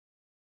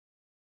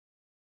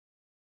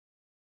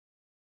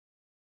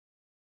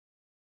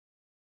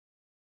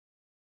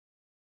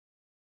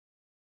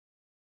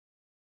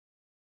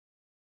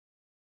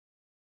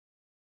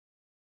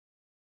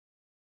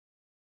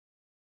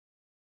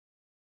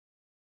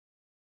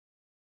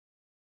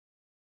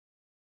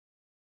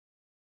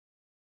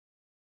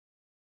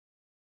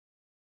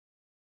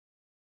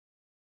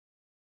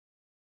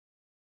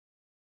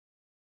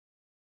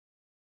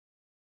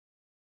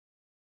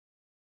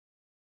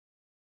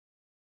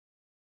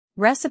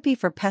Recipe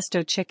for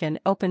pesto chicken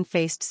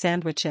open-faced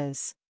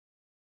sandwiches.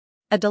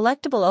 A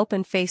delectable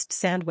open-faced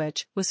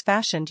sandwich was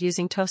fashioned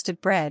using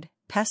toasted bread,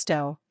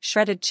 pesto,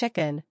 shredded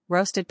chicken,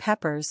 roasted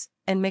peppers,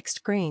 and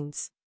mixed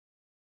greens.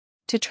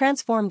 To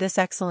transform this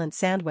excellent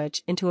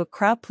sandwich into a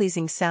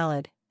crowd-pleasing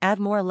salad, add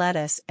more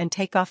lettuce and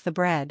take off the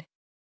bread.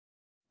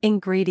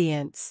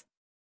 Ingredients: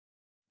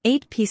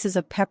 8 pieces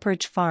of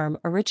Pepperidge Farm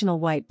original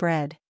white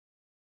bread.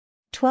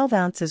 12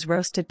 ounces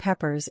roasted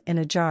peppers in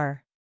a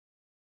jar.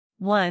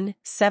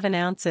 7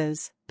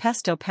 ounces,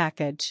 pesto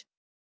package.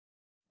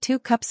 2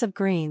 cups of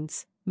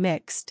greens,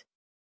 mixed.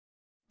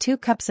 2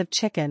 cups of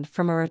chicken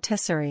from a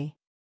rotisserie.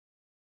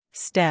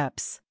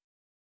 Steps: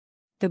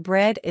 the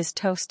bread is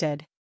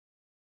toasted.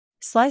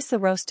 Slice the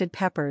roasted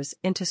peppers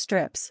into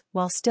strips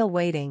while still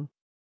waiting.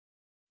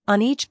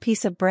 On each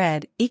piece of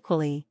bread,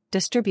 equally,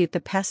 distribute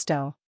the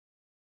pesto.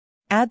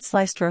 Add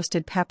sliced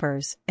roasted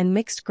peppers and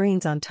mixed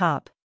greens on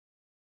top.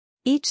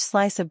 Each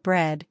slice of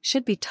bread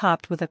should be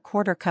topped with a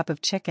 1/4 cup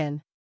of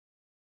chicken.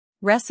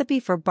 Recipe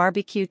for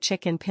barbecue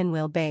chicken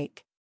pinwheel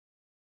bake.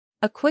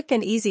 A quick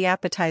and easy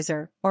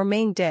appetizer, or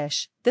main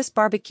dish, this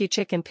barbecue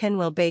chicken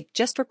pinwheel bake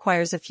just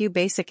requires a few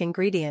basic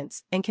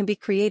ingredients and can be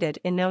created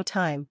in no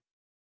time.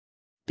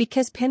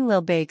 Because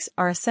pinwheel bakes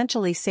are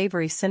essentially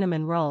savory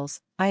cinnamon rolls,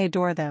 I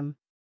adore them.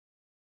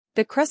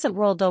 The crescent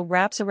roll dough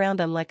wraps around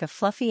them like a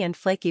fluffy and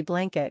flaky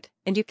blanket,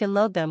 and you can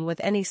load them with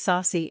any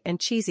saucy and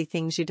cheesy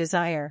things you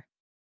desire.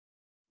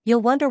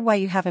 You'll wonder why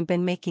you haven't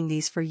been making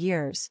these for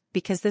years,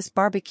 because this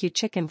barbecue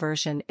chicken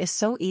version is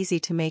so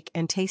easy to make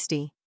and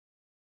tasty.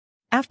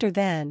 After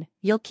then,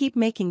 you'll keep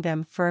making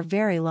them for a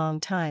very long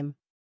time.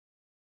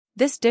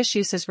 This dish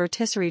uses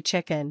rotisserie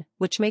chicken,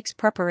 which makes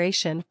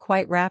preparation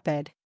quite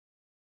rapid.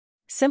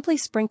 Simply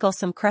sprinkle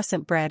some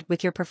crescent bread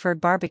with your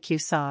preferred barbecue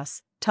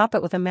sauce, top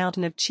it with a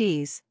mountain of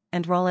cheese,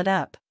 and roll it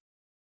up.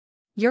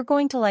 You're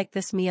going to like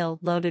this meal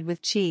loaded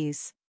with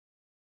cheese.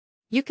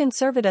 You can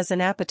serve it as an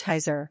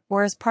appetizer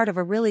or as part of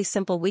a really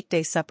simple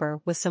weekday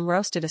supper with some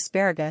roasted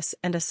asparagus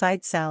and a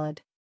side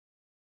salad.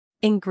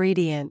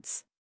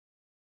 Ingredients: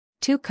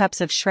 2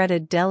 cups of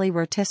shredded deli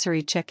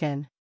rotisserie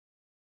chicken.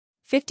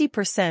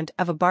 50%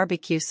 of a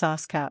barbecue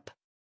sauce cup.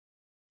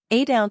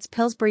 8-ounce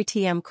Pillsbury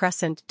TM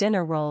Crescent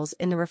dinner rolls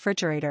in the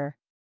refrigerator.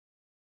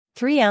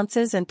 3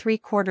 ounces and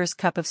 3/4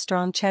 cup of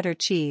strong cheddar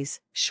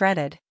cheese,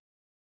 shredded.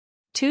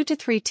 2 to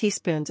 3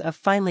 teaspoons of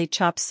finely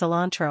chopped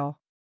cilantro.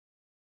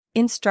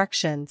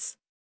 Instructions: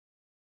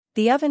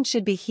 the oven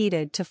should be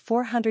heated to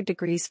 400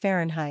 degrees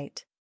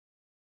Fahrenheit.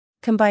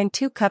 Combine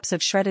 2 cups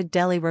of shredded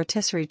deli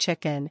rotisserie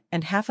chicken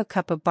and 1/2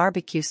 cup of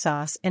barbecue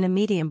sauce in a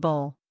medium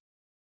bowl.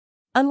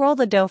 Unroll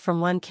the dough from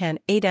 1 can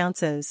 8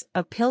 ounces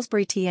of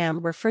Pillsbury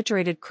TM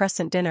refrigerated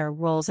crescent dinner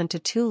rolls into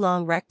 2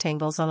 long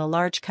rectangles on a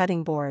large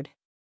cutting board.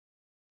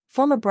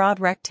 Form a broad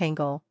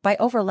rectangle by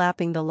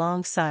overlapping the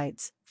long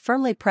sides,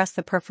 firmly press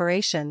the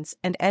perforations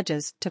and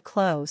edges to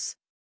close.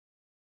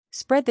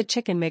 Spread the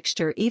chicken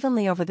mixture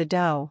evenly over the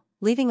dough,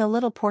 leaving a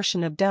little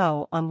portion of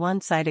dough on one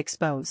side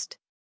exposed.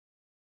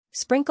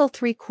 Sprinkle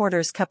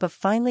 3/4 cup of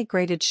finely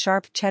grated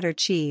sharp cheddar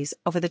cheese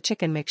over the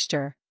chicken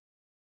mixture.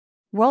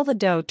 Roll the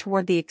dough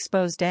toward the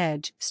exposed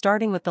edge,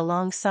 starting with the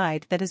long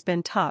side that has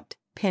been topped,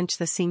 pinch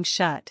the seam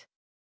shut.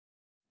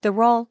 The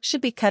roll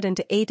should be cut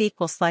into 8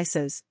 equal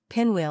slices,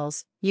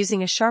 pinwheels,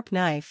 using a sharp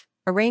knife.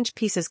 Arrange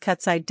pieces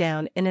cut side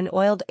down in an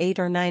oiled 8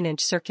 or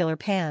 9-inch circular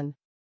pan.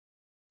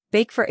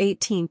 Bake for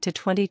 18 to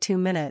 22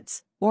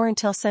 minutes, or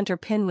until center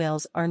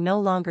pinwheels are no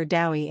longer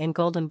doughy and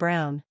golden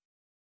brown.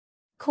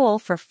 Cool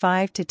for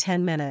 5 to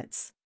 10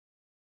 minutes.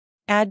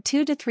 Add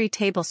 2 to 3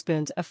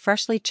 tablespoons of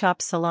freshly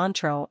chopped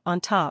cilantro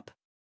on top.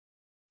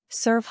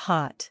 Serve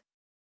hot.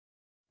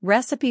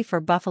 Recipe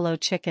for buffalo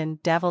chicken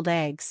deviled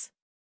eggs.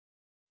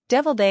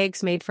 Deviled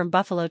eggs made from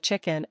buffalo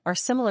chicken are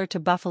similar to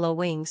buffalo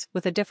wings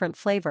with a different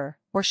flavor,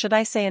 or should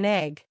I say an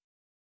egg.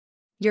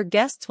 Your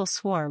guests will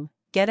swarm,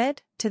 get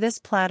it, to this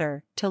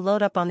platter, to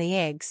load up on the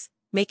eggs,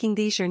 making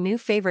these your new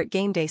favorite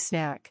game day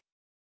snack.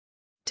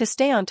 To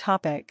stay on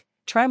topic,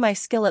 try my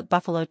skillet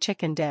buffalo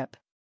chicken dip.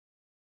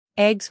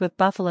 Eggs with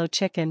buffalo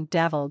chicken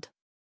deviled.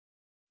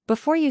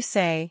 Before you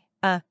say,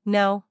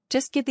 no,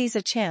 just give these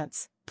a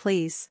chance,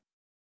 please.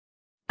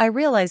 I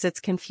realize it's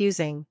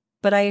confusing,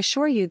 but I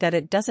assure you that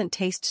it doesn't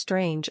taste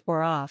strange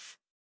or off.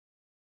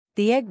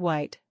 The egg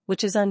white,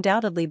 which is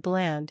undoubtedly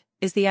bland,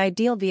 is the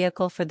ideal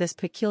vehicle for this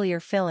peculiar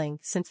filling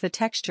since the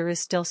texture is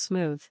still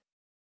smooth.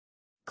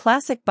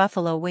 Classic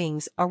buffalo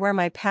wings are where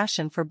my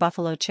passion for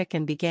buffalo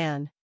chicken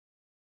began.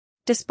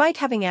 Despite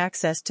having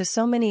access to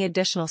so many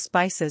additional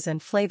spices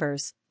and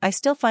flavors, I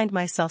still find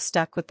myself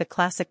stuck with the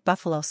classic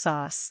buffalo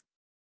sauce.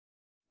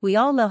 We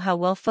all know how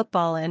well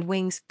football and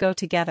wings go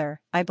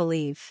together, I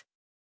believe.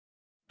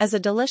 As a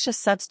delicious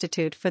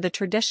substitute for the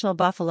traditional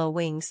buffalo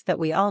wings that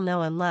we all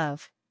know and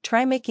love,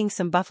 try making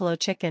some buffalo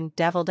chicken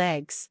deviled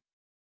eggs.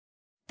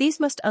 These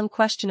must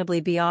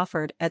unquestionably be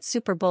offered at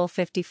Super Bowl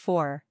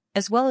 54,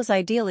 as well as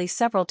ideally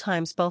several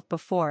times both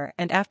before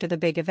and after the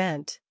big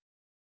event.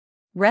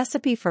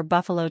 Recipe for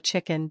buffalo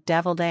chicken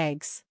deviled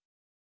eggs.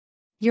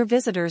 Your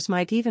visitors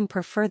might even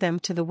prefer them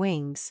to the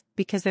wings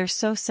because they're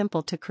so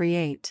simple to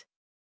create.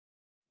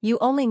 You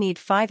only need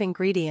 5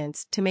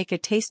 ingredients to make a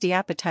tasty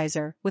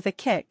appetizer with a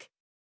kick.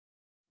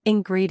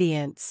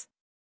 Ingredients.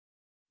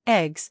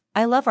 Eggs.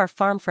 I love our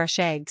farm fresh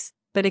eggs,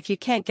 but if you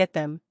can't get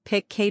them,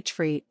 pick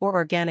cage-free or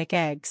organic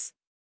eggs.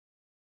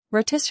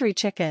 Rotisserie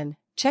chicken.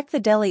 Check the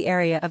deli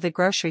area of the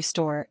grocery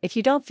store if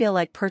you don't feel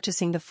like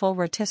purchasing the full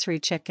rotisserie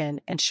chicken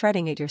and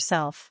shredding it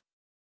yourself.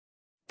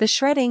 The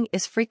shredding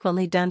is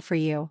frequently done for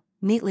you,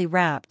 neatly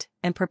wrapped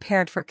and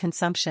prepared for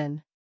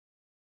consumption.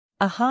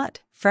 A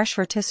hot, fresh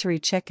rotisserie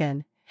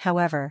chicken,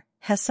 however,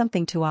 has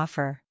something to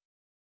offer.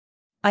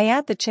 I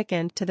add the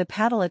chicken to the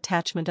paddle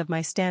attachment of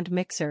my stand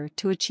mixer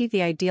to achieve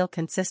the ideal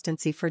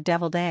consistency for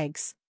deviled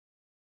eggs.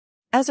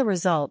 As a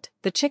result,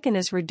 the chicken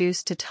is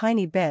reduced to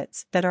tiny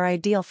bits that are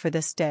ideal for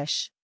this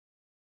dish.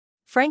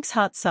 Frank's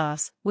hot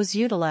sauce was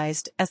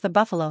utilized as the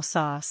buffalo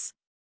sauce.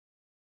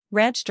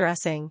 Ranch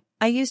dressing.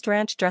 I used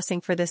ranch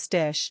dressing for this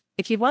dish.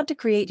 If you want to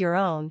create your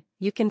own,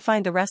 you can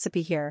find the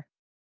recipe here.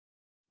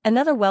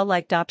 Another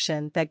well-liked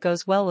option that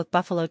goes well with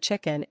buffalo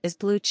chicken is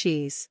blue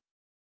cheese.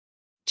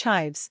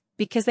 Chives.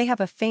 Because they have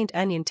a faint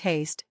onion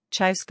taste,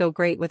 chives go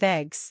great with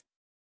eggs.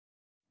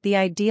 The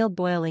ideal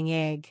boiling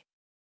egg.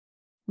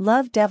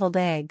 Love deviled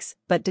eggs,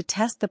 but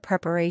detest the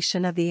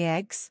preparation of the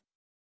eggs?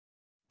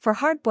 For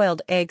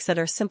hard-boiled eggs that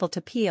are simple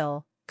to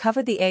peel,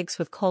 cover the eggs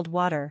with cold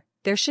water.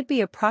 There should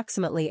be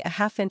approximately a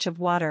 ½ inch of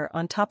water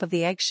on top of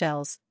the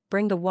eggshells.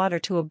 Bring the water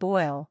to a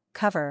boil,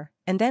 cover,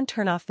 and then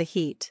turn off the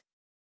heat.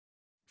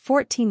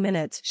 14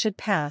 minutes should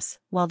pass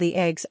while the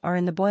eggs are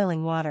in the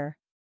boiling water.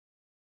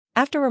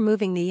 After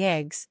removing the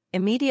eggs,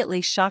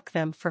 immediately shock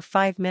them for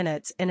 5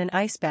 minutes in an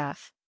ice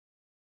bath.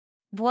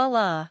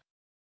 Voila!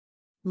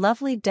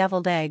 Lovely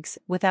deviled eggs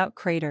without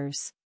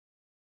craters.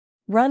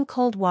 Run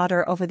cold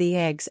water over the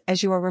eggs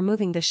as you are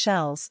removing the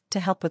shells to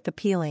help with the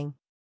peeling.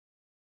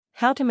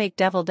 How to make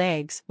deviled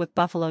eggs with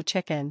buffalo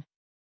chicken.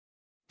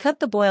 Cut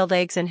the boiled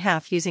eggs in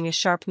half using a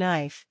sharp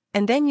knife,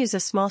 and then use a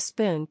small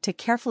spoon to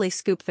carefully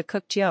scoop the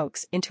cooked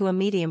yolks into a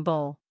medium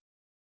bowl.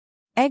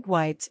 Egg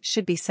whites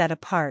should be set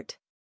apart.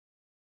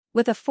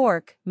 With a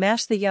fork,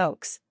 mash the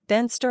yolks,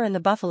 then stir in the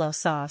buffalo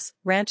sauce,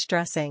 ranch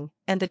dressing,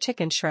 and the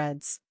chicken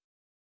shreds.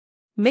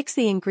 Mix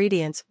the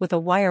ingredients with a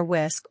wire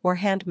whisk or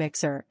hand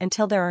mixer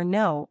until there are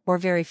no or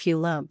very few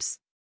lumps.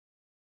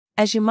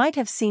 As you might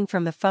have seen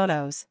from the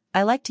photos,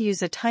 I like to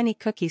use a tiny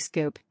cookie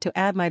scoop to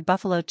add my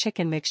buffalo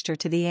chicken mixture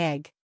to the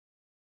egg.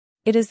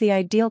 It is the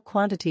ideal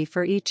quantity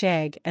for each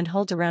egg and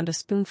holds around a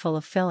spoonful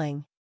of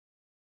filling.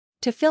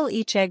 To fill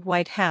each egg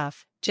white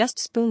half, just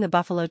spoon the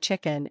buffalo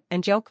chicken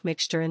and yolk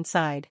mixture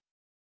inside.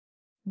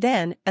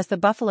 Then, as the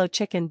buffalo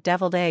chicken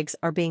deviled eggs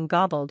are being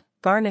gobbled,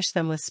 garnish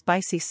them with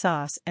spicy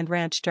sauce and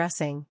ranch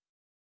dressing.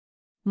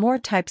 More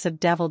types of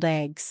deviled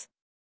eggs.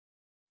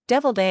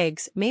 Deviled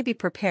eggs may be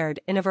prepared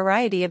in a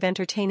variety of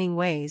entertaining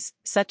ways,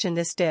 such in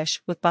this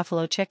dish with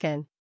buffalo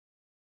chicken.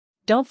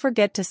 Don't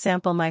forget to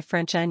sample my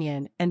French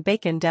onion and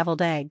bacon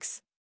deviled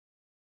eggs.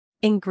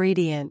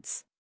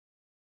 Ingredients.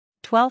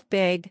 12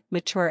 big,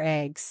 mature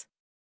eggs.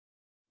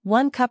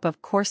 1 cup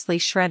of coarsely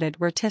shredded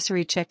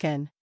rotisserie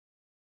chicken.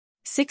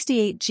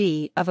 68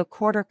 g of a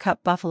 1/4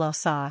 cup buffalo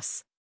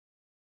sauce.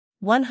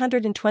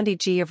 120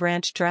 g of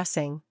ranch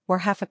dressing, or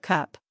 ½ a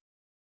cup.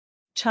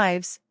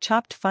 Chives,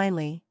 chopped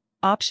finely,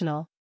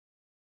 optional.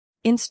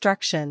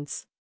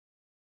 Instructions.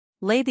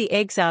 Lay the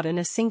eggs out in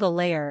a single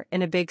layer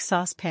in a big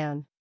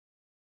saucepan.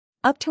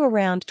 Up to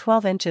around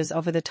 12 inches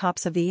over the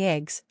tops of the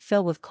eggs,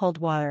 fill with cold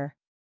water.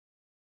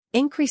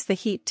 Increase the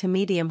heat to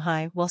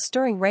medium-high while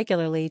stirring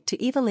regularly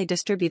to evenly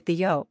distribute the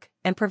yolk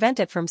and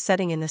prevent it from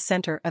setting in the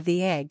center of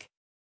the egg.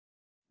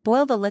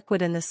 Boil the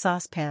liquid in the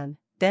saucepan,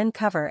 then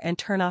cover and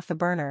turn off the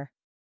burner.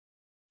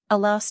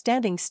 Allow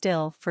standing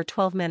still for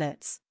 12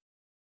 minutes.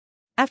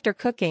 After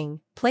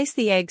cooking, place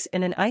the eggs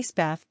in an ice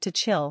bath to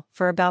chill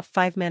for about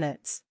 5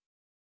 minutes.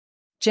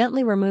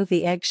 Gently remove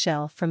the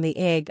eggshell from the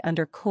egg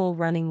under cool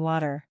running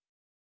water.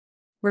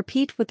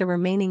 Repeat with the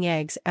remaining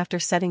eggs after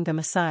setting them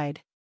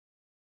aside.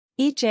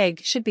 Each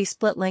egg should be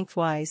split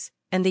lengthwise,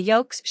 and the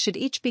yolks should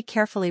each be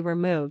carefully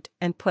removed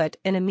and put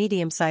in a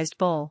medium-sized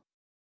bowl.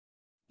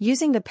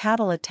 Using the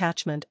paddle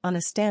attachment on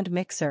a stand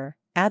mixer,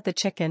 add the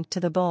chicken to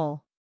the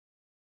bowl.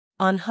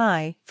 On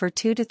high for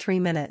 2 to 3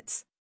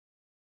 minutes.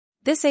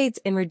 This aids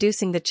in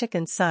reducing the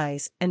chicken's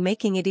size and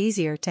making it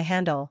easier to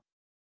handle.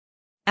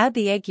 Add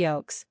the egg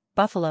yolks,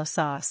 buffalo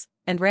sauce,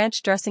 and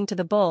ranch dressing to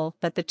the bowl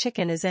that the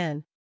chicken is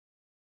in.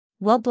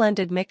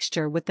 Well-blended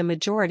mixture with the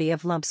majority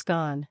of lumps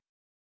gone.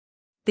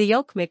 The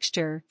yolk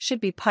mixture should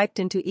be piped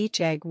into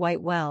each egg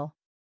white well.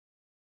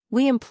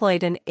 We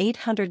employed an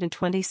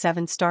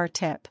 827-star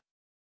tip.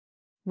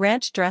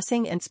 Ranch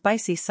dressing and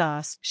spicy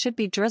sauce should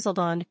be drizzled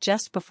on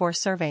just before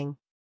serving.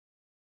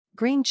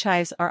 Green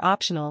chives are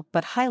optional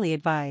but highly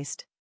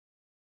advised.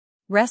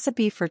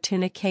 Recipe for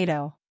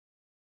tunicado.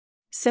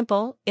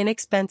 Simple,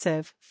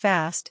 inexpensive,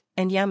 fast,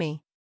 and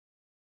yummy.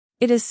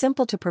 It is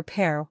simple to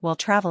prepare while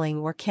traveling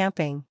or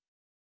camping.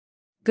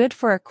 Good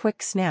for a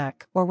quick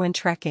snack or when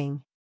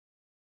trekking.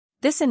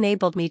 This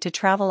enabled me to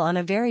travel on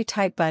a very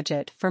tight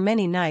budget for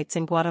many nights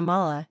in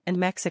Guatemala and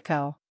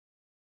Mexico.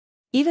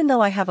 Even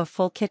though I have a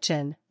full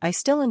kitchen, I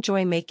still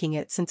enjoy making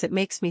it since it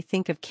makes me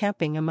think of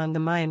camping among the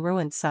Mayan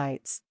ruin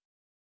sites.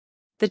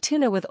 The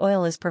tuna with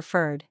oil is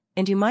preferred,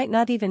 and you might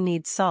not even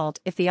need salt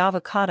if the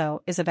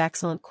avocado is of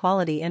excellent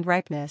quality and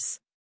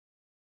ripeness.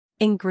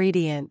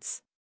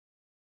 Ingredients: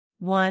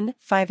 1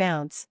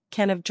 5-ounce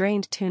can of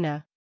drained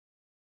tuna.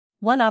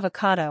 1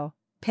 avocado,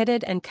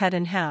 pitted and cut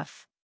in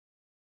half.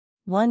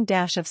 1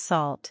 dash of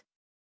salt.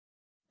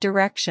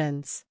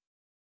 Directions: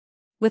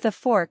 with a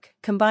fork,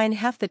 combine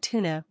half the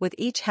tuna with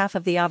each half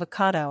of the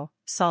avocado,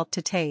 salt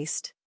to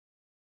taste.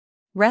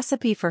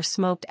 Recipe for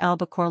smoked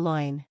albacore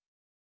loin.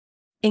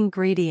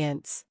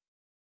 Ingredients: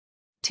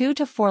 2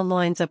 to 4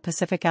 loins of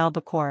Pacific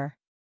albacore.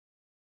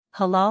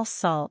 Halal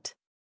salt.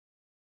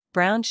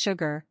 Brown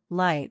sugar,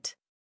 light.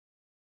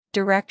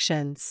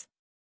 Directions: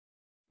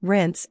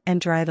 rinse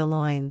and dry the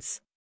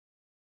loins.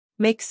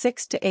 Make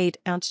 6 to 8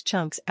 ounce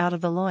chunks out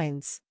of the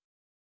loins.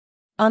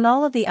 On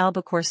all of the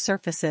albacore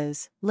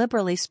surfaces,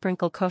 liberally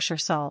sprinkle kosher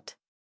salt.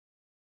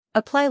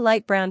 Apply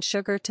light brown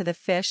sugar to the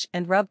fish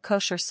and rub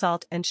kosher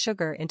salt and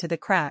sugar into the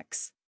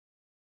cracks.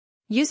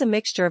 Use a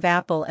mixture of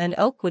apple and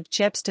oak wood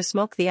chips to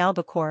smoke the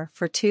albacore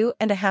for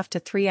 2.5 to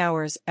 3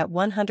 hours at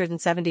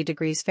 170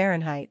 degrees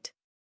Fahrenheit.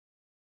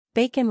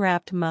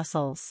 Bacon-wrapped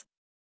mussels.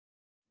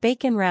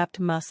 Bacon-wrapped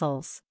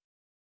mussels.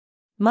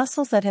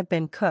 Mussels that have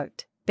been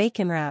cooked,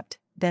 bacon-wrapped,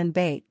 then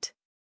baked.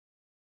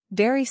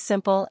 Very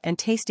simple and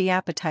tasty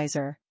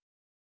appetizer.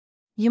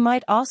 You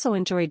might also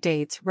enjoy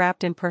dates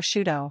wrapped in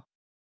prosciutto.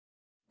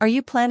 Are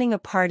you planning a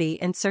party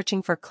and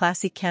searching for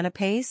classy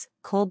canapés,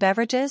 cool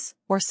beverages,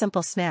 or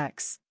simple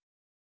snacks?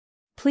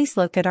 Please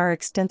look at our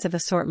extensive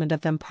assortment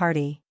of them.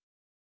 Party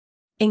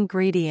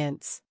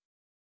ingredients: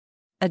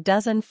 a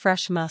dozen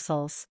fresh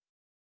mussels,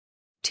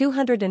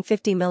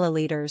 250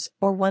 milliliters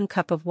or 1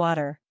 cup of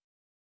water,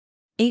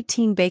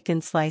 18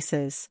 bacon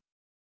slices.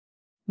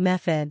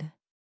 Method: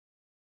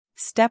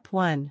 Step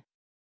 1.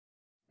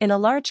 In a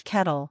large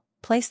kettle,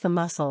 place the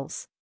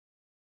mussels.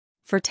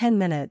 For 10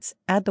 minutes,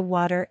 add the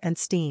water and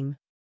steam.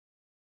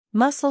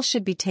 Mussels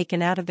should be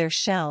taken out of their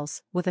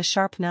shells with a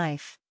sharp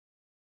knife.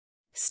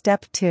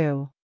 Step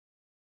 2.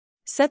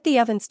 Set the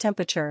oven's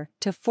temperature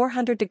to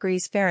 400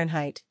 degrees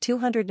Fahrenheit,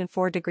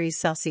 204 degrees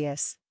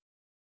Celsius.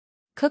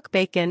 Cook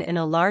bacon in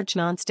a large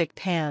nonstick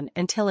pan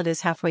until it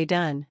is halfway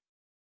done.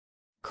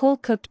 Cool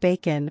cooked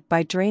bacon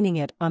by draining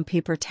it on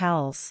paper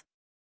towels.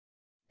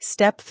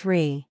 Step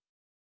 3.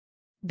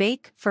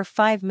 Bake for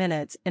 5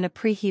 minutes in a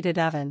preheated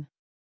oven.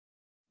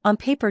 On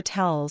paper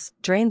towels,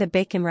 drain the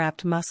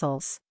bacon-wrapped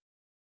mussels.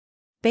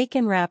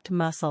 Bacon-wrapped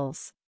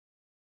mussels.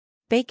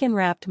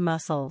 Bacon-wrapped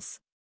mussels.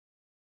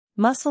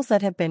 Mussels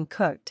that have been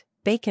cooked,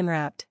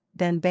 bacon-wrapped,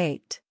 then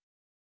baked.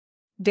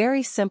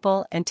 Very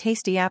simple and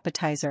tasty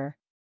appetizer.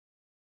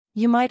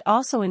 You might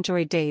also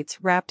enjoy dates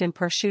wrapped in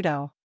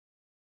prosciutto.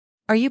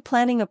 Are you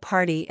planning a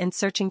party and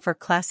searching for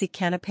classy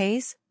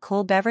canapés,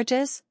 cool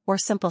beverages, or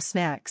simple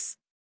snacks?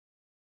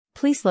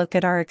 Please look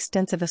at our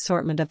extensive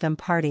assortment of them.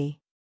 Party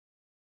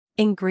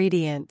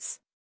ingredients: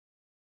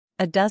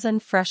 a dozen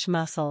fresh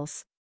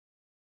mussels,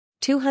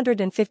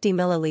 250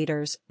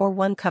 milliliters or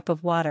 1 cup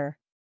of water,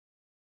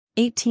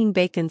 18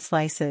 bacon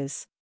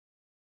slices.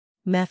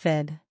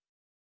 Method: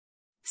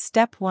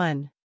 Step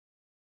 1.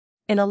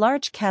 In a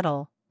large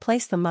kettle,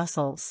 place the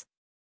mussels.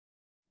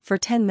 For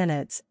 10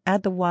 minutes,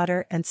 add the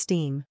water and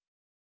steam.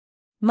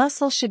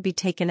 Mussels should be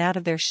taken out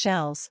of their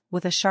shells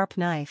with a sharp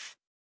knife.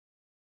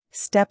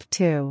 Step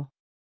 2.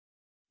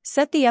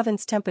 Set the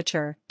oven's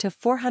temperature to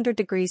 400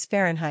 degrees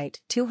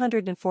Fahrenheit,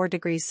 204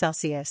 degrees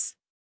Celsius.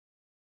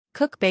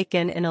 Cook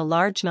bacon in a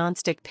large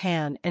nonstick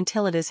pan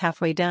until it is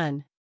halfway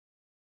done.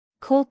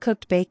 Cool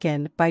cooked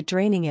bacon by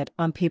draining it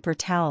on paper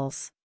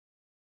towels.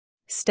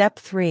 Step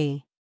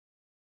 3.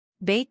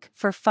 Bake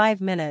for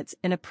 5 minutes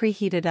in a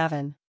preheated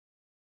oven.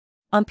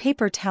 On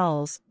paper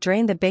towels,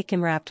 drain the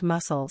bacon-wrapped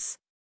mussels.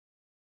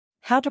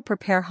 How to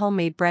prepare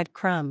homemade bread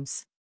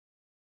crumbs.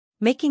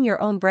 Making your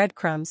own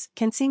breadcrumbs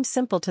can seem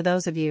simple to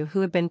those of you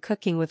who have been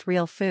cooking with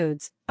real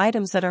foods,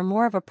 items that are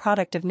more of a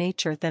product of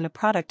nature than a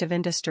product of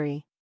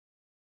industry.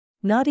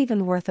 Not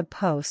even worth a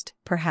post,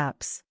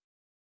 perhaps.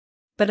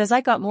 But as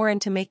I got more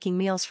into making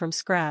meals from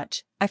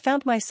scratch, I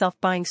found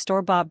myself buying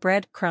store-bought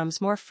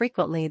breadcrumbs more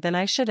frequently than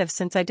I should have,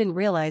 since I didn't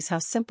realize how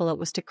simple it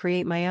was to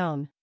create my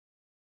own.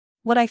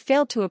 What I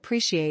failed to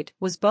appreciate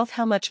was both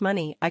how much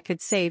money I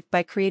could save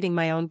by creating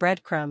my own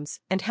breadcrumbs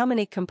and how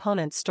many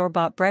components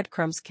store-bought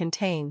breadcrumbs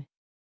contain.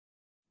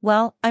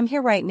 Well, I'm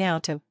here right now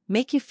to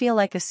make you feel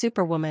like a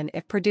superwoman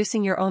if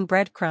producing your own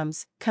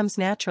breadcrumbs comes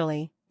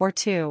naturally, or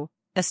to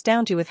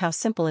astound you with how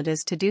simple it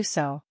is to do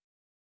so.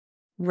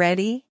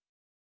 Ready?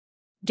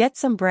 Get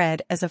some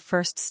bread as a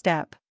first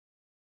step.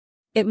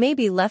 It may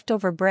be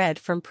leftover bread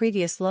from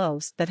previous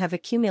loaves that have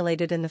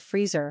accumulated in the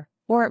freezer,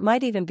 or it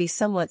might even be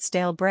somewhat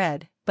stale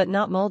bread, but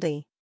not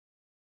moldy.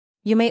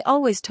 You may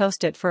always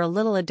toast it for a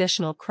little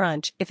additional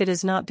crunch if it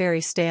is not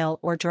very stale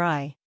or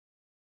dry.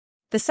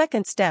 The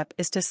second step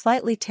is to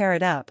slightly tear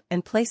it up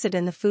and place it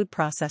in the food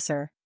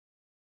processor.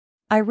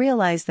 I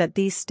realize that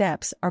these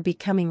steps are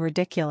becoming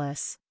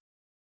ridiculous.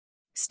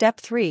 Step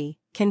 3.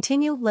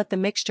 Continue. Let the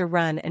mixture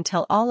run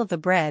until all of the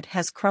bread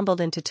has crumbled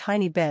into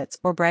tiny bits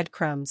or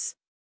breadcrumbs.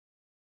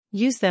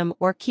 Use them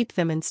or keep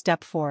them in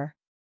step 4.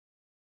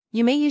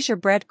 You may use your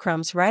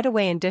breadcrumbs right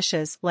away in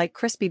dishes like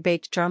crispy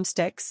baked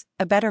drumsticks,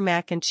 a better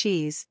mac and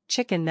cheese,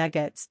 chicken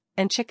nuggets,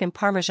 and chicken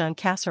parmesan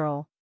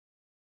casserole.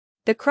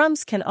 The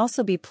crumbs can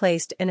also be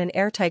placed in an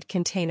airtight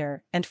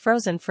container and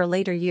frozen for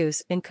later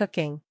use in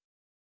cooking.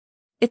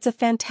 It's a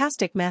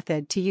fantastic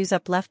method to use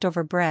up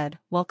leftover bread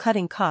while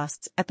cutting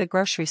costs at the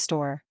grocery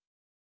store.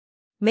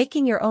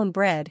 Making your own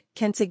bread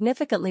can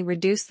significantly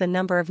reduce the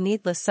number of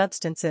needless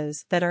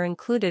substances that are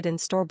included in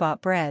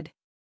store-bought bread.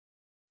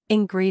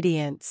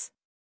 Ingredients: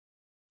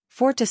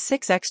 4 to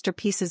 6 extra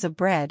pieces of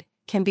bread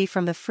can be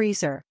from the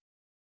freezer.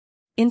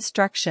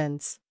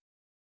 Instructions: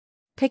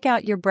 pick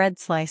out your bread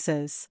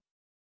slices.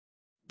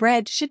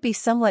 Bread should be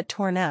somewhat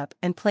torn up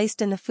and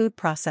placed in the food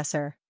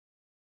processor.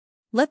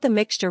 Let the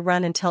mixture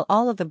run until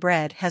all of the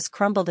bread has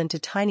crumbled into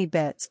tiny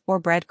bits or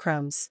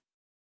breadcrumbs.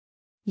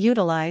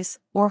 Utilize,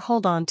 or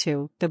hold on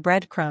to, the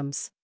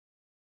breadcrumbs.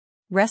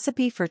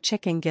 Recipe for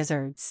chicken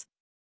gizzards.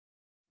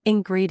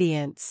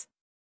 Ingredients: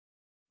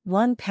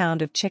 1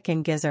 pound of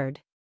chicken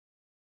gizzard,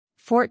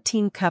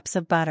 14 cups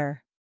of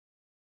butter,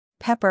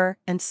 pepper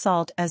and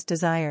salt as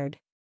desired.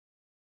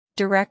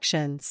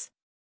 Directions: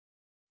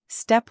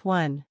 Step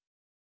 1.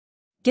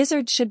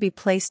 Gizzards should be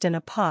placed in a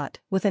pot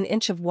with an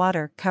inch of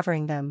water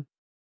covering them.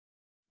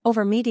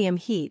 Over medium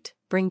heat,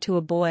 bring to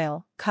a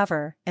boil,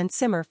 cover, and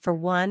simmer for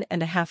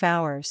 1.5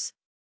 hours.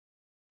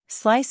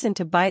 Slice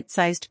into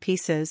bite-sized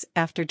pieces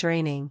after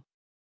draining.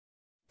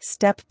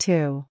 Step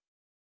 2.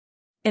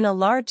 In a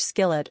large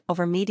skillet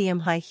over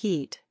medium-high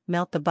heat,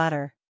 melt the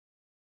butter.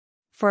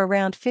 For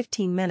around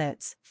 15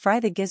 minutes, fry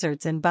the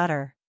gizzards in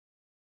butter.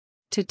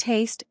 To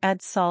taste,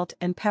 add salt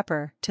and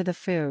pepper to the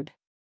food.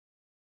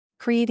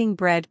 Creating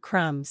bread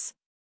crumbs.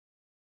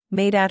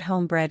 Made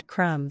at-home bread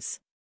crumbs.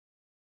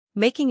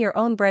 Making your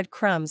own bread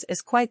crumbs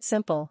is quite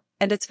simple,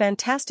 and it's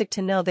fantastic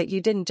to know that you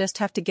didn't just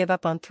have to give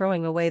up on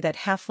throwing away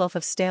that half loaf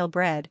of stale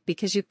bread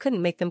because you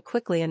couldn't make them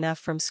quickly enough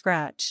from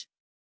scratch.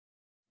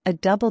 A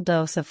double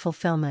dose of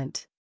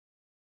fulfillment.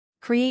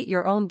 Create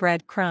your own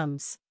bread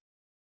crumbs.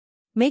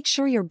 Make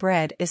sure your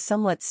bread is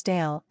somewhat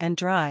stale and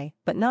dry,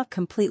 but not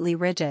completely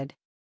rigid.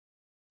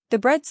 The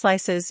bread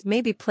slices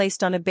may be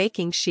placed on a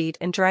baking sheet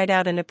and dried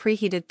out in a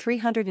preheated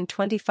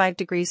 325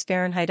 degrees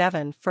Fahrenheit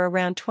oven for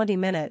around 20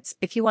 minutes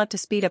if you want to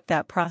speed up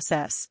that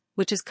process,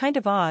 which is kind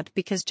of odd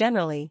because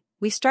generally,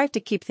 we strive to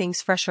keep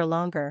things fresher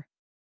longer.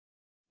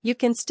 You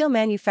can still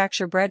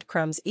manufacture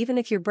breadcrumbs even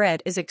if your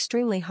bread is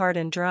extremely hard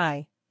and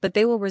dry, but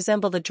they will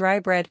resemble the dry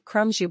bread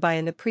crumbs you buy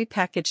in the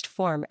pre-packaged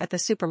form at the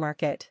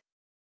supermarket.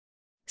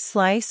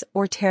 Slice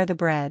or tear the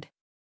bread.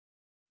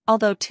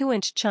 Although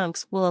 2-inch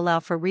chunks will allow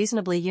for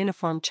reasonably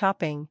uniform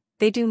chopping,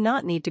 they do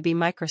not need to be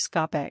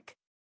microscopic.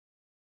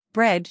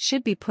 Bread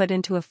should be put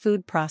into a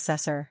food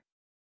processor.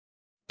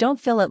 Don't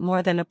fill it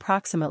more than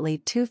approximately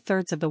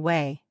 2/3 of the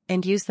way,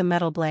 and use the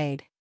metal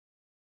blade.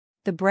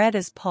 The bread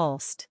is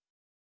pulsed.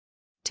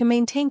 To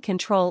maintain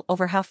control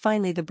over how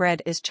finely the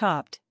bread is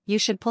chopped, you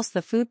should pulse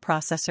the food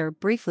processor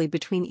briefly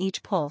between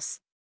each pulse.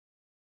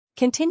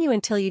 Continue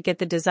until you get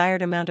the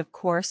desired amount of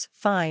coarse,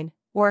 fine,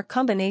 or a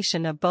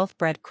combination of both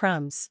bread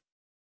crumbs.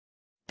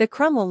 The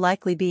crumb will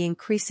likely be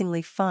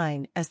increasingly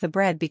fine as the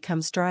bread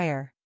becomes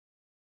drier.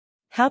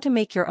 How to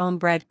make your own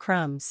bread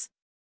crumbs.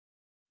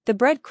 The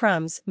bread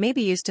crumbs may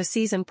be used to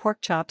season pork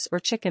chops or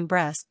chicken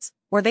breasts,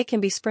 or they can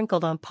be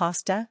sprinkled on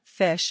pasta,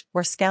 fish,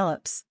 or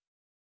scallops.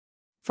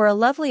 For a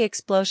lovely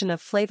explosion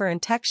of flavor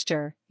and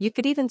texture, you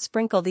could even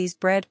sprinkle these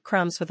bread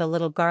crumbs with a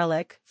little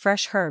garlic,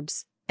 fresh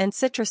herbs, and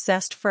citrus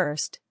zest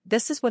first.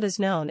 This is what is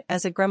known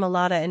as a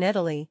gremolata in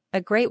Italy,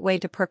 a great way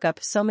to perk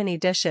up so many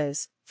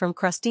dishes, from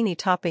crostini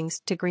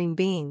toppings to green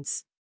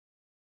beans.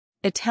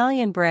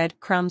 Italian bread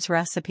crumbs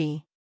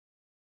recipe.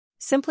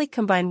 Simply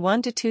combine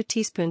 1 to 2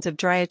 teaspoons of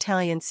dry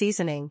Italian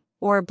seasoning,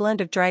 or a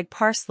blend of dried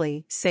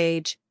parsley,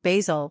 sage,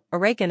 basil,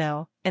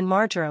 oregano, and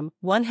marjoram,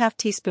 1/2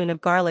 teaspoon of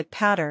garlic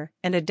powder,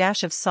 and a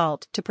dash of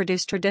salt to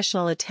produce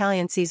traditional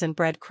Italian seasoned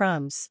bread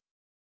crumbs.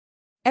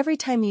 Every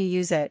time you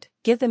use it,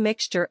 give the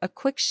mixture a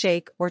quick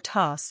shake or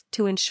toss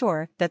to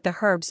ensure that the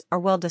herbs are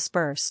well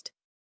dispersed.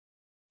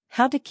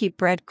 How to keep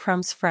bread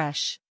crumbs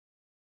fresh.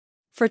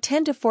 For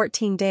 10 to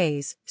 14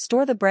 days,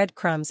 store the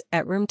breadcrumbs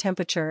at room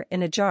temperature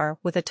in a jar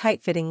with a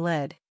tight-fitting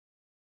lid.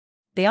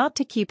 They ought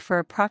to keep for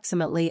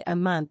approximately a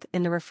month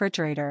in the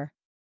refrigerator.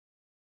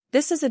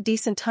 This is a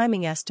decent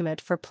timing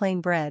estimate for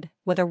plain bread,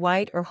 whether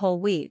white or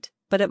whole wheat,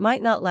 but it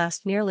might not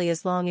last nearly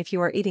as long if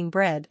you are eating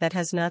bread that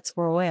has nuts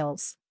or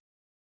oils.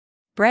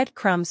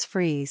 Breadcrumbs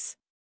freeze.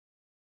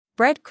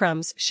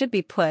 Breadcrumbs should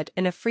be put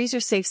in a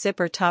freezer-safe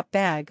zipper top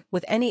bag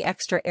with any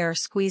extra air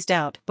squeezed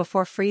out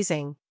before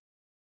freezing.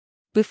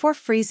 Before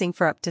freezing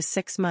for up to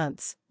 6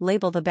 months,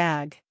 label the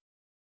bag.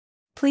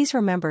 Please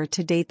remember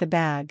to date the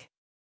bag.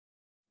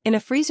 In a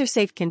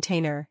freezer-safe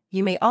container,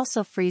 you may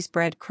also freeze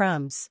bread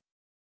crumbs.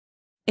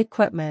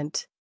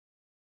 Equipment.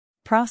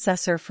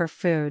 Processor for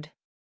food.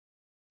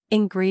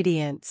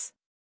 Ingredients.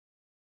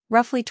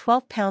 Roughly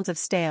 12 pounds of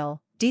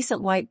stale,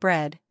 decent white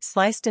bread,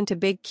 sliced into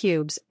big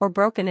cubes or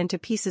broken into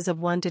pieces of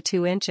 1 to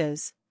 2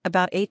 inches,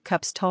 about 8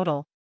 cups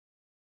total.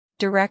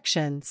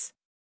 Directions.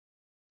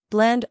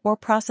 Blend or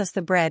process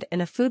the bread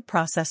in a food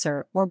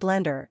processor or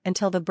blender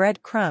until the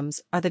bread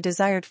crumbs are the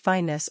desired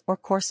fineness or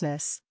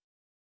coarseness.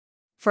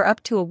 For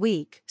up to a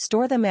week,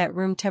 store them at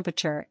room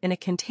temperature in a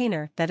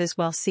container that is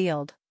well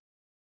sealed.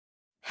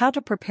 How to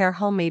prepare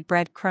homemade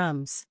bread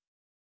crumbs.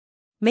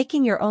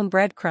 Making your own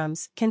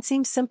breadcrumbs can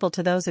seem simple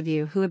to those of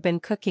you who have been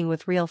cooking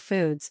with real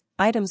foods,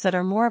 items that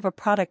are more of a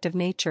product of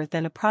nature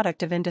than a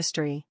product of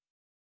industry.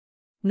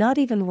 Not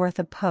even worth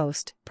a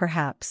post,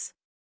 perhaps.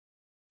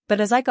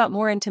 But as I got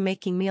more into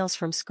making meals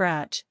from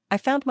scratch, I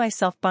found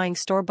myself buying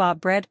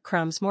store-bought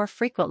breadcrumbs more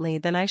frequently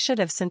than I should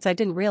have, since I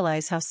didn't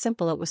realize how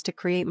simple it was to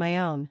create my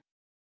own.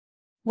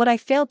 What I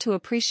failed to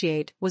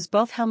appreciate was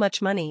both how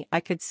much money I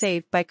could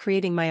save by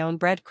creating my own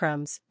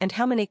breadcrumbs and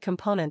how many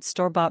components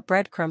store-bought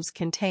breadcrumbs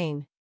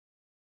contain.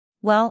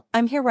 Well,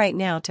 I'm here right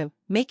now to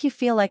make you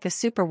feel like a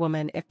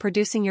superwoman if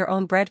producing your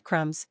own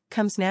breadcrumbs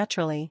comes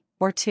naturally,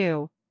 or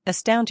to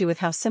astound you with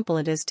how simple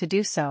it is to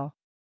do so.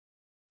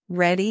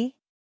 Ready?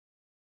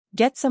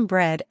 Get some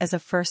bread as a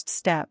first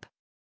step.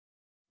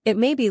 It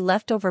may be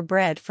leftover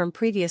bread from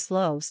previous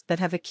loaves that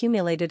have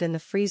accumulated in the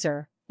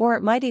freezer, or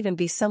it might even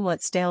be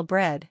somewhat stale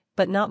bread,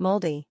 but not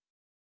moldy.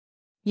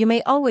 You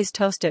may always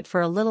toast it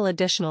for a little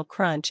additional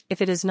crunch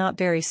if it is not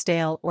very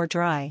stale or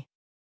dry.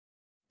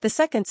 The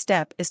second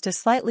step is to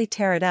slightly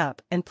tear it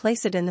up and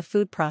place it in the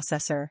food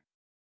processor.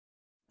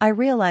 I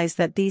realize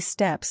that these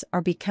steps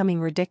are becoming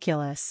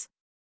ridiculous.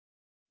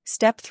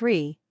 Step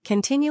 3.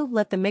 Continue.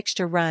 Let the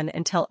mixture run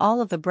until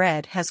all of the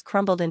bread has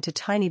crumbled into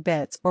tiny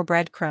bits or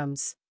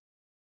breadcrumbs.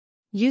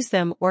 Use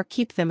them or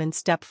keep them in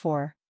step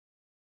 4.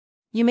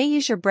 You may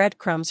use your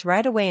breadcrumbs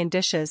right away in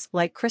dishes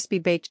like crispy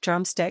baked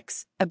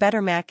drumsticks, a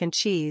better mac and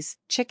cheese,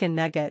 chicken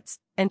nuggets,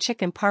 and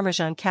chicken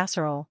parmesan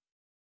casserole.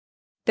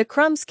 The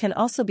crumbs can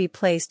also be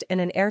placed in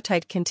an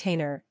airtight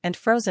container and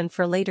frozen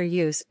for later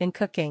use in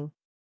cooking.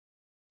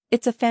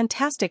 It's a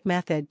fantastic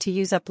method to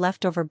use up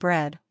leftover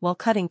bread while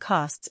cutting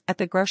costs at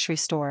the grocery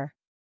store.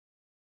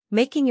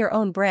 Making your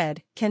own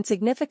bread can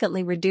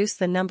significantly reduce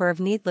the number of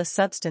needless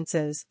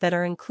substances that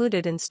are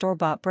included in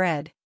store-bought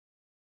bread.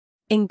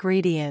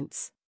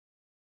 Ingredients.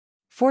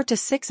 4 to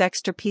 6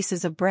 extra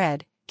pieces of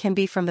bread can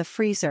be from the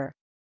freezer.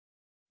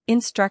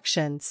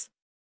 Instructions.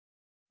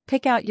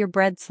 Pick out your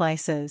bread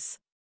slices.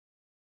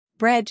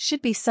 Bread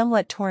should be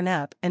somewhat torn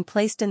up and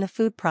placed in the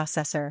food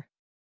processor.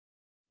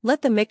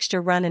 Let the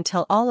mixture run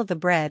until all of the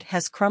bread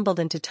has crumbled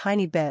into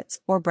tiny bits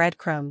or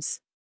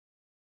breadcrumbs.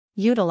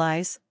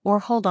 Utilize, or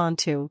hold on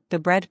to, the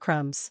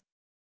breadcrumbs.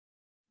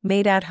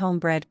 Made at home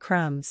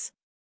breadcrumbs.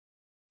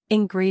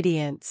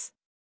 Ingredients.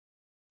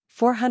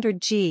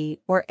 400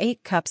 g or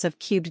 8 cups of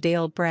cubed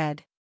day-old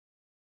bread.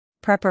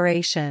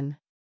 Preparation.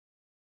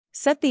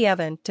 Set the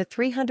oven to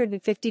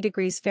 350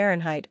 degrees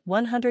Fahrenheit,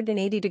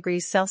 180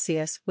 degrees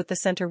Celsius with the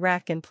center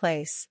rack in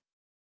place.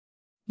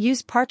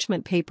 Use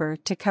parchment paper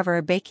to cover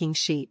a baking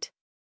sheet.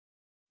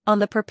 On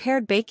the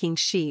prepared baking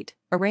sheet,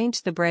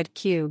 arrange the bread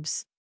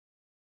cubes.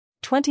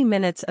 20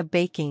 minutes of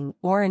baking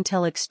or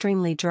until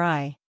extremely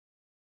dry.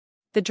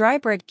 The dry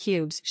bread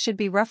cubes should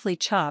be roughly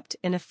chopped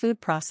in a food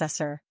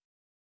processor.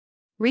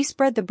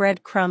 Respread the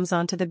bread crumbs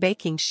onto the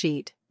baking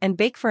sheet and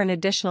bake for an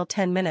additional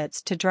 10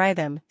 minutes to dry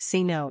them,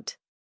 see note.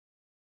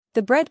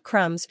 The bread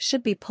crumbs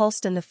should be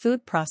pulsed in the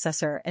food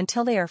processor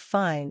until they are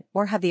fine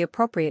or have the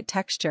appropriate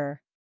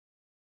texture.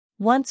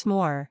 Once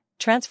more,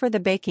 transfer the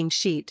baking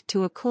sheet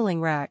to a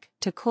cooling rack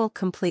to cool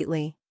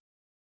completely.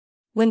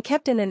 When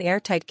kept in an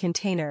airtight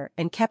container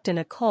and kept in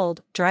a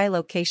cold, dry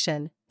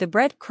location, the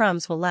bread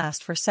crumbs will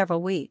last for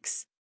several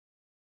weeks.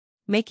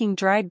 Making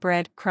dried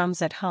bread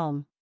crumbs at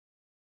home.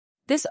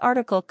 This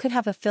article could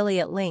have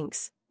affiliate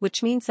links,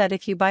 which means that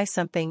if you buy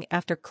something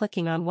after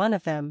clicking on one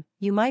of them,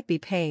 you might be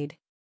paid.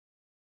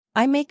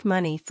 I make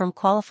money from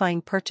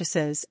qualifying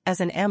purchases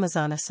as an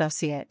Amazon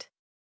associate.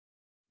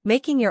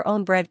 Making your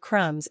own bread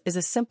crumbs is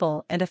a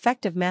simple and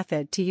effective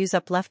method to use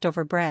up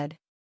leftover bread.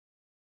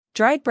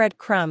 Dried bread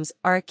crumbs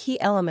are a key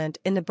element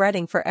in the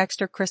breading for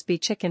extra crispy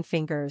chicken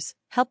fingers,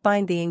 help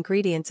bind the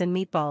ingredients in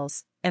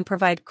meatballs, and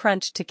provide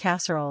crunch to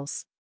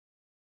casseroles.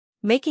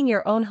 Making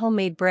your own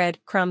homemade bread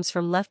crumbs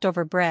from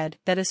leftover bread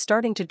that is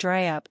starting to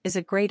dry up is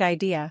a great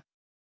idea.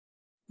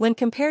 When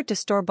compared to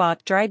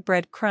store-bought dried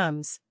bread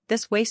crumbs,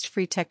 this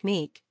waste-free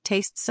technique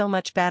tastes so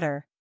much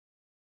better.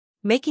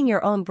 Making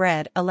your own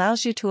bread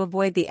allows you to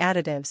avoid the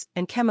additives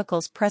and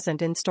chemicals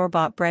present in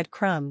store-bought bread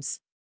crumbs.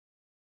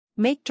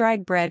 Make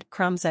dried bread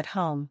crumbs at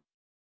home.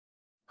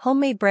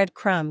 Homemade bread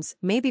crumbs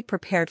may be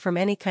prepared from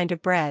any kind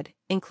of bread,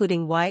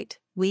 including white,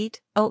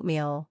 wheat,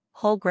 oatmeal,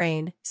 whole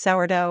grain,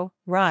 sourdough,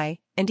 rye,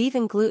 and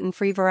even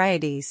gluten-free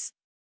varieties.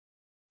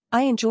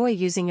 I enjoy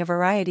using a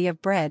variety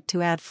of bread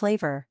to add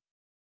flavor.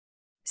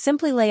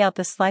 Simply lay out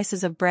the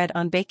slices of bread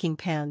on baking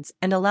pans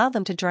and allow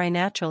them to dry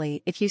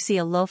naturally if you see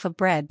a loaf of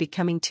bread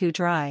becoming too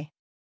dry.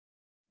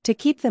 To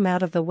keep them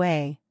out of the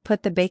way,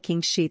 put the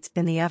baking sheets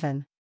in the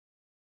oven.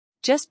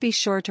 Just be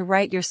sure to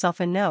write yourself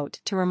a note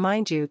to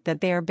remind you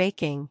that they are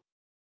baking.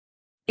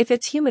 If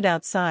it's humid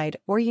outside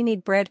or you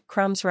need bread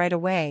crumbs right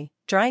away,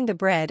 drying the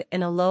bread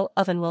in a low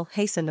oven will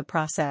hasten the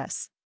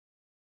process.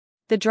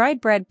 The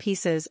dried bread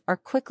pieces are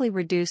quickly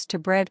reduced to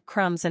bread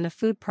crumbs in a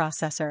food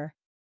processor.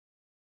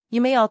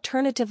 You may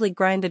alternatively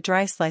grind the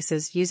dry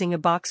slices using a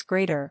box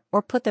grater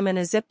or put them in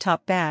a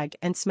zip-top bag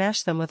and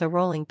smash them with a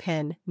rolling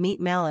pin, meat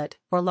mallet,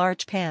 or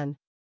large pan.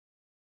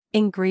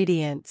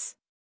 Ingredients: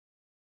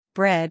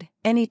 bread,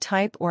 any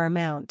type or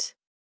amount.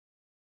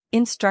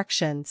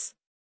 Instructions: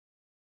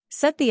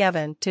 set the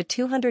oven to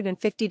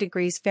 250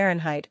 degrees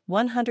Fahrenheit,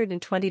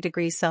 120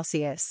 degrees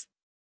Celsius.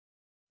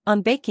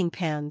 On baking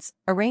pans,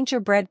 arrange your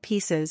bread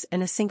pieces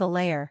in a single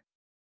layer.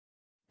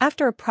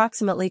 After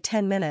approximately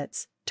 10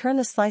 minutes, turn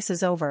the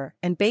slices over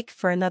and bake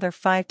for another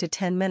 5 to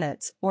 10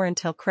 minutes or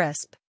until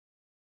crisp.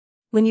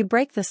 When you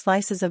break the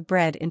slices of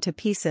bread into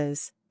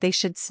pieces, they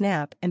should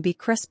snap and be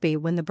crispy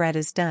when the bread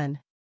is done.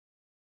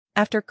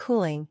 After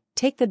cooling,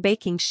 take the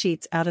baking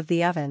sheets out of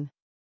the oven.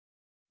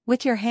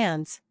 With your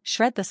hands,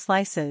 shred the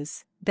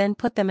slices, then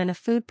put them in a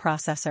food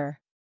processor.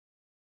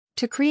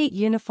 To create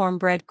uniform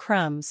bread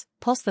crumbs,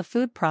 pulse the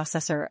food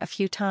processor a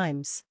few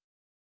times.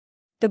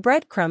 The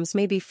breadcrumbs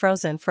may be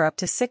frozen for up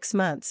to 6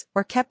 months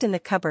or kept in the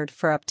cupboard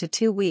for up to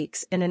 2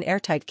 weeks in an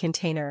airtight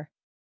container.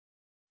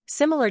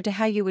 Similar to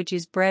how you would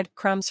use bread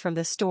crumbs from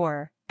the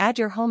store, add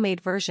your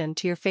homemade version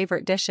to your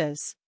favorite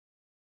dishes.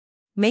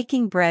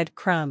 Making bread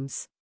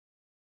crumbs.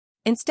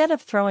 Instead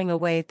of throwing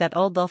away that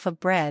old loaf of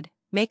bread,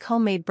 make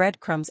homemade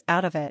breadcrumbs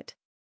out of it.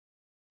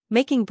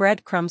 Making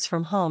breadcrumbs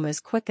from home is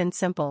quick and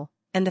simple,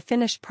 and the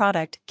finished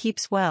product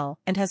keeps well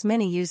and has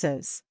many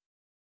uses.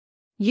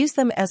 Use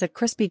them as a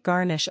crispy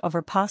garnish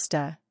over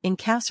pasta, in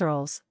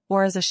casseroles,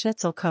 or as a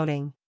schnitzel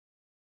coating.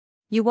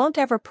 You won't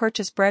ever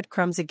purchase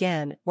breadcrumbs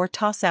again or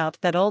toss out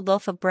that old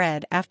loaf of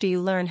bread after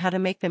you learn how to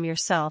make them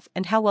yourself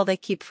and how well they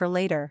keep for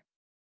later.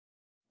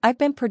 I've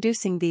been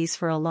producing these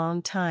for a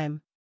long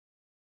time.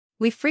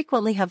 We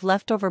frequently have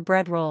leftover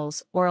bread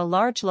rolls or a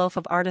large loaf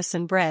of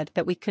artisan bread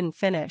that we couldn't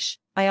finish.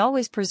 I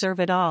always preserve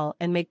it all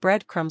and make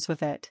breadcrumbs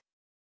with it.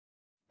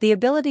 The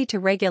ability to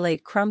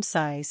regulate crumb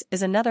size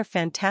is another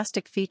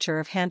fantastic feature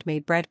of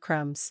handmade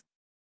breadcrumbs.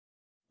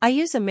 I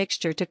use a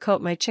mixture to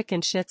coat my chicken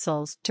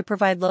schnitzels to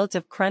provide loads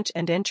of crunch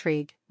and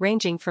intrigue,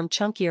 ranging from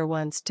chunkier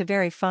ones to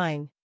very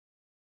fine.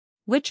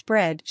 Which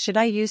bread should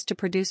I use to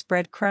produce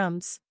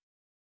breadcrumbs?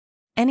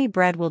 Any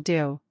bread will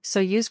do,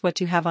 so use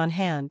what you have on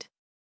hand.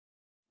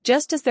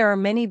 Just as there are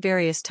many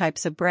various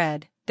types of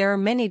bread, there are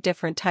many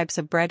different types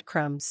of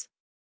breadcrumbs.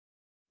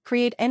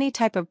 Create any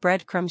type of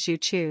breadcrumbs you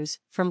choose,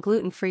 from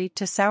gluten-free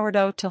to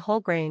sourdough to whole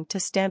grain to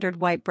standard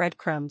white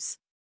breadcrumbs.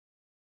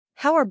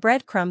 How are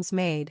breadcrumbs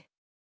made?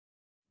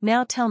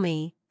 Now tell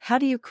me, how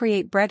do you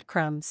create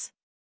breadcrumbs?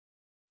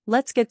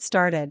 Let's get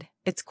started,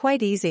 it's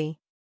quite easy.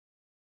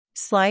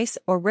 Slice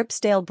or rip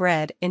stale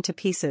bread into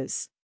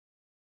pieces.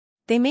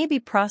 They may be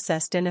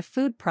processed in a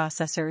food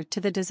processor to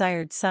the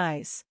desired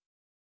size.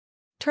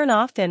 Turn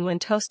off thin when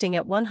toasting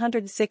at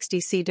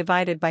 160 C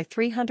divided by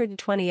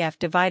 320 F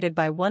divided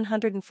by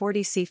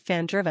 140 C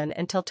fan driven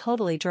until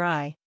totally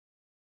dry.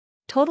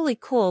 Totally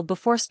cool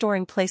before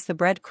storing. Place the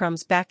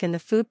breadcrumbs back in the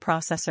food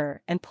processor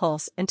and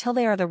pulse until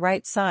they are the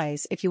right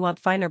size if you want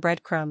finer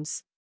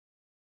breadcrumbs.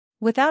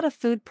 Without a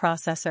food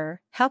processor,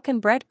 how can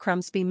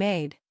breadcrumbs be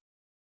made?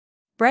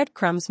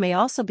 Breadcrumbs may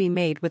also be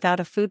made without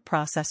a food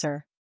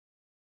processor.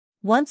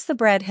 Once the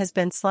bread has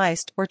been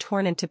sliced or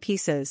torn into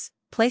pieces,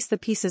 place the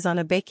pieces on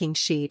a baking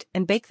sheet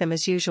and bake them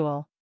as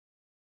usual.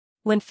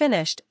 When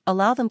finished,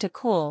 allow them to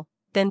cool,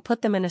 then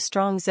put them in a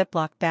strong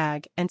Ziploc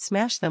bag and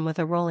smash them with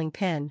a rolling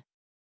pin.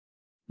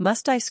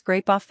 Must I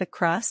scrape off the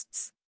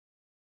crusts?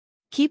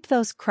 Keep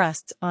those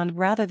crusts on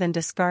rather than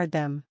discard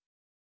them.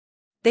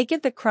 They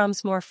give the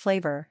crumbs more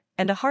flavor,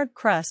 and a hard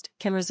crust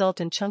can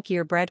result in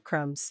chunkier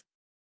breadcrumbs.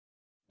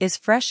 Is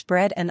fresh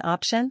bread an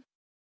option?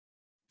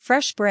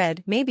 Fresh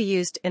bread may be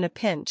used in a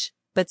pinch,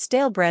 but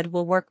stale bread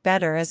will work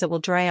better as it will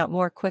dry out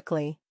more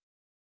quickly.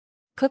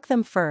 Cook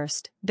them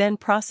first, then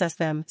process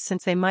them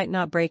since they might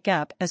not break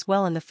up as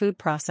well in the food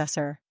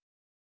processor.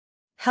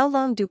 How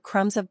long do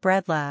crumbs of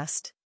bread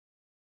last?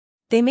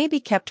 They may be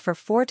kept for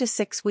 4 to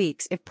 6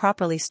 weeks if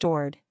properly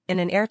stored, in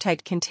an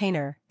airtight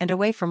container and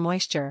away from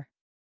moisture.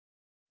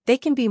 They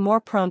can be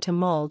more prone to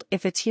mold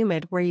if it's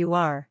humid where you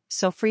are,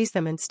 so freeze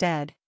them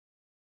instead.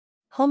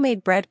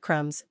 Homemade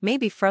breadcrumbs may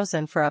be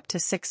frozen for up to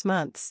 6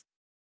 months.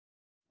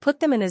 Put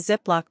them in a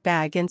Ziploc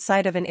bag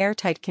inside of an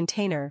airtight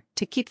container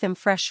to keep them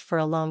fresh for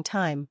a long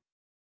time.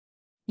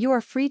 You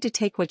are free to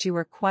take what you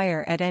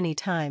require at any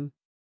time.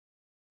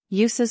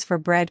 Uses for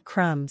bread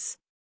crumbs.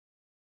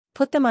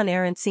 Put them on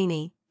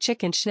arancini,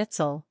 chicken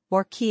schnitzel,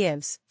 or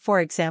Kievs, for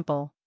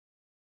example.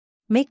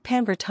 Make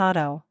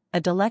pangrattato,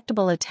 a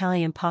delectable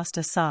Italian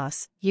pasta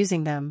sauce,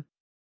 using them.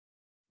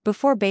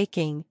 Before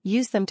baking,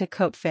 use them to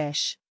coat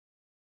fish.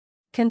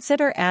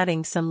 Consider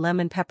adding some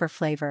lemon pepper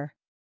flavor.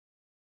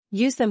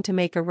 Use them to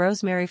make a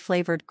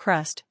rosemary-flavored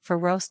crust for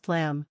roast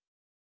lamb.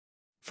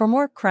 For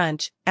more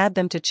crunch, add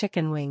them to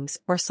chicken wings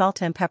or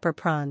salt and pepper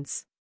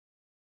prawns.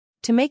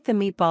 To make the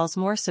meatballs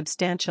more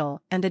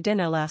substantial and the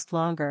dinner last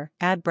longer,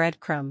 add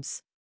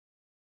breadcrumbs.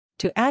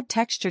 To add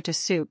texture to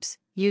soups,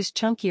 use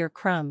chunkier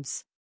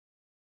crumbs.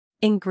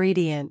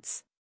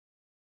 Ingredients: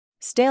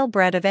 stale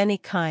bread of any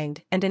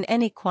kind and in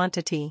any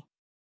quantity.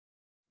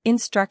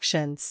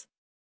 Instructions: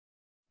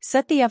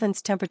 set the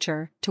oven's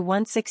temperature to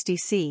 160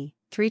 C,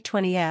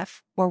 320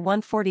 F, or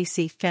 140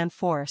 C fan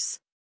force.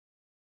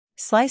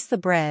 Slice the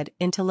bread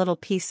into little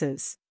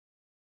pieces.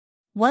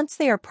 Once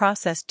they are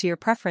processed to your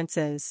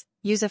preferences,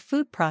 use a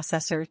food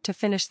processor to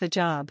finish the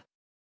job.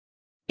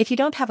 If you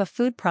don't have a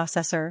food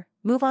processor,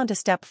 move on to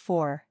step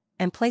 4,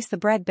 and place the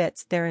bread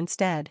bits there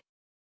instead.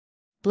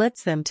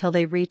 Blitz them till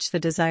they reach the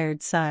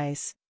desired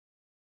size.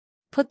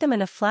 Put them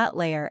in a flat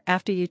layer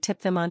after you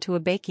tip them onto a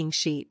baking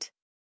sheet.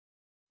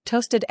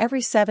 Toasted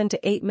every 7 to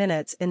 8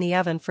 minutes in the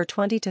oven for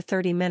 20 to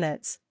 30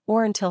 minutes,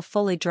 or until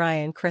fully dry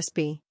and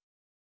crispy.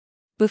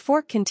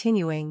 Before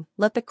continuing,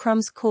 let the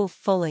crumbs cool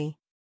fully.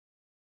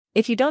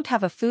 If you don't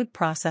have a food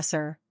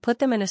processor, put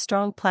them in a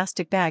strong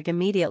plastic bag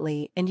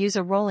immediately and use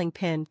a rolling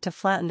pin to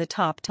flatten the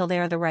top till they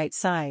are the right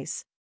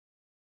size.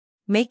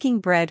 Making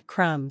bread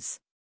crumbs.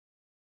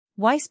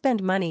 Why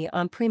spend money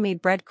on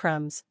pre-made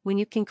breadcrumbs when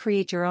you can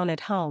create your own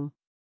at home?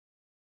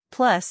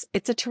 Plus,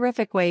 it's a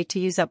terrific way to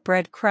use up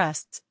bread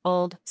crusts,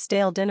 old,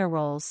 stale dinner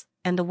rolls,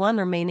 and the one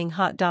remaining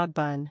hot dog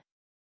bun.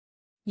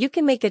 You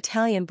can make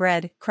Italian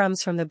bread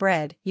crumbs from the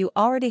bread you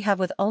already have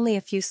with only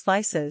a few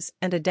slices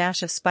and a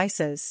dash of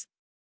spices.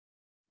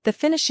 The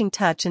finishing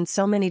touch in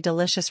so many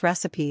delicious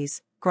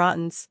recipes,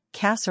 gratins,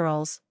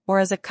 casseroles, or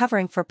as a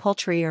covering for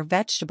poultry or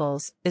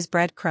vegetables, is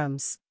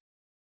breadcrumbs.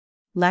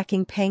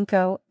 Lacking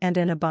panko and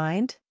in a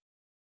bind?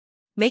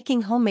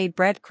 Making homemade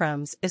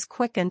breadcrumbs is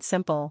quick and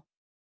simple.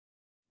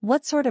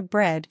 What sort of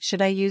bread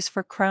should I use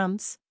for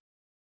crumbs?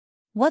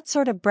 What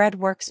sort of bread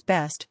works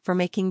best for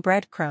making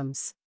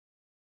breadcrumbs?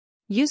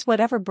 Use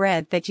whatever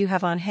bread that you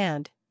have on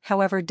hand,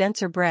 however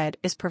denser bread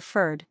is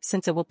preferred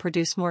since it will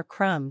produce more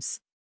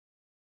crumbs.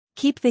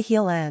 Keep the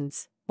heel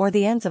ends, or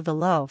the ends of the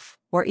loaf,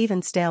 or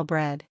even stale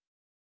bread.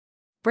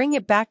 Bring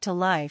it back to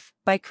life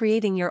by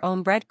creating your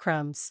own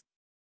breadcrumbs.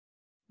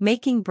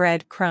 Making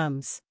bread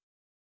crumbs.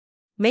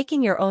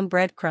 Making your own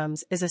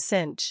breadcrumbs is a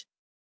cinch.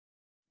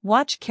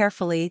 Watch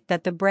carefully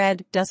that the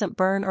bread doesn't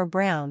burn or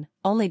brown,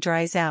 only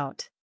dries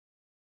out.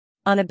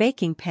 On a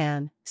baking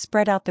pan,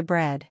 spread out the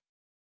bread.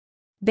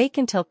 Bake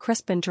until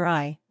crisp and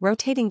dry,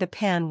 rotating the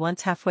pan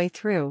once halfway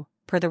through,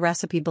 per the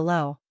recipe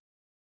below.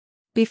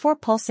 Before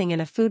pulsing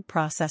in a food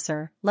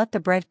processor, let the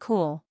bread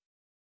cool.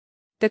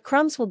 The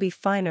crumbs will be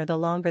finer the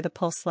longer the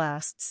pulse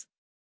lasts.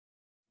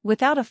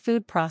 Without a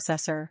food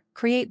processor,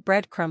 create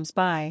breadcrumbs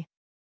by.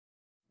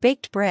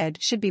 Baked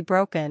bread should be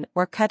broken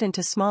or cut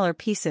into smaller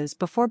pieces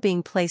before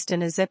being placed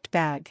in a zipped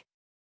bag.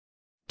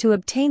 To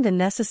obtain the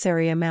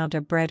necessary amount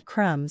of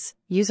breadcrumbs,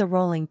 use a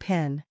rolling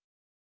pin.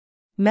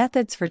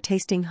 Methods for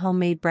tasting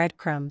homemade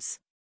breadcrumbs.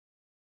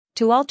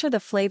 To alter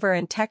the flavor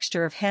and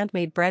texture of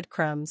handmade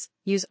breadcrumbs,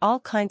 use all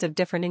kinds of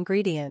different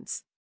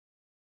ingredients.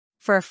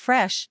 For a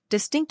fresh,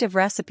 distinctive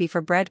recipe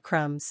for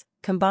breadcrumbs,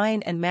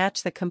 combine and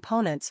match the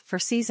components for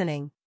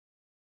seasoning.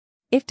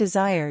 If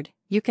desired,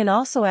 you can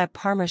also add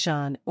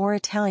Parmesan or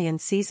Italian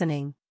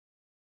seasoning.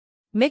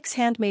 Mix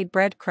handmade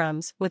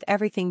breadcrumbs with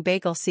everything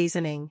bagel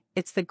seasoning,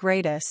 it's the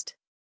greatest.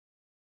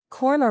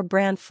 Corn or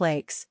bran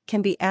flakes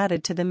can be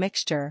added to the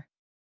mixture.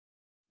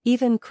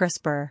 Even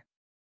crisper.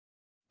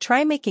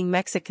 Try making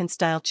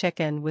Mexican-style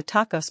chicken with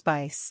taco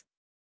spice.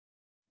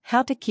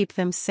 How to keep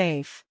them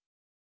safe.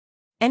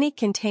 Any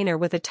container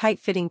with a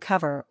tight-fitting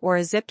cover or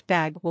a zipped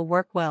bag will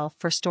work well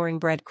for storing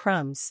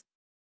breadcrumbs.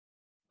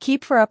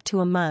 Keep for up to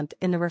a month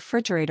in the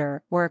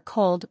refrigerator or a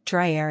cold,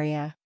 dry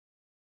area.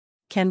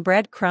 Can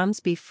breadcrumbs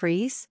be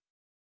freeze?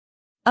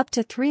 Up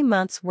to 3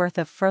 months' worth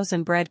of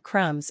frozen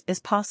breadcrumbs is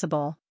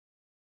possible.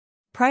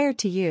 Prior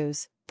to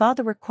use, thaw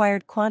the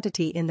required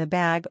quantity in the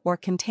bag or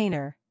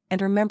container,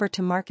 and remember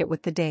to mark it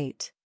with the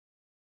date.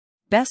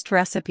 Best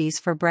recipes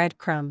for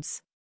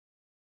breadcrumbs.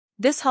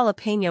 This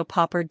jalapeno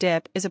popper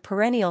dip is a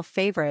perennial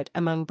favorite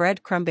among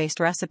breadcrumb-based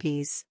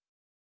recipes.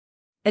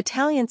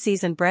 Italian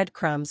seasoned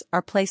breadcrumbs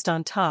are placed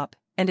on top,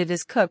 and it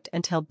is cooked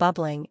until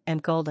bubbling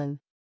and golden.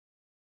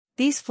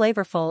 These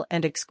flavorful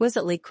and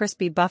exquisitely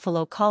crispy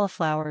buffalo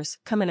cauliflowers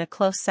come in a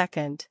close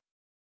second.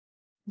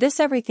 This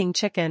everything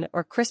chicken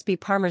or crispy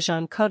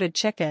Parmesan-coated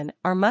chicken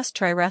are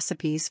must-try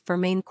recipes for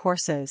main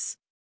courses.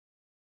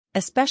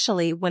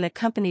 Especially when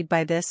accompanied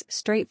by this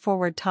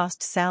straightforward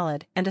tossed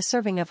salad and a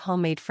serving of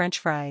homemade French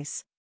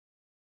fries.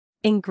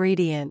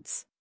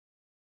 Ingredients: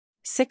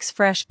 6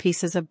 fresh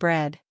pieces of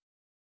bread.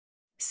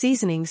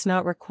 Seasonings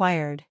not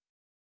required.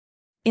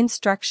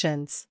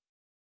 Instructions: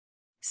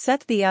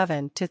 set the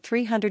oven to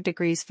 300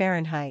 degrees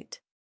Fahrenheit.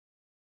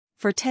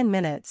 For 10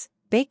 minutes,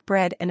 bake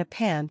bread in a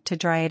pan to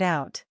dry it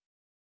out.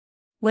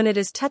 When it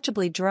is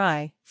touchably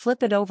dry,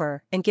 flip it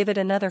over and give it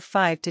another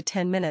 5 to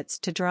 10 minutes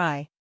to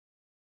dry.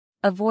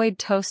 Avoid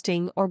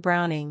toasting or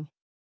browning.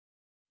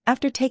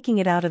 After taking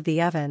it out of the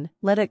oven,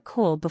 let it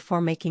cool before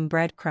making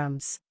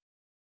breadcrumbs.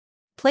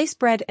 Place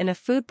bread in a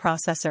food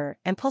processor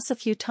and pulse a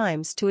few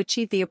times to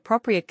achieve the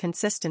appropriate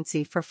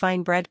consistency for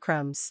fine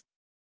breadcrumbs.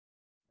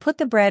 Put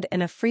the bread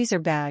in a freezer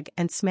bag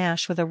and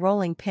smash with a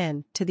rolling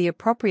pin to the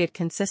appropriate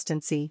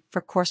consistency for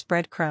coarse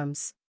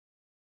breadcrumbs.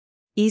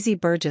 Easy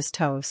Burgess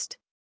Toast.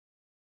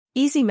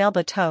 Easy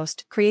Melba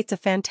Toast creates a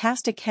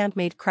fantastic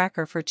handmade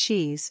cracker for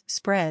cheese,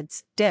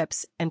 spreads,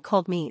 dips, and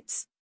cold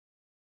meats.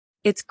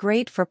 It's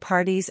great for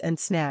parties and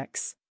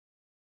snacks.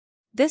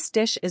 This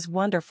dish is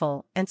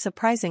wonderful and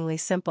surprisingly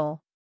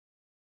simple.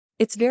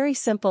 It's very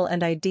simple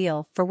and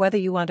ideal for whether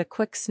you want a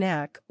quick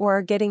snack or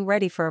are getting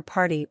ready for a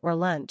party or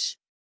lunch.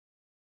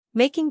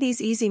 Making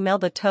these easy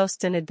Melba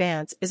toasts in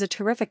advance is a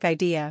terrific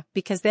idea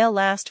because they'll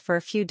last for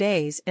a few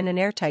days in an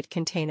airtight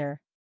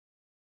container.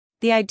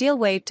 The ideal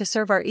way to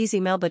serve our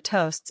easy Melba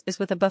toasts is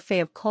with a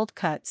buffet of cold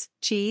cuts,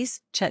 cheese,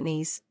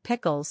 chutneys,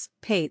 pickles,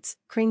 pates,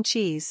 cream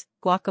cheese,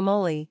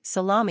 guacamole,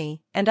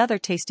 salami, and other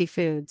tasty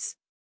foods.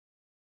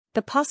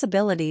 The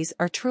possibilities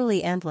are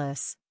truly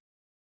endless.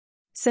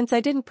 Since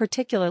I didn't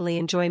particularly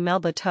enjoy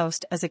Melba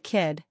toast as a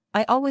kid,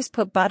 I always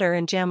put butter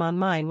and jam on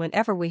mine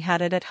whenever we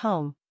had it at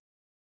home.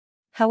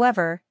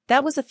 However,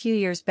 that was a few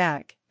years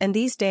back, and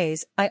these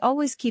days I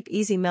always keep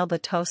easy Melba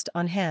toast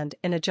on hand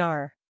in a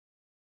jar.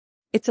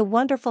 It's a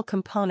wonderful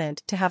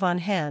component to have on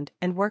hand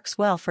and works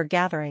well for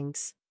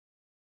gatherings.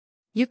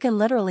 You can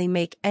literally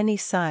make any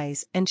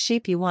size and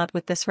shape you want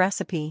with this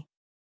recipe.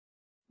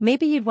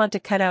 Maybe you'd want to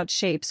cut out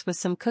shapes with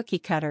some cookie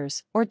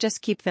cutters or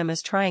just keep them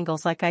as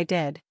triangles like I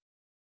did.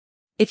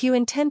 If you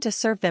intend to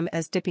serve them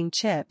as dipping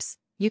chips,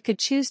 you could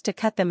choose to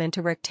cut them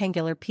into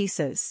rectangular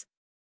pieces.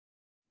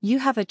 You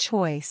have a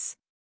choice.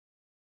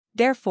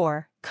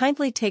 Therefore,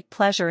 kindly take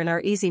pleasure in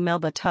our easy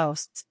Melba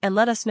toasts and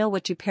let us know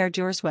what you paired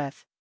yours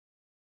with.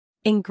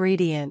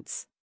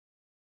 Ingredients: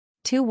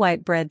 2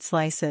 white bread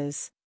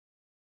slices.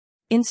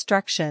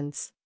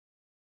 Instructions: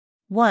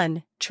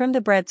 1. Trim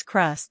the bread's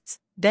crusts,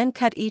 then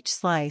cut each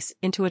slice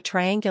into a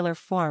triangular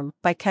form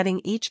by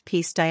cutting each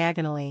piece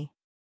diagonally.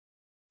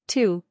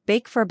 2.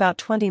 Bake for about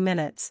 20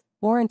 minutes,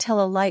 or until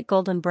a light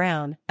golden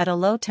brown at a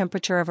low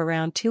temperature of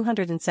around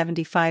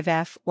 275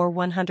 F or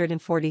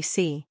 140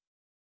 C.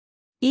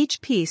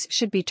 Each piece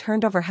should be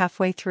turned over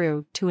halfway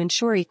through to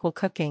ensure equal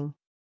cooking.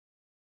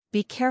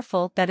 Be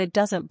careful that it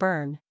doesn't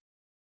burn.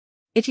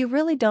 If you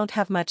really don't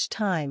have much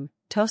time,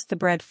 toast the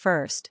bread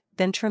first,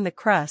 then trim the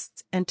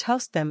crusts and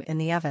toast them in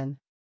the oven.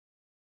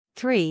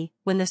 3.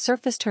 When the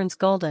surface turns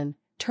golden,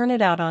 turn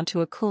it out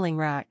onto a cooling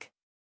rack.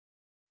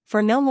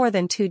 For no more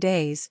than 2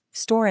 days,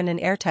 store in an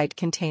airtight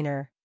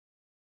container.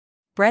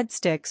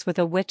 Breadsticks with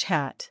a witch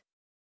hat.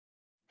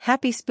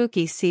 Happy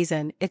spooky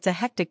season, it's a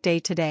hectic day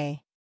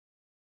today.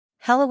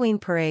 Halloween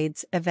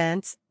parades,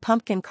 events,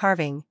 pumpkin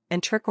carving,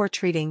 and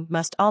trick-or-treating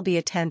must all be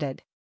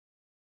attended.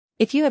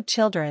 If you have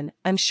children,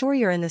 I'm sure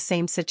you're in the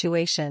same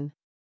situation.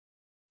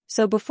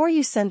 So before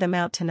you send them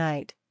out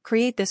tonight,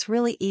 create this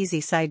really easy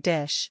side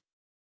dish.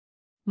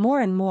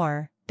 More and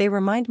more, they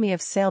remind me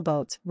of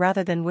sailboats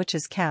rather than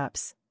witches'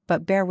 caps,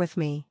 but bear with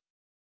me.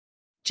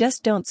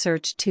 Just don't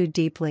search too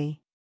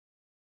deeply.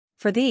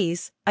 For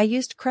these, I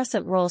used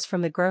crescent rolls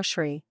from the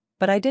grocery,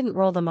 but I didn't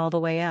roll them all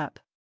the way up.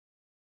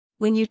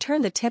 When you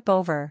turn the tip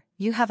over,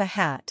 you have a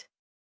hat.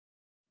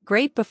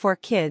 Great before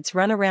kids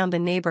run around the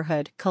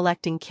neighborhood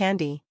collecting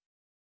candy.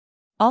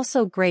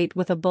 Also great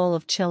with a bowl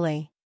of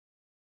chili.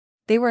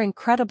 They were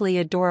incredibly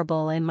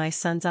adorable in my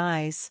son's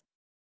eyes.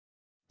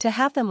 To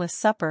have them with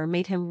supper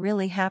made him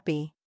really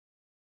happy.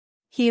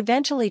 He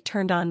eventually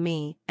turned on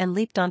me and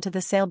leaped onto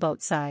the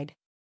sailboat side.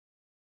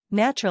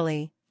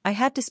 Naturally, I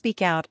had to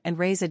speak out and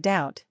raise a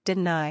doubt,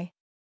 didn't I?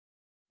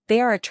 They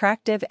are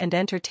attractive and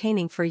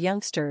entertaining for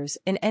youngsters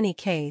in any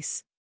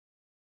case.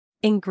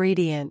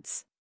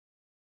 Ingredients: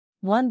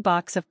 1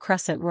 box of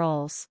crescent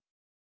rolls.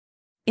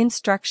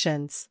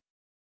 Instructions: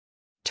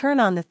 turn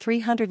on the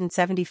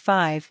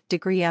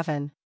 375-degree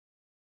oven.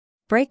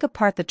 Break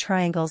apart the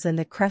triangles in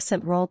the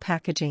crescent roll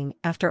packaging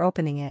after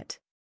opening it.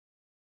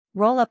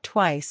 Roll up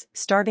twice,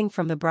 starting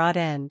from the broad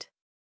end.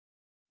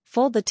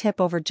 Fold the tip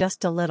over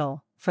just a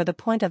little, for the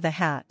point of the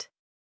hat.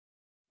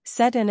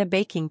 Set in a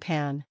baking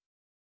pan.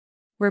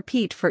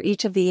 Repeat for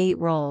each of the 8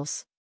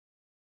 rolls.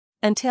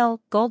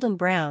 Until golden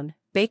brown,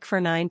 bake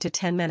for 9 to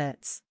 10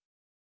 minutes.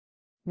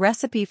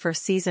 Recipe for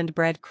seasoned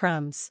bread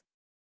crumbs.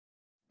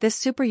 This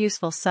super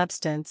useful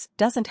substance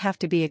doesn't have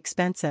to be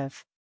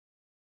expensive.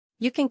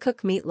 You can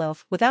cook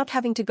meatloaf without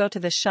having to go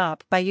to the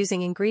shop by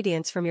using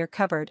ingredients from your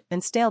cupboard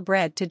and stale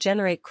bread to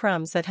generate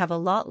crumbs that have a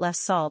lot less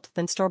salt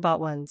than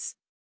store-bought ones.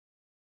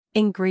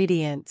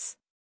 Ingredients: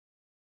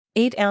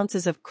 8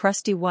 ounces of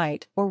crusty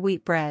white or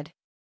wheat bread.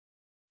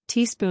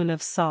 Teaspoon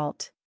of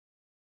salt.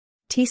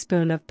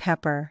 Teaspoon of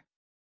pepper.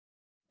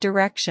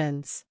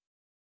 Directions: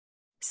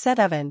 set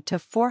oven to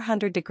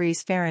 400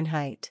 degrees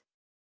Fahrenheit.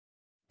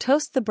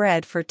 Toast the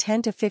bread for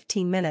 10 to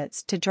 15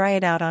 minutes to dry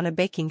it out on a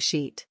baking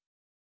sheet.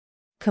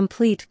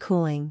 Complete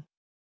cooling.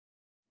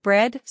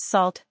 Bread,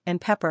 salt, and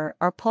pepper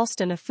are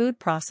pulsed in a food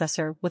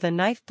processor with a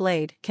knife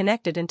blade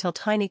connected until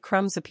tiny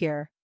crumbs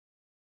appear.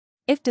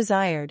 If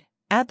desired,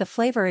 add the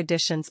flavor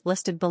additions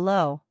listed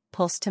below,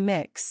 pulse to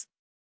mix.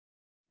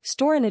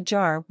 Store in a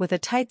jar with a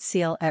tight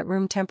seal at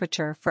room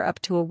temperature for up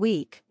to a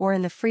week or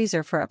in the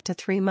freezer for up to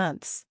 3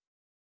 months.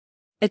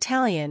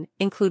 Italian,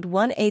 include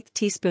 1/8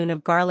 teaspoon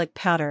of garlic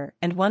powder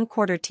and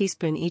 1/4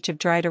 teaspoon each of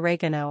dried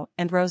oregano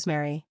and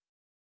rosemary.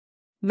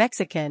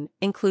 Mexican,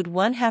 include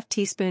 1/2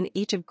 teaspoon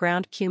each of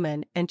ground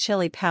cumin and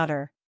chili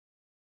powder.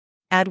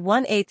 Add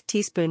 1/8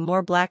 teaspoon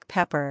more black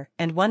pepper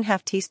and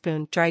 1/2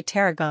 teaspoon dried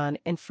tarragon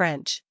in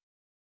French.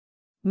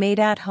 Made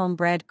at home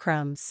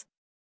breadcrumbs.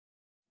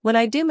 When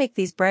I do make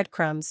these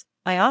breadcrumbs,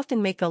 I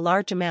often make a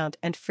large amount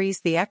and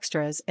freeze the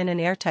extras in an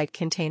airtight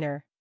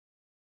container.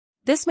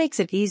 This makes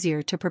it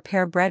easier to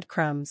prepare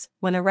breadcrumbs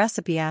when a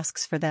recipe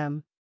asks for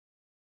them.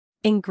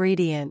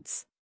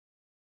 Ingredients: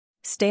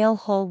 stale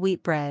whole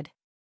wheat bread.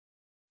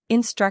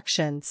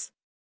 Instructions: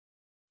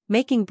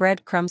 making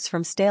breadcrumbs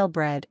from stale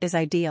bread is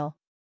ideal.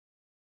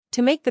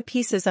 To make the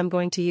pieces I'm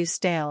going to use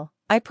stale,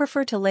 I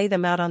prefer to lay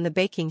them out on the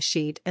baking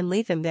sheet and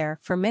leave them there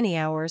for many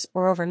hours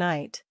or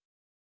overnight.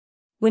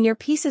 When your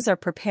pieces are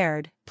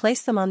prepared,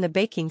 place them on the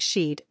baking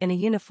sheet in a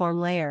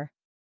uniform layer.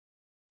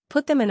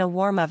 Put them in a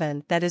warm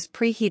oven that is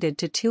preheated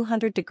to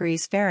 200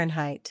 degrees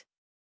Fahrenheit.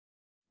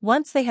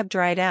 Once they have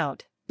dried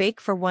out,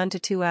 bake for 1 to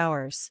 2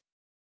 hours.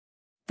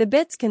 The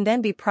bits can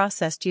then be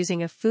processed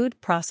using a food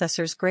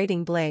processor's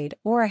grating blade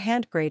or a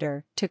hand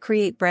grater to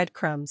create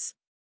breadcrumbs.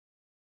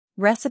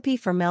 Recipe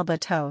for Melba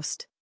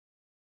toast.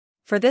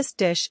 For this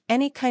dish,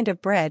 any kind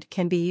of bread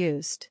can be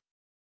used.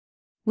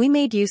 We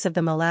made use of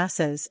the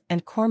molasses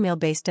and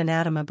cornmeal-based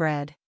Anatema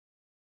bread.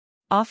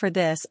 Offer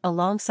this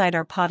alongside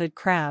our potted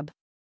crab.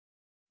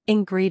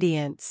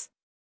 Ingredients: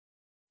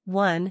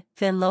 1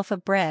 thin loaf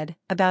of bread,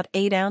 about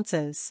 8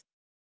 ounces.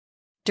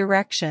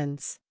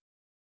 Directions: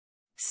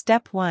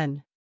 Step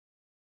 1.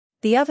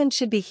 The oven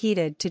should be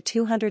heated to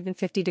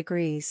 250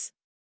 degrees.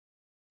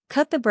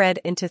 Cut the bread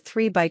into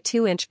 3 by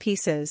 2 inch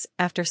pieces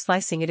after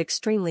slicing it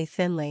extremely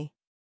thinly.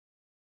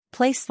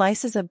 Place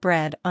slices of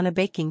bread on a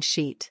baking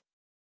sheet.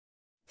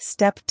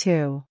 Step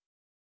 2.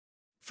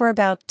 For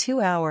about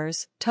 2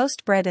 hours,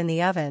 toast bread in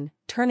the oven,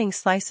 turning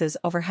slices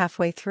over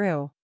halfway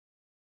through.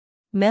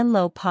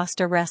 Menlo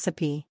pasta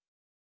recipe.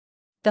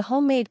 The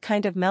homemade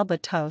kind of Melba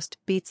toast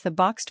beats the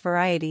boxed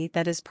variety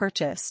that is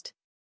purchased.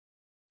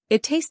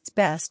 It tastes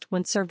best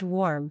when served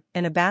warm,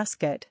 in a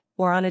basket,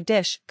 or on a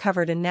dish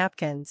covered in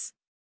napkins.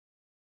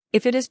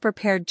 If it is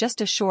prepared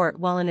just a short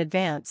while in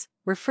advance,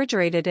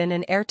 refrigerate it in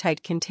an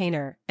airtight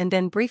container and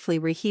then briefly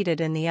reheat it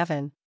in the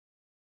oven.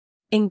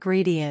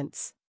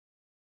 Ingredients: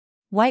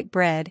 white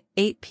bread,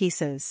 8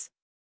 pieces.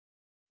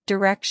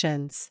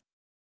 Directions: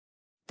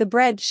 the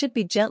bread should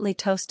be gently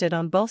toasted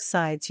on both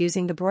sides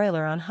using the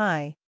broiler on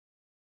high.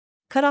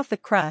 Cut off the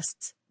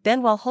crusts,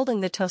 then while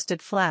holding the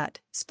toasted flat,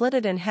 split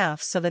it in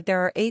half so that there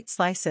are 8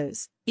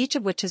 slices, each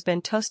of which has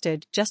been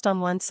toasted just on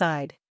one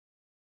side.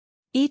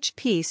 Each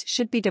piece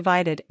should be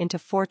divided into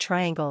 4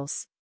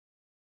 triangles.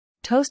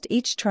 Toast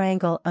each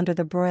triangle under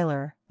the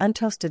broiler,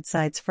 untoasted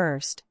sides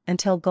first,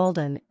 until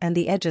golden and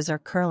the edges are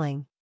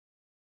curling.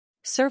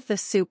 Serve the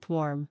soup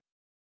warm.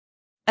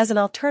 As an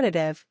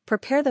alternative,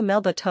 prepare the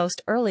Melba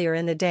toast earlier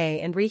in the day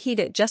and reheat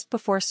it just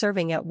before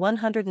serving at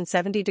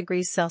 170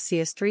 degrees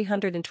Celsius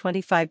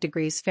 325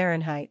 degrees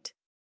Fahrenheit.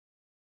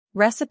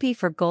 Recipe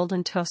for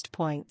golden toast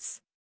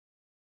points.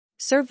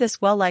 Serve this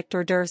well-liked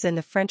hors d'oeuvres in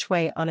the French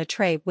way on a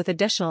tray with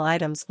additional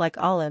items like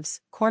olives,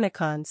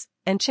 cornichons,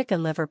 and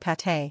chicken liver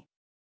pâté.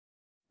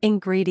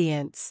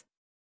 Ingredients: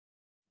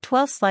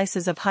 12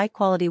 slices of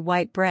high-quality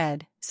white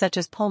bread, such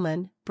as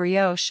Pullman,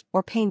 brioche,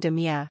 or pain de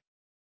mie.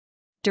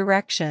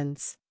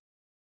 Directions: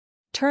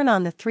 turn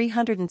on the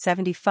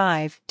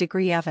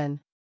 375-degree oven.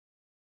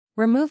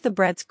 Remove the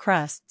bread's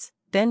crusts,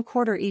 then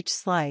quarter each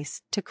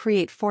slice to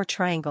create 4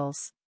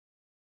 triangles.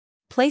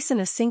 Place in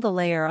a single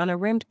layer on a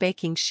rimmed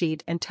baking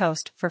sheet and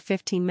toast for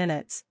 15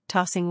 minutes,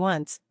 tossing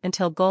once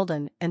until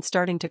golden and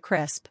starting to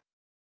crisp.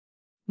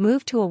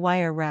 Move to a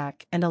wire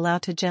rack and allow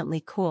to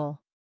gently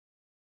cool.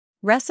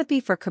 Recipe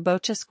for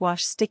kabocha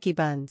squash sticky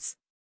buns.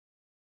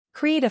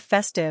 Create a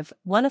festive,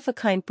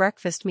 one-of-a-kind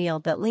breakfast meal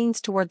that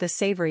leans toward the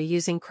savory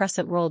using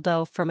crescent roll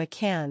dough from a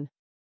can.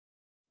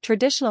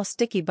 Traditional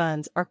sticky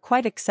buns are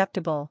quite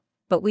acceptable,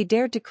 but we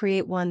dared to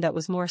create one that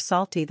was more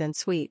salty than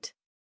sweet.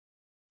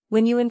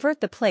 When you invert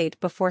the plate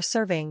before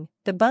serving,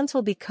 the buns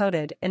will be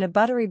coated in a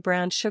buttery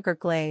brown sugar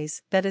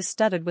glaze that is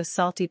studded with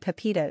salty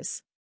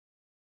pepitas.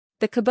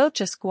 The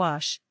kabocha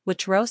squash,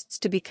 which roasts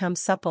to become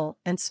supple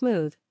and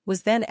smooth,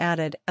 was then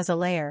added as a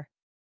layer.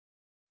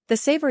 The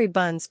savory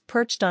buns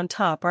perched on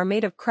top are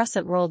made of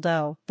crescent roll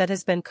dough that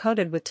has been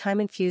coated with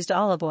thyme-infused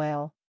olive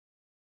oil.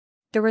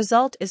 The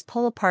result is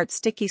pull-apart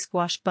sticky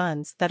squash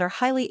buns that are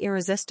highly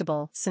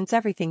irresistible since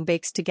everything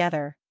bakes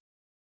together.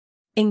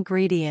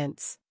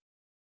 Ingredients: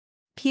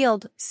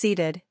 peeled,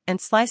 seeded, and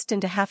sliced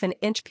into 1/2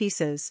 inch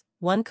pieces,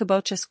 1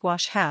 kabocha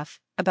squash half,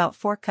 about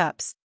 4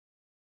 cups.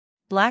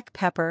 black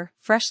pepper,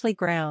 freshly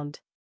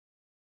ground.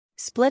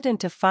 Split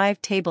into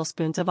 5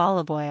 tablespoons of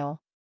olive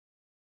oil.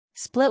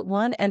 Split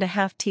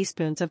 1½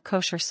 teaspoons of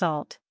kosher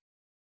salt.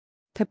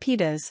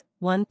 Pepitas,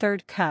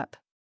 1/3 cup.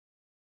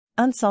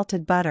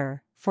 Unsalted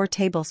butter, 4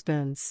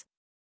 tablespoons.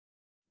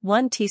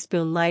 1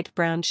 teaspoon light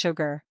brown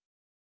sugar.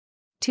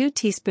 2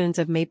 teaspoons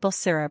of maple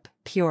syrup,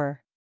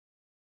 pure.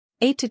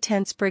 8 to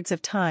 10 sprigs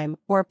of thyme,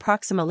 or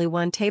approximately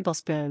 1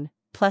 tablespoon,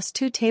 plus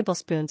 2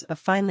 tablespoons of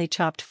finely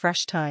chopped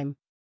fresh thyme.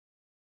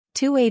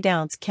 2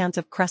 8-ounce cans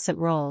of crescent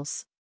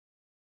rolls.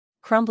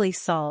 Crumbly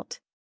salt.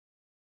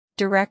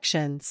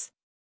 Directions.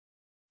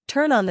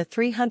 Turn on the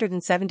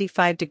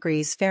 375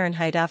 degrees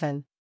Fahrenheit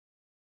oven.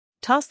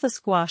 Toss the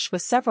squash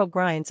with several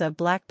grinds of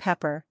black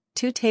pepper,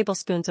 2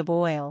 tablespoons of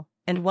oil,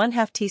 and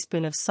 1/2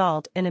 teaspoon of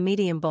salt in a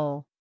medium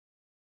bowl.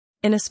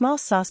 In a small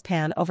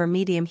saucepan over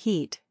medium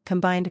heat,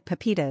 combine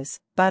pepitas,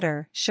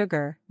 butter,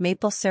 sugar,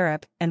 maple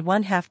syrup, and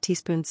 1/2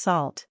 teaspoon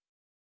salt.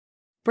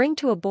 Bring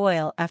to a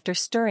boil after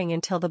stirring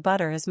until the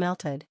butter is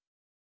melted.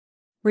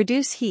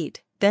 Reduce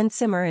heat, then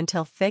simmer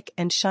until thick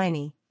and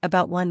shiny,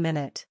 about 1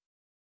 minute.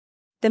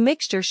 The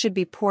mixture should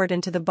be poured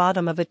into the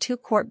bottom of a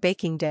 2-quart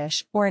baking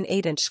dish or an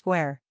 8-inch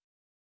square.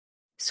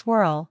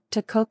 Swirl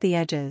to coat the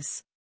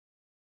edges.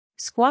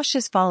 Squash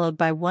is followed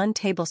by 1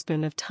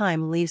 tablespoon of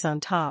thyme leaves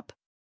on top.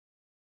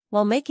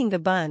 While making the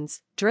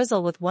buns,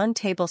 drizzle with 1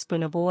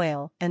 tablespoon of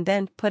oil and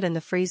then put in the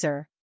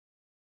freezer.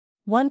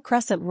 1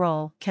 crescent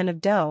roll can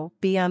of dough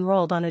be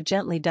unrolled on a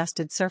gently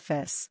dusted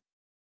surface.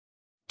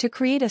 To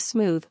create a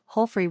smooth,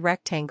 hole-free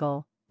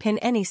rectangle, pin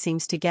any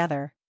seams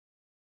together.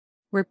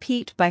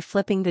 Repeat by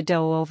flipping the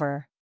dough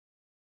over.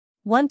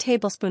 1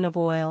 tablespoon of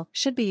oil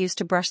should be used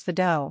to brush the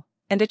dough,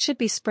 and it should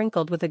be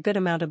sprinkled with a good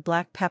amount of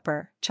black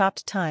pepper,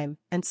 chopped thyme,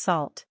 and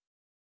salt.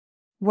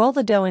 Roll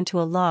the dough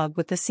into a log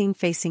with the seam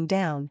facing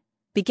down,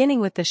 beginning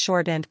with the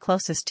short end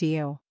closest to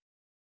you.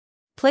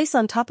 Place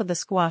on top of the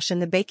squash in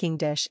the baking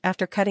dish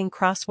after cutting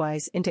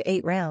crosswise into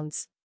 8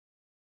 rounds.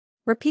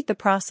 Repeat the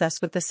process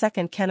with the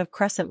second can of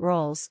crescent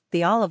rolls,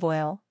 the olive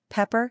oil,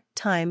 pepper,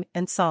 thyme,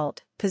 and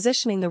salt,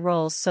 positioning the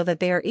rolls so that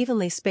they are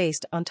evenly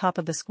spaced on top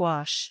of the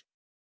squash.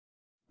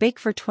 Bake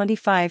for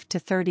 25 to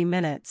 30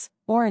 minutes,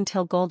 or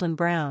until golden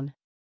brown.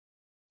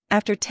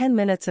 After 10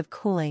 minutes of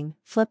cooling,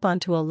 flip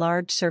onto a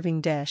large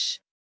serving dish.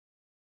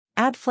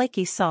 Add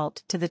flaky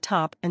salt to the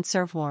top and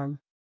serve warm.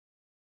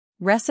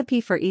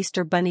 Recipe for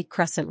Easter Bunny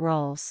Crescent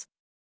Rolls.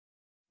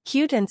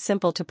 Cute and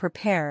simple to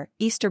prepare,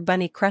 Easter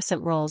Bunny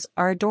Crescent Rolls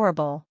are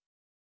adorable.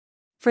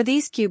 For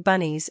these cute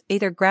bunnies,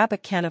 either grab a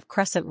can of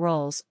crescent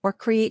rolls or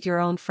create your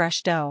own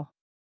fresh dough.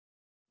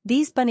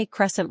 These bunny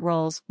crescent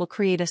rolls will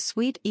create a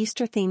sweet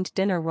Easter-themed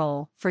dinner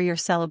roll for your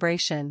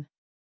celebration.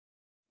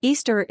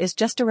 Easter is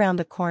just around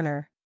the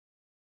corner.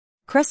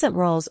 Crescent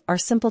rolls are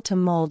simple to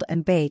mold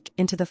and bake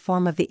into the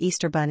form of the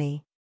Easter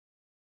bunny.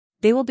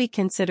 They will be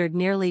considered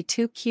nearly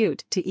too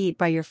cute to eat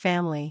by your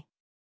family.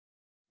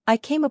 I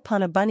came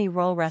upon a bunny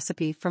roll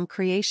recipe from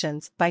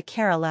Creations by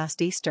Kara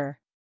last Easter.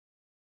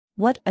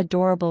 What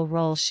adorable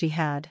rolls she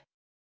had.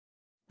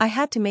 I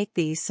had to make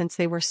these since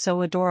they were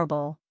so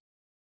adorable.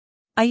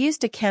 I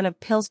used a can of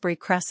Pillsbury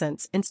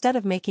crescents instead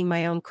of making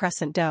my own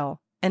crescent dough,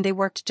 and they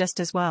worked just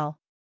as well.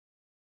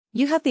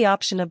 You have the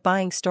option of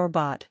buying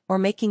store-bought or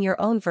making your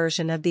own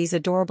version of these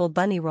adorable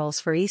bunny rolls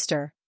for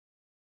Easter.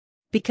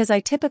 Because I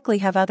typically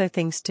have other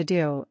things to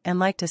do and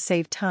like to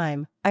save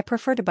time, I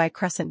prefer to buy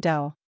crescent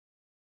dough.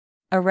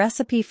 A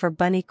recipe for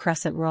bunny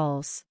crescent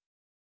rolls.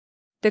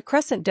 The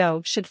crescent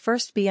dough should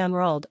first be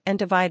unrolled and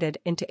divided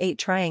into 8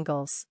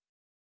 triangles.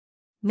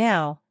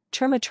 Now,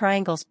 trim a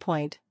triangle's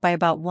point by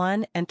about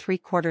 1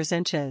 3/4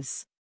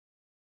 inches.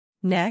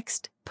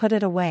 Next, put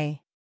it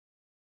away.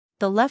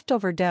 The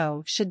leftover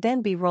dough should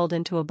then be rolled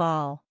into a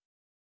ball.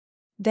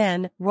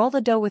 Then, roll the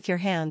dough with your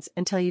hands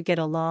until you get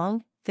a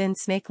long, thin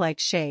snake-like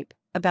shape,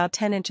 about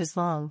 10 inches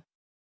long.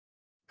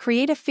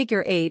 Create a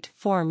figure 8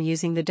 form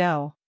using the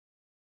dough.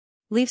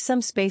 Leave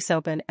some space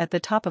open at the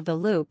top of the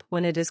loop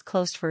when it is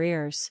closed for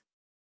ears.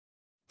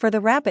 For the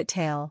rabbit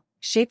tail,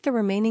 shape the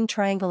remaining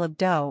triangle of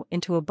dough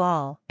into a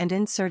ball and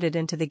insert it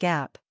into the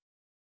gap.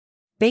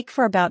 Bake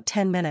for about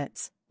 10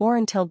 minutes, or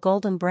until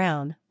golden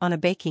brown, on a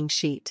baking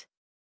sheet.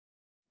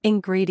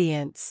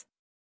 Ingredients.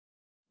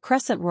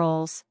 Crescent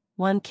rolls,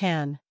 1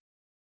 can.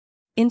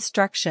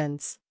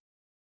 Instructions.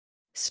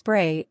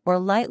 Spray or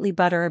lightly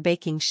butter a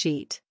baking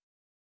sheet.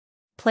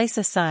 Place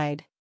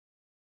aside.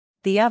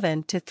 The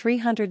oven to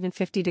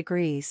 350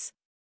 degrees.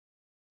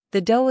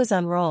 The dough is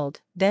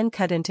unrolled, then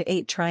cut into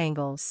 8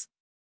 triangles.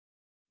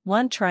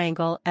 1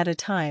 triangle at a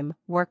time,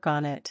 work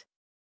on it.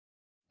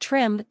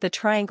 Trim the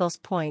triangle's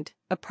point,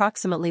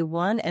 approximately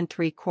 1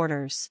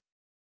 3/4.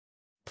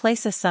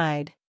 Place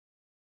aside.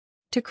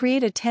 To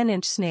create a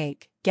 10-inch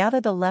snake,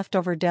 gather the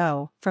leftover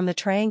dough from the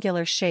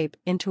triangular shape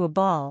into a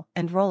ball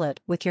and roll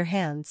it with your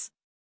hands.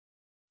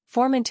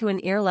 Form into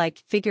an ear-like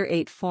figure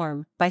 8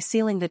 form by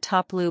sealing the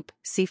top loop,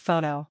 see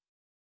photo.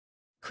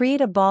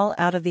 Create a ball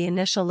out of the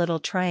initial little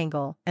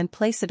triangle and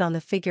place it on the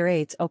figure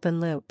 8's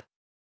open loop.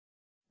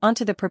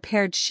 Onto the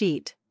prepared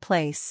sheet,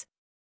 place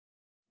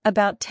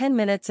About 10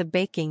 minutes of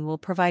baking will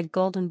provide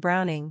golden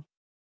browning.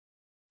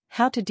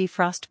 How to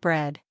defrost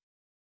bread.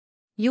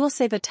 You will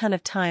save a ton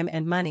of time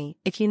and money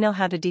if you know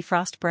how to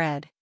defrost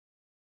bread.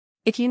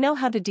 If you know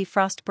how to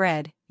defrost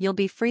bread, you'll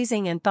be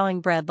freezing and thawing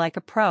bread like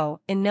a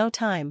pro in no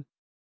time.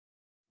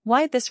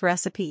 Why this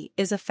recipe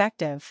is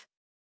effective.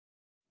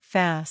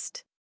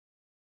 Fast.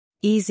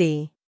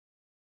 Easy.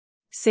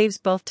 Saves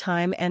both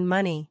time and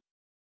money.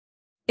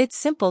 It's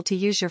simple to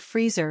use your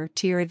freezer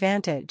to your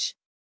advantage.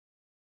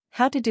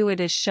 How to do it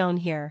is shown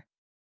here.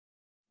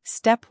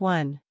 Step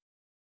 1.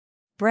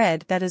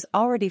 Bread that is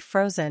already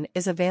frozen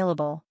is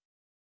available.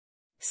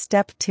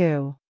 Step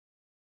 2.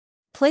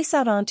 Place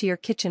out onto your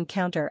kitchen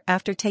counter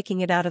after taking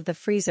it out of the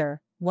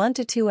freezer, 1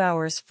 to 2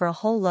 hours for a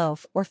whole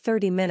loaf or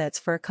 30 minutes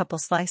for a couple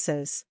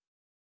slices.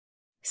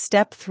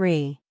 Step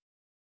 3.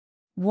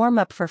 Warm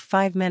up for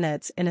 5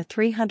 minutes in a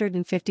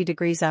 350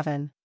 degrees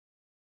oven.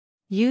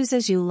 Use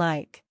as you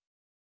like.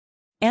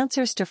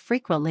 Answers to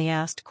frequently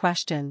asked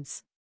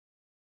questions.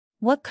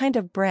 What kind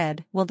of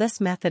bread will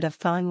this method of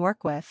thawing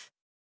work with?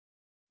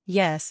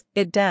 Yes,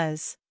 it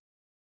does.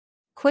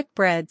 Quick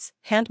breads,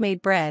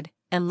 handmade bread,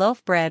 and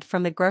loaf bread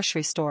from the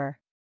grocery store.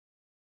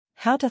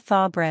 How to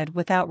thaw bread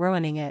without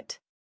ruining it.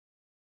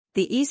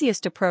 The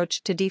easiest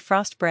approach to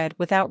defrost bread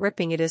without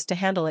ripping it is to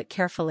handle it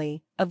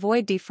carefully,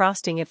 avoid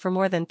defrosting it for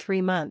more than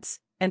 3 months,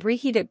 and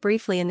reheat it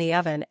briefly in the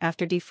oven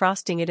after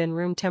defrosting it in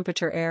room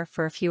temperature air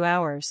for a few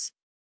hours.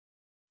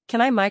 Can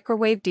I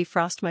microwave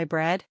defrost my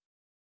bread?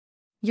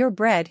 Your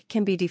bread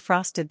can be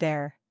defrosted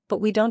there,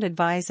 but we don't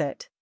advise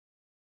it.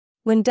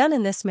 When done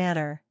in this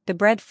manner, the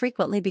bread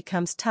frequently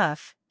becomes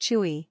tough,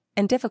 chewy,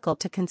 and difficult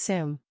to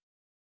consume.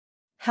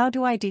 How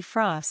do I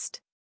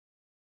defrost?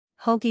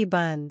 Hoagie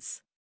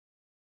buns.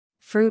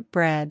 Fruit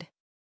bread.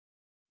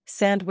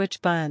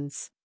 Sandwich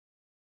buns.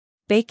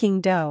 Baking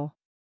dough.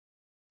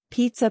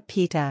 Pizza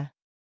pita.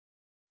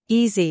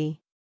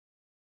 Easy.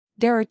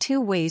 There are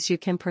 2 ways you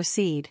can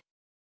proceed.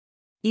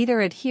 Either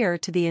adhere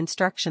to the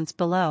instructions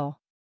below,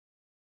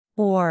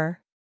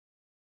 or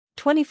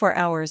 24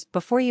 hours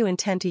before you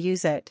intend to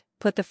use it,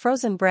 put the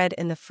frozen bread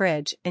in the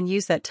fridge and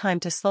use that time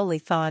to slowly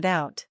thaw it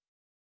out.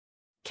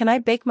 Can I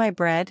bake my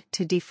bread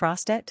to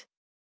defrost it?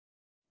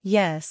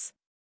 Yes.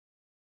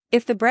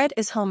 If the bread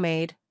is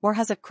homemade, or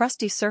has a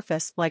crusty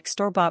surface like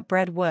store-bought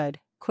bread would,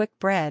 quick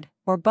bread,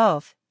 or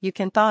both, you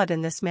can thaw it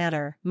in this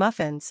manner: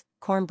 muffins,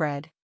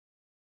 cornbread.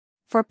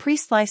 For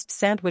pre-sliced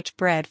sandwich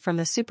bread from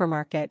the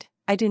supermarket,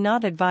 I do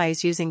not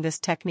advise using this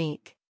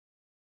technique.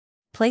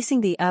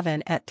 Placing the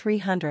oven at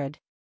 300.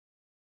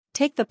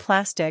 Take the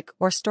plastic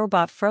or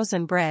store-bought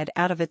frozen bread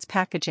out of its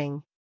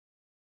packaging.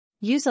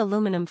 Use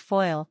aluminum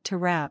foil to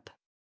wrap.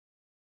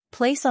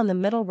 Place on the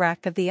middle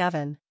rack of the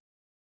oven.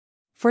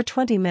 For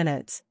 20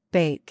 minutes,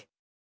 bake.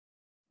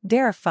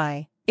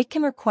 Verify, it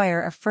can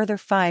require a further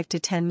 5 to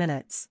 10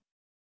 minutes.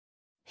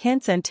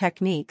 Hints and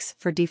techniques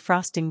for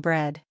defrosting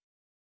bread.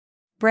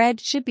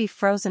 Bread should be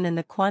frozen in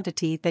the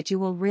quantity that you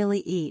will really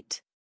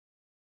eat.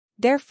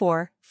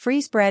 Therefore,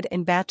 freeze bread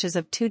in batches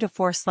of 2 to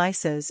 4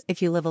 slices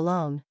if you live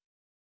alone.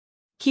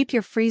 Keep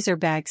your freezer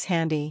bags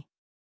handy.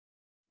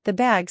 The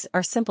bags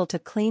are simple to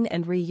clean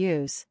and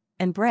reuse,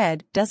 and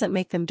bread doesn't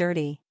make them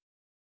dirty.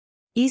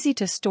 Easy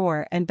to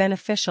store and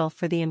beneficial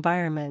for the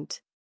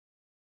environment.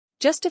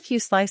 Just a few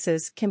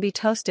slices can be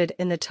toasted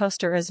in the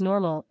toaster as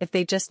normal if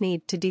they just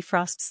need to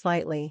defrost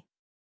slightly.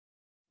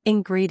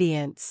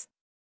 Ingredients.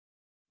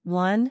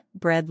 1.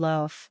 Bread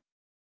loaf.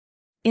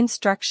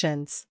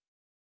 Instructions.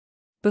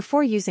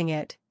 Before using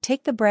it,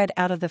 take the bread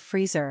out of the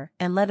freezer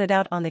and let it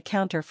out on the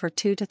counter for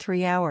 2 to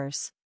 3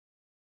 hours.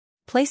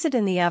 Place it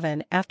in the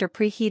oven after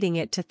preheating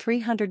it to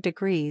 300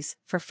 degrees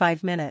for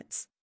 5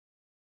 minutes.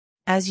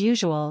 As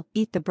usual,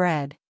 eat the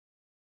bread.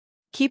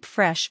 Keep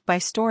fresh by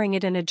storing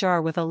it in a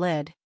jar with a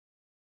lid.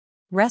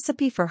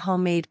 Recipe for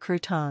homemade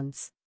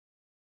croutons.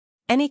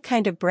 Any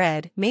kind of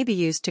bread may be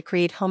used to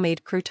create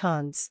homemade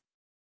croutons.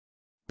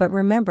 But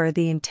remember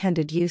the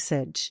intended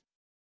usage.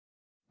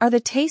 Are the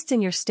tastes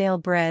in your stale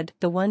bread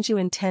the ones you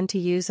intend to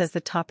use as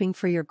the topping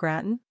for your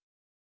gratin?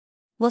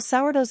 Will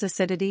sourdough's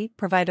acidity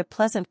provide a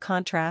pleasant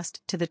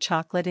contrast to the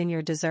chocolate in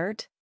your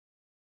dessert?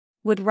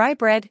 Would rye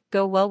bread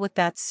go well with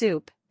that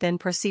soup? Then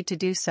proceed to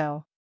do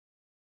so.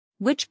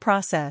 Which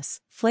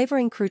process,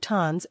 flavoring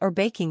croutons or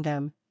baking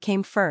them,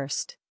 came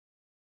first?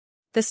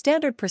 The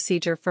standard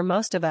procedure for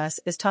most of us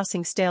is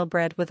tossing stale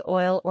bread with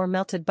oil or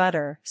melted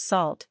butter,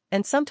 salt,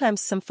 and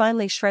sometimes some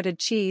finely shredded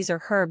cheese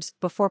or herbs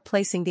before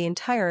placing the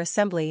entire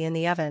assembly in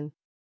the oven.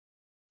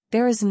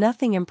 There is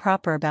nothing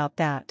improper about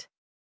that.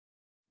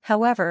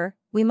 However,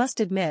 we must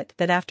admit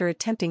that after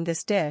attempting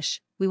this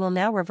dish, we will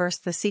now reverse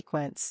the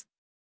sequence.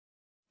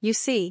 You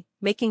see,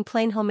 making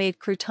plain homemade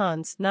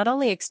croutons not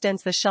only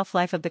extends the shelf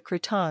life of the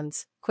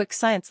croutons, quick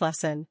science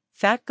lesson,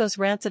 fat goes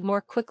rancid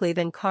more quickly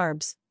than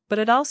carbs, but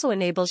it also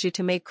enables you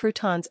to make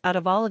croutons out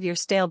of all of your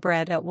stale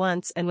bread at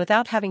once and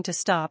without having to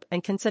stop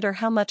and consider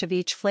how much of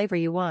each flavor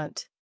you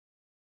want.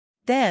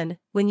 Then,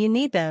 when you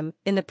need them,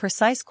 in the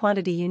precise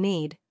quantity you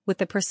need, with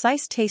the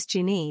precise taste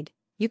you need,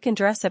 you can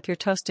dress up your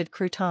toasted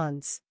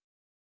croutons.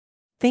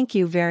 Thank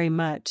you very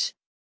much.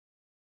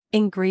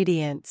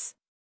 Ingredients: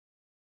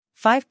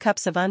 5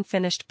 cups of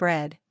unfinished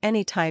bread,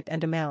 any type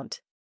and amount.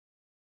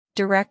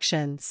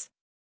 Directions: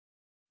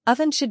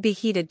 oven should be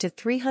heated to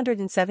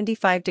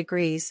 375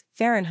 degrees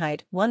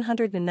Fahrenheit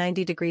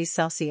 190 degrees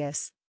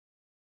Celsius.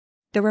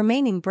 The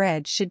remaining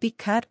bread should be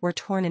cut or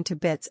torn into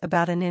bits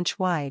about an inch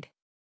wide.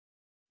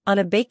 On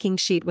a baking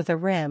sheet with a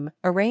rim,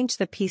 arrange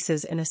the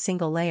pieces in a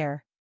single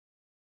layer.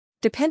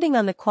 Depending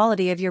on the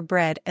quality of your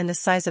bread and the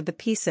size of the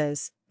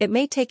pieces, it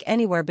may take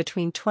anywhere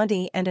between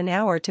 20 and an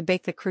hour to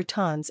bake the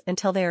croutons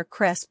until they are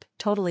crisp,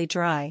 totally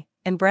dry,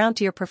 and brown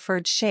to your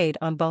preferred shade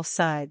on both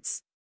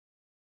sides.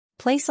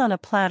 Place on a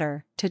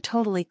platter to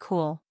totally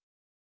cool.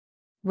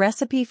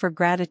 Recipe for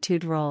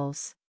gratitude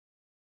rolls.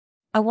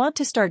 I want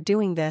to start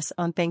doing this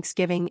on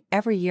Thanksgiving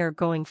every year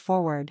going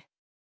forward.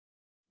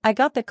 I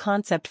got the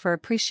concept for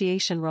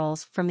appreciation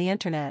rolls from the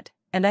internet,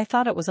 and I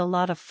thought it was a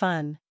lot of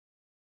fun.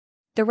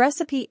 The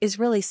recipe is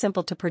really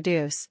simple to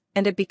produce,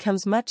 and it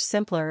becomes much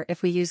simpler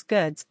if we use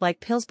goods like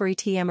Pillsbury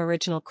TM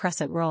Original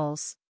Crescent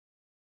Rolls.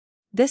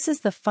 This is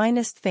the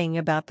finest thing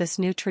about this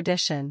new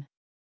tradition.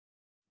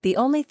 The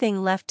only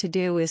thing left to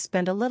do is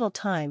spend a little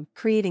time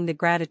creating the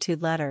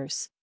gratitude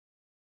letters.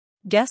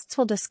 Guests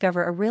will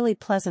discover a really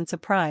pleasant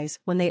surprise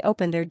when they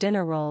open their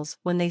dinner rolls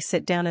when they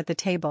sit down at the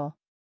table.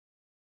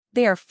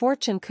 They are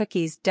fortune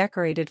cookies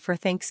decorated for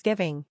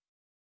Thanksgiving.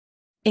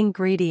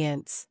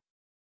 Ingredients: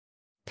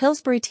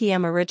 Pillsbury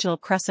TM Original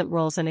Crescent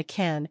Rolls in a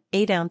can,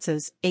 8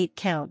 ounces, 8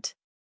 count.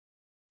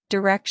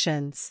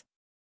 Directions: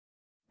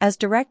 as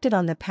directed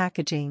on the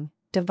packaging,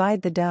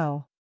 divide the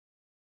dough.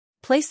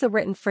 Place the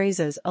written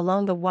phrases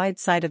along the wide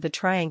side of the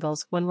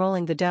triangles when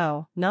rolling the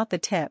dough, not the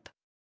tip.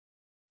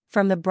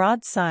 From the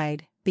broad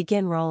side,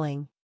 begin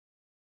rolling.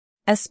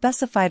 As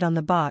specified on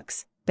the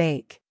box,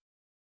 bake.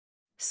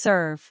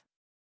 Serve.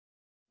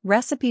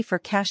 Recipe for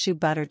cashew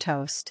butter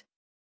toast.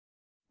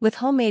 With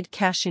homemade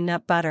cashew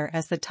nut butter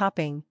as the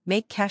topping,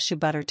 make cashew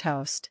butter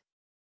toast.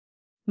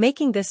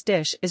 Making this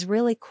dish is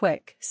really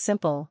quick,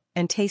 simple,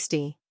 and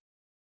tasty.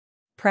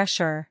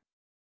 Pressure.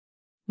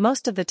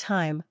 Most of the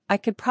time, I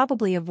could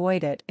probably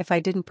avoid it if I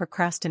didn't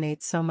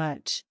procrastinate so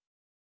much.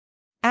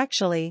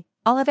 Actually,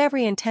 I'll have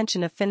every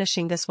intention of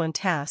finishing this one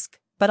task,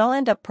 but I'll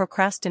end up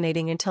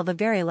procrastinating until the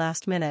very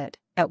last minute,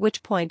 at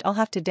which point I'll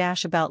have to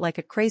dash about like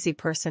a crazy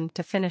person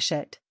to finish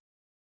it.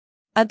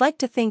 I'd like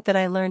to think that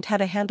I learned how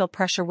to handle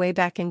pressure way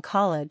back in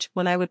college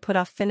when I would put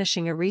off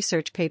finishing a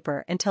research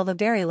paper until the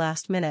very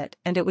last minute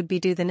and it would be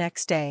due the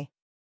next day.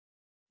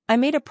 I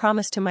made a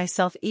promise to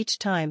myself each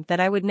time that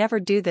I would never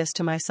do this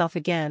to myself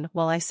again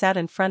while I sat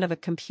in front of a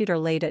computer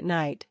late at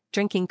night,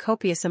 drinking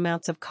copious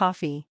amounts of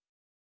coffee.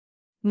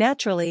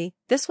 Naturally,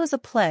 this was a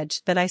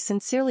pledge that I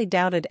sincerely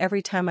doubted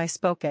every time I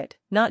spoke it,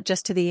 not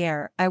just to the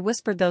air I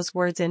whispered those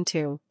words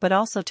into, but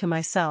also to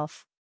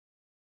myself.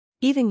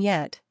 Even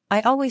yet,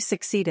 I always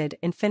succeeded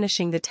in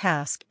finishing the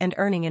task and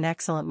earning an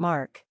excellent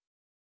mark.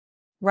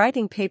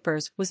 Writing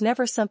papers was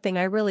never something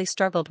I really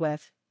struggled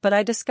with, but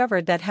I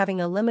discovered that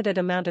having a limited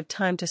amount of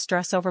time to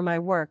stress over my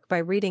work by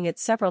reading it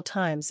several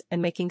times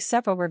and making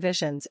several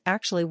revisions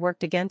actually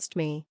worked against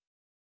me.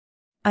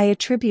 I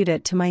attribute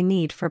it to my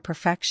need for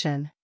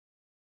perfection.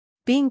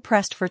 Being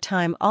pressed for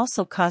time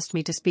also caused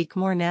me to speak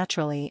more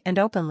naturally and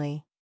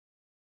openly.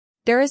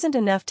 There isn't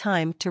enough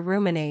time to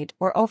ruminate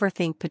or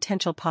overthink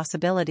potential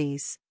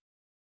possibilities.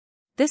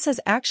 This has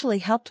actually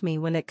helped me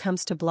when it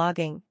comes to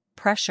blogging,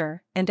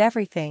 pressure, and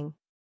everything.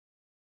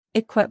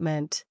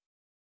 Equipment.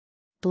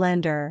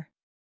 Blender.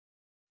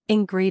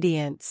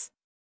 Ingredients: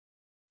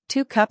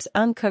 2 cups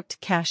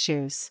uncooked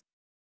cashews.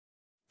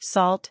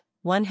 Salt,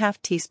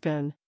 1/2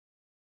 teaspoon.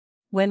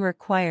 When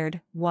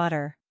required,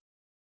 water.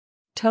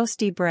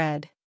 Toasty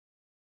bread.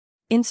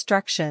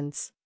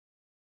 Instructions: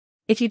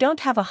 if you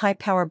don't have a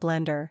high-power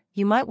blender,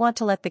 you might want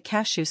to let the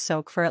cashews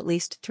soak for at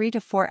least 3 to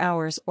 4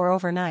 hours or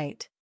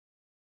overnight.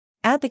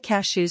 Add the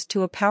cashews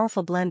to a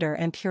powerful blender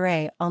and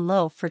puree on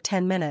low for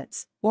 10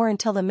 minutes, or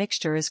until the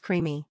mixture is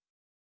creamy.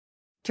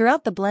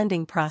 Throughout the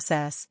blending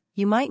process,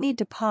 you might need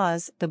to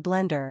pause the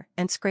blender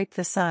and scrape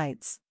the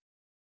sides.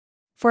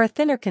 For a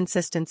thinner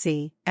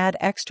consistency, add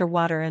extra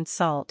water and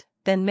salt,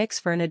 then mix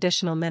for an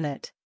additional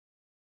minute.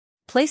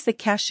 Place the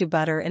cashew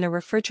butter in a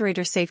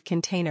refrigerator-safe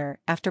container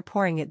after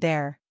pouring it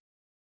there.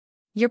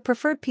 Your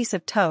preferred piece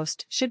of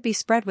toast should be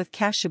spread with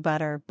cashew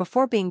butter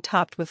before being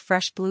topped with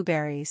fresh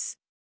blueberries.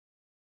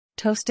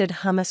 Toasted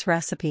hummus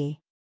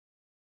recipe.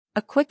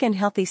 A quick and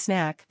healthy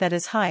snack that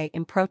is high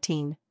in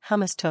protein,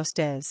 hummus toast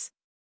is.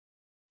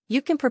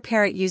 You can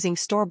prepare it using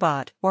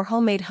store-bought or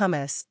homemade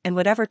hummus and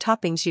whatever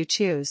toppings you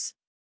choose.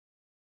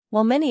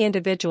 While many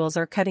individuals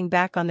are cutting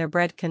back on their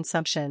bread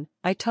consumption,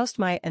 I toast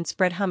my and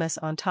spread hummus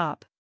on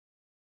top.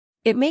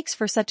 It makes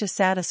for such a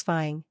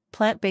satisfying,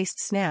 plant-based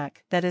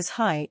snack that is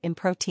high in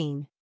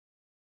protein.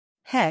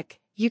 Heck,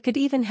 you could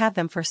even have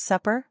them for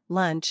supper,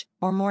 lunch,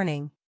 or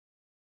morning.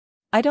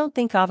 I don't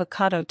think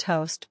avocado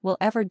toast will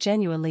ever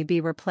genuinely be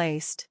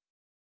replaced.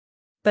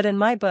 But in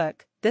my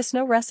book, this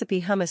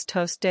no-recipe hummus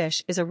toast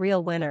dish is a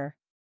real winner.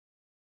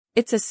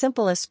 It's as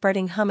simple as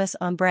spreading hummus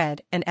on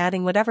bread and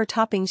adding whatever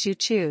toppings you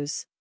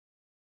choose.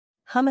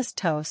 Hummus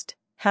toast,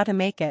 how to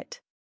make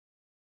it.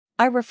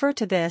 I refer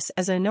to this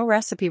as a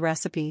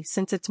no-recipe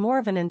since it's more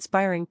of an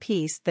inspiring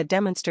piece that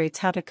demonstrates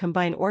how to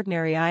combine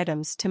ordinary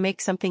items to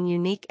make something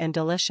unique and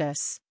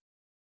delicious.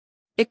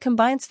 It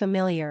combines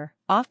familiar,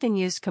 often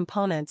used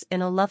components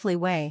in a lovely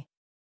way.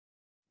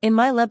 In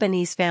my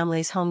Lebanese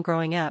family's home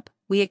growing up,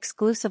 we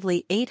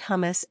exclusively ate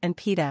hummus and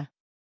pita.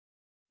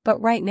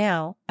 But right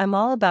now, I'm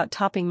all about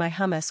topping my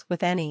hummus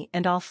with any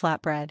and all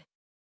flatbread.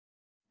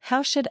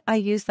 How should I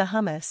use the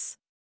hummus?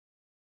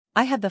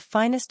 I have the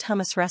finest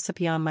hummus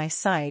recipe on my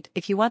site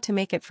if you want to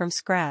make it from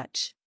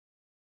scratch.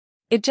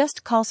 It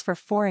just calls for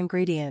 4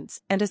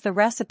 ingredients and is the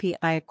recipe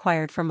I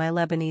acquired from my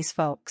Lebanese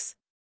folks.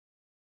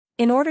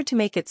 In order to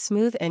make it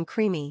smooth and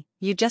creamy,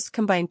 you just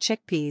combine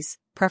chickpeas,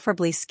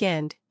 preferably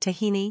skinned,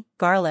 tahini,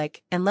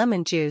 garlic, and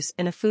lemon juice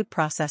in a food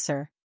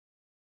processor.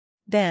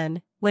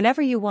 Then,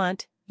 whenever you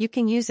want, you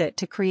can use it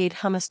to create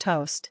hummus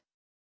toast.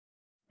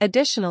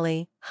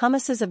 Additionally,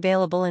 hummus is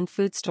available in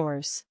food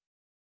stores.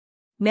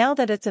 Now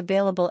that it's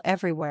available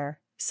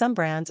everywhere, some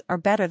brands are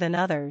better than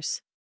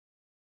others.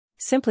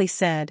 Simply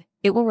said,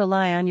 it will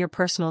rely on your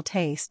personal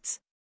tastes.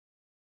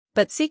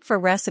 But seek for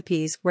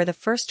recipes where the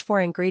first 4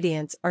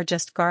 ingredients are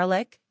just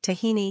garlic,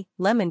 tahini,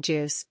 lemon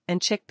juice,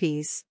 and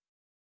chickpeas.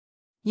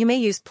 You may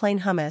use plain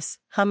hummus,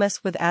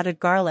 hummus with added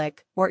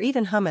garlic, or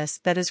even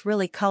hummus that is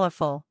really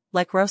colorful,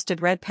 like roasted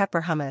red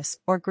pepper hummus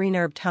or green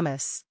herbed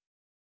hummus.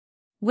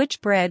 Which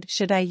bread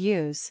should I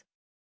use?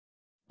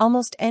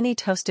 Almost any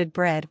toasted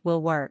bread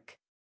will work.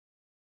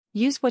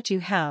 Use what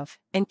you have,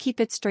 and keep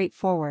it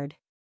straightforward.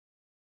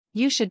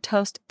 You should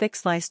toast thick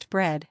sliced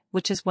bread,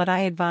 which is what I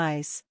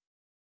advise.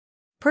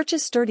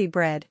 Purchase sturdy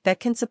bread that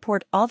can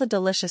support all the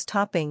delicious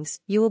toppings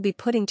you will be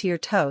putting to your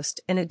toast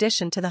in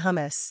addition to the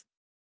hummus.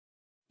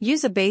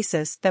 Use a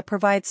basis that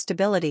provides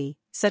stability,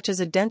 such as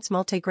a dense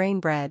multigrain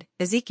bread,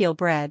 Ezekiel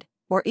bread,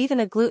 or even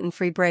a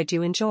gluten-free bread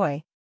you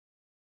enjoy.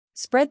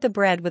 Spread the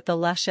bread with the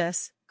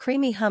luscious,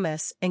 creamy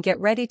hummus and get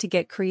ready to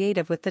get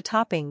creative with the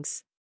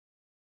toppings.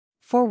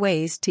 4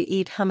 ways to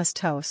eat hummus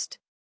toast.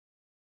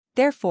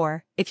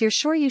 Therefore, if you're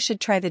sure you should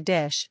try the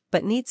dish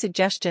but need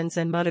suggestions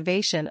and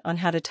motivation on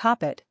how to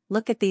top it,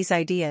 look at these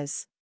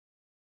ideas.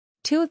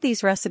 2 of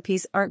these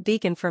recipes aren't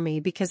vegan for me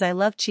because I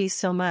love cheese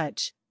so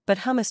much, but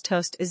hummus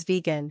toast is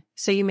vegan,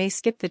 so you may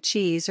skip the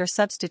cheese or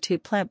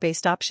substitute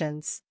plant-based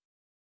options.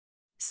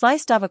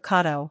 Sliced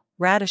avocado,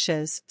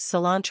 radishes,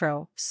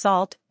 cilantro,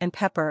 salt, and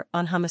pepper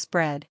on hummus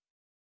bread.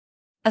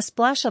 A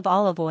splash of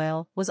olive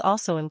oil was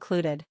also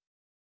included.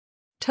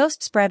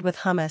 Toast spread with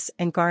hummus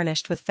and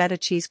garnished with feta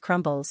cheese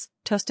crumbles,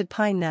 toasted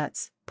pine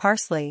nuts,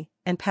 parsley,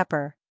 and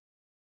pepper.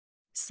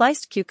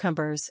 Sliced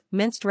cucumbers,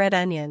 minced red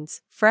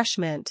onions, fresh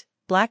mint,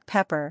 black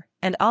pepper,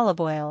 and olive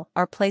oil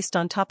are placed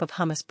on top of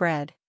hummus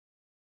bread.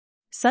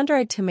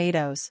 Sun-dried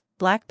tomatoes,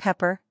 black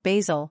pepper,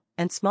 basil,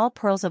 and small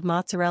pearls of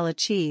mozzarella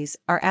cheese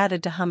are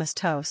added to hummus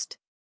toast.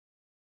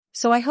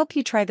 So I hope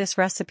you try this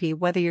recipe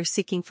whether you're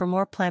seeking for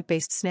more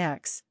plant-based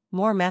snacks,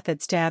 more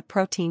methods to add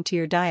protein to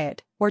your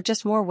diet, or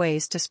just more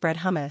ways to spread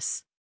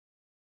hummus.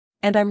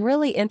 And I'm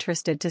really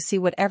interested to see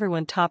what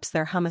everyone tops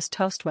their hummus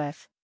toast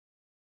with.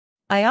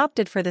 I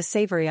opted for the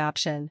savory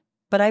option,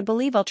 but I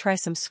believe I'll try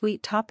some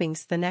sweet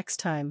toppings the next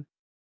time.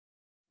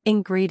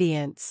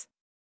 Ingredients: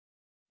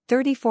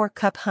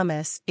 34-cup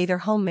hummus, either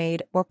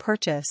homemade or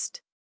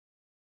purchased.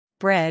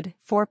 Bread,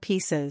 4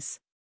 pieces.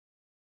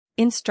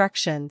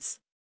 Instructions: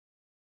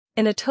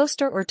 in a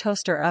toaster or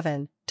toaster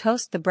oven,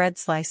 toast the bread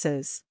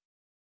slices.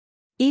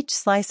 Each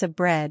slice of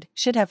bread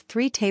should have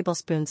 3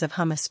 tablespoons of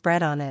hummus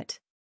spread on it.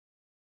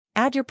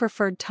 Add your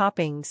preferred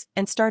toppings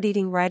and start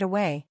eating right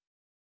away.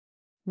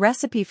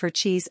 Recipe for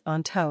cheese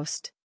on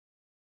toast.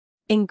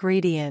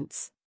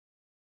 Ingredients: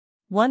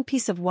 1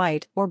 piece of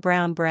white or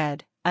brown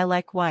bread, I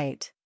like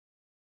white.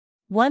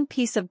 1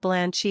 piece of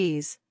bland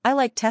cheese, I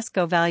like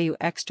Tesco Value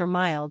Extra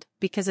Mild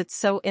because it's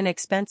so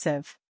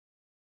inexpensive.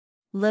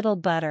 Little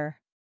butter.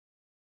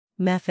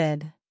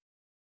 Method.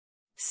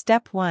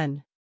 Step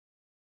 1.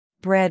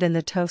 Bread in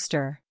the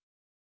toaster.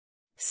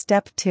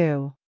 Step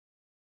 2.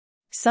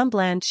 Some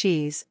bland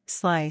cheese,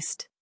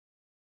 sliced.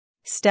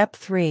 Step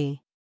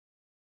 3.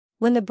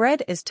 When the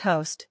bread is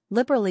toast,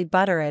 liberally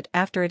butter it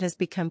after it has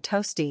become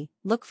toasty,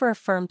 look for a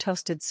firm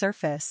toasted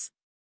surface.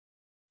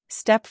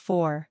 Step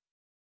 4.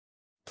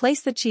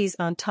 Place the cheese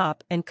on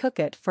top and cook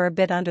it for a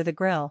bit under the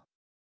grill.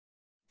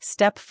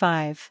 Step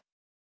 5.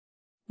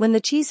 When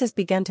the cheese has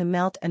begun to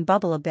melt and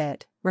bubble a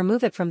bit,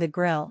 remove it from the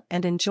grill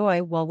and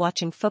enjoy while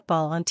watching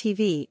football on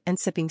TV and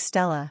sipping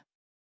Stella.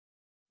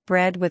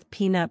 Bread with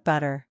peanut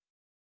butter.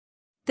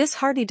 This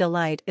hearty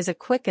delight is a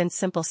quick and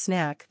simple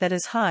snack that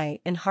is high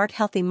in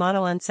heart-healthy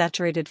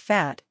monounsaturated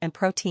fat and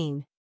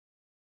protein.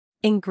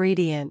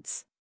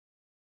 Ingredients: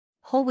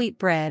 whole wheat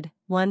bread,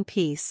 1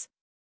 piece.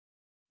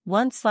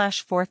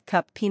 1/4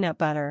 cup peanut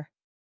butter.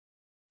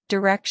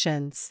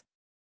 Directions: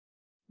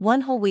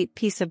 1 whole wheat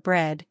piece of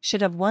bread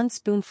should have 1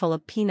 spoonful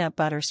of peanut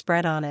butter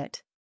spread on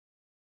it.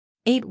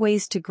 8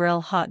 ways to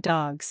grill hot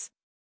dogs.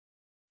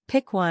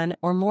 Pick one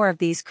or more of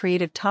these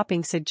creative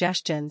topping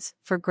suggestions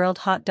for grilled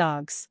hot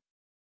dogs.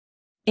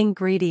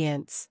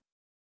 Ingredients: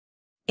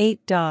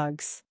 8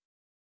 dogs.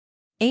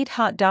 8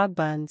 hot dog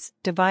buns,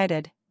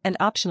 divided, and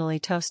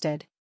optionally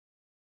toasted.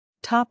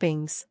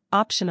 Toppings,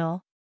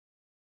 optional.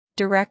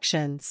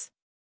 Directions: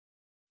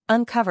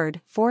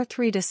 uncovered for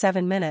 3 to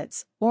 7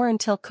 minutes, or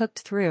until cooked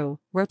through,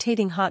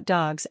 rotating hot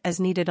dogs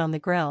as needed on the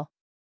grill.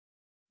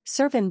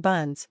 Serve in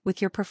buns with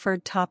your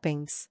preferred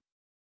toppings.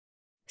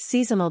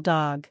 Seasonal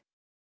dog.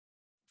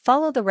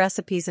 Follow the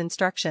recipe's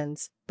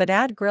instructions, but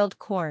add grilled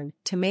corn,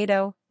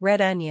 tomato, red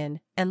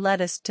onion, and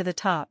lettuce to the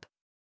top.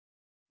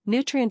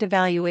 Nutrient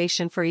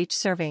evaluation for each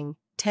serving: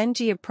 10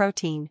 g of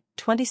protein,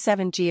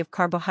 27 g of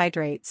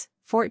carbohydrates,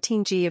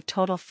 14 g of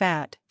total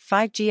fat,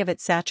 5 g of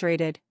it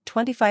saturated,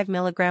 25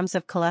 mg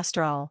of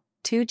cholesterol,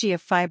 2 g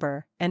of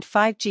fiber, and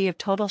 5 g of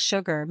total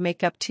sugar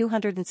make up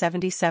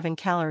 277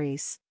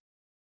 calories.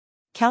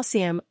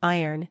 Calcium,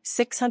 iron,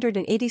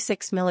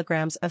 686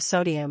 mg of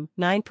sodium,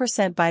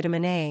 9%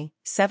 vitamin A,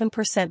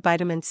 7%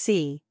 vitamin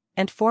C,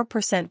 and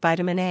 4%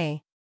 vitamin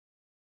A.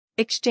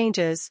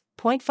 Exchanges: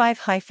 0.5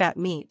 high-fat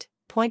meat,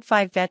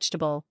 0.5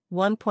 vegetable,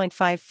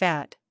 1.5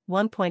 fat,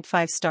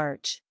 1.5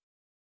 starch.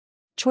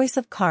 Choice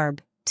of carb: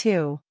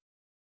 2.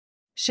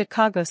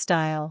 Chicago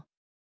style.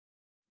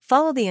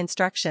 Follow the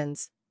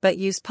instructions, but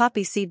use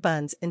poppy seed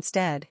buns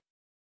instead.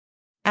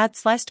 Add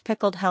sliced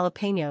pickled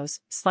jalapenos,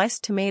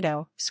 sliced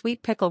tomato,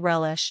 sweet pickle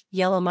relish,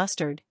 yellow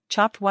mustard,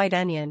 chopped white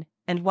onion,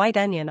 and white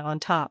onion on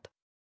top.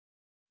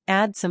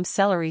 Add some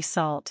celery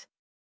salt.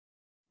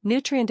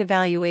 Nutrient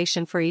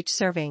evaluation for each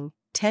serving: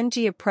 10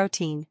 g of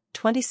protein,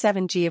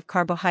 27 g of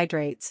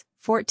carbohydrates,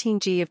 14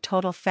 g of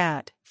total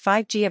fat,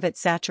 5 g of it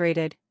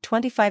saturated,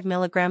 25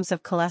 mg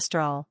of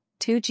cholesterol,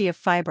 2 g of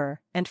fiber,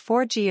 and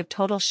 4 g of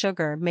total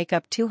sugar make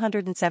up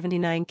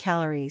 279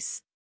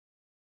 calories.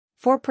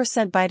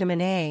 4% vitamin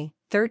A,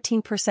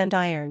 13%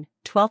 iron,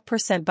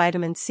 12%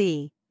 vitamin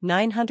C,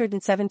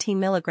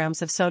 917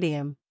 mg of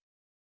sodium.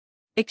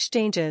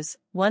 Exchanges: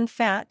 1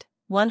 fat,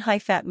 1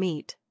 high-fat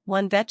meat,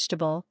 1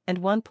 vegetable, and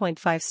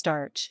 1.5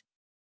 starch.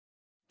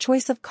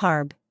 Choice of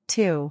carb: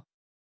 2.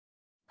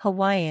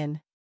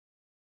 Hawaiian.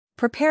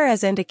 Prepare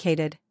as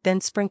indicated, then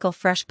sprinkle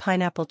fresh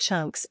pineapple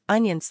chunks,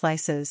 onion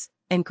slices,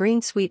 and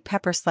green sweet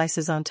pepper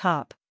slices on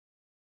top.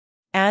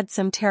 Add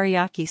some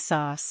teriyaki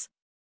sauce.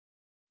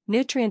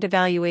 Nutrient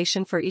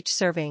evaluation for each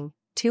serving: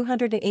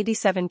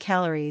 287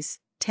 calories,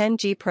 10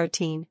 g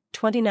protein,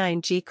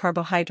 29 g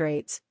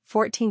carbohydrates,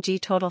 14 g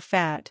total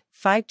fat,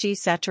 5 g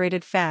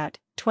saturated fat,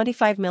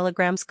 25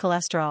 mg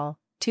cholesterol,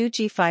 2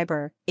 g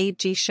fiber, 8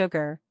 g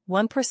sugar,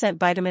 1%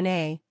 vitamin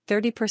A,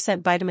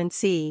 30% vitamin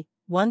C,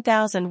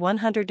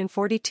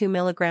 1,142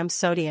 mg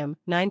sodium,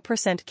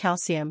 9%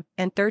 calcium,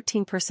 and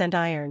 13%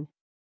 iron.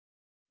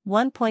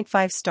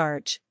 1.5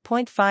 starch,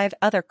 0.5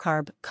 other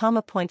carb,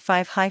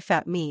 0.5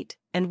 high-fat meat,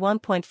 and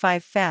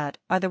 1.5 fat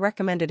are the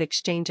recommended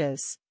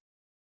exchanges.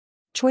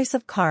 Choice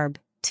of carb: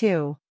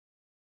 2.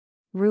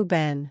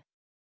 Reuben.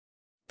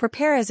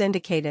 Prepare as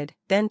indicated,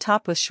 then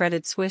top with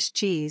shredded Swiss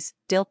cheese,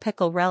 dill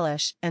pickle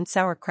relish, and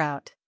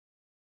sauerkraut.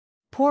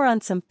 Pour on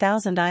some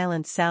Thousand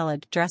Island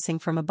salad dressing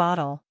from a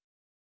bottle.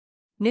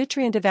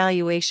 Nutrient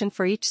evaluation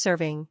for each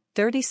serving: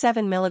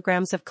 37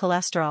 mg of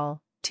cholesterol,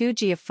 2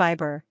 g of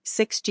fiber,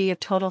 6 g of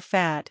total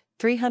fat,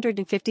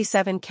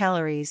 357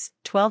 calories,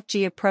 12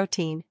 g of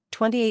protein,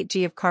 28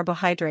 g of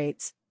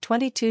carbohydrates,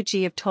 22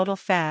 g of total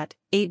fat,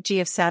 8 g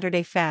of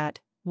Saturday fat,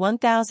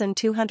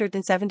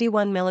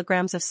 1,271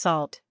 mg of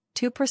salt,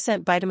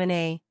 2% vitamin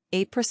A,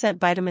 8%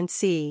 vitamin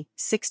C,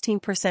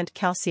 16%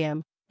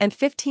 calcium, and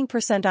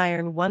 15%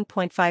 iron.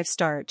 1.5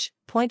 starch,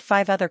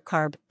 0.5 other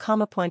carb,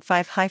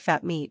 0.5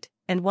 high-fat meat,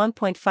 and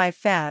 1.5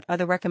 fat are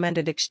the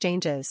recommended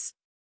exchanges.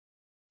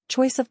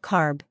 Choice of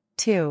carb: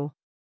 2.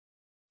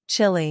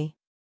 Chili.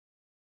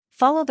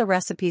 Follow the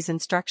recipe's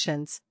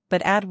instructions,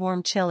 but add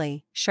warm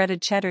chili,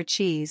 shredded cheddar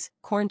cheese,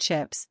 corn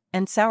chips,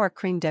 and sour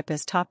cream dip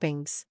as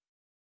toppings.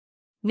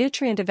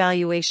 Nutrient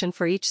evaluation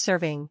for each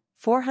serving: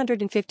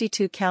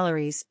 452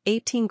 calories,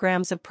 18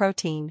 grams of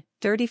protein,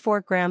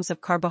 34 grams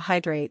of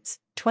carbohydrates,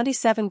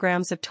 27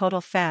 grams of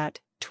total fat,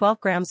 12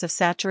 grams of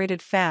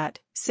saturated fat,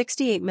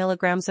 68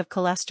 mg of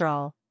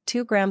cholesterol,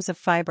 2 grams of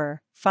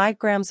fiber, 5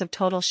 grams of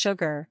total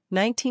sugar,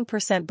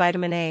 19%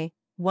 vitamin A,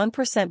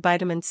 1%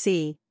 vitamin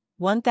C,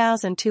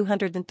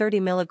 1,230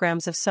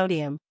 mg of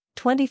sodium,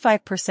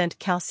 25%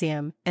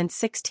 calcium, and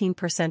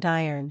 16%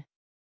 iron.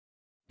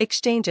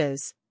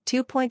 Exchanges: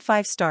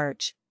 2.5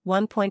 starch,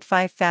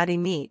 1.5 fatty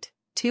meat,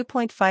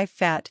 2.5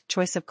 fat.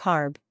 Choice of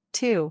carb: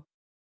 2.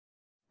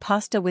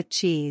 Pasta with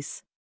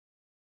cheese.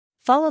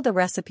 Follow the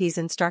recipe's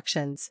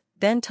instructions,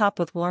 then top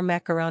with warm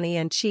macaroni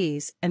and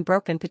cheese and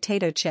broken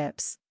potato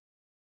chips.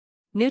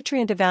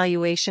 Nutrient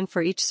evaluation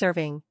for each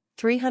serving: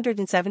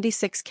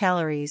 376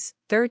 calories,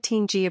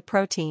 13 g of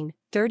protein,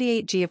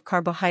 38 g of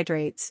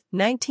carbohydrates,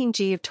 19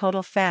 g of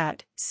total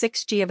fat,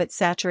 6 g of it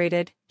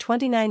saturated,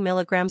 29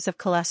 mg of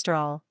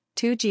cholesterol,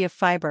 2 g of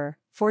fiber,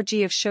 4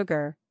 g of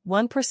sugar,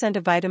 1%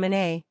 of vitamin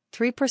A,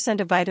 3%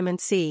 of vitamin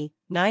C,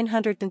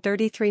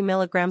 933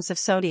 milligrams of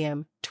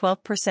sodium,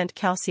 12%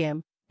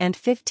 calcium, and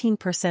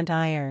 15%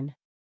 iron.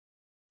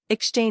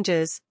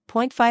 Exchanges: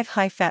 0.5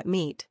 high-fat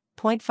meat,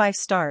 0.5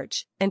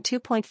 starch, and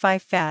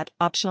 2.5 fat.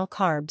 Optional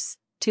carbs,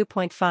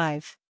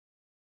 2.5.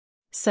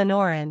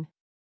 Sonoran.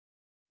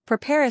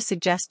 Prepare as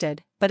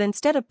suggested, but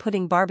instead of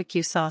putting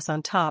barbecue sauce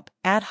on top,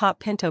 add hot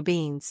pinto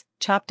beans,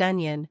 chopped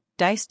onion,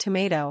 diced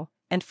tomato,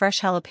 and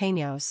fresh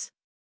jalapenos.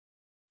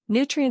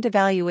 Nutrient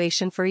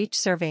evaluation for each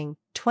serving: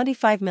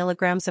 25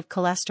 milligrams of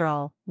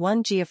cholesterol,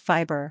 1 g of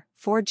fiber,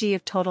 4 g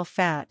of total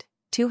fat,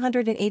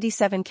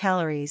 287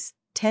 calories,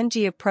 10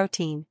 g of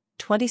protein,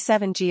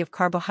 27 g of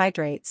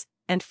carbohydrates,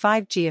 and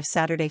 5 g of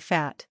Saturday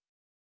fat.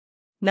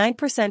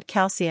 9%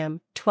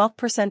 calcium,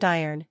 12%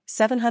 iron,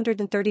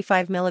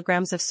 735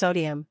 milligrams of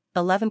sodium,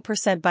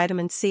 11%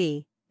 vitamin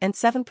C, and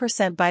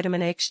 7%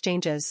 vitamin A.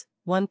 Exchanges: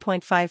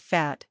 1.5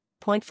 fat,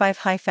 0.5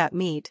 high-fat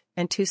meat,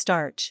 and 2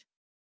 starch.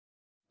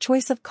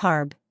 Choice of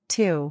carb: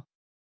 2.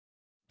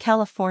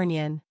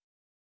 Californian.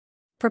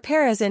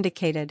 Prepare as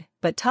indicated,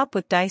 but top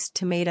with diced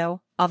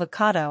tomato,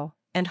 avocado,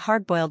 and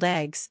hard-boiled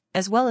eggs,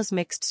 as well as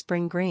mixed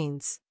spring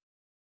greens.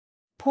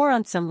 Pour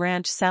on some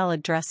ranch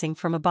salad dressing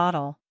from a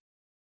bottle.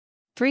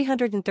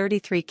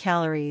 333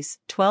 calories,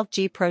 12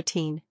 g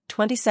protein,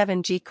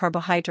 27 g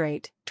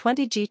carbohydrate,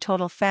 20 g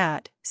total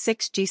fat,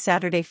 6 g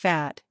Saturday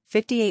fat,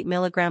 58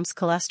 milligrams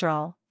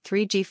cholesterol,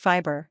 3 g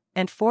fiber,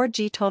 and 4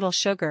 g total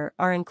sugar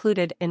are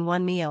included in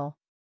one meal.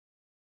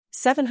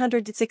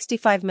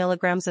 765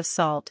 milligrams of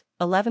salt,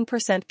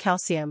 11%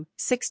 calcium,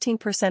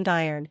 16%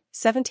 iron,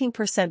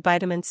 17%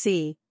 vitamin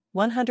C,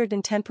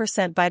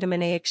 110%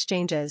 vitamin A.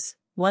 Exchanges: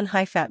 1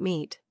 high-fat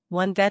meat,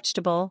 1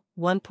 vegetable,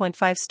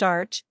 1.5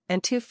 starch,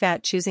 and 2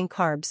 fat. Choosing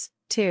carbs: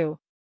 2.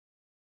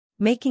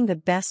 Making the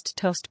best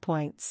toast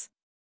points.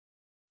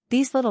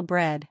 These little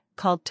bread,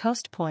 called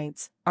toast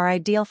points, are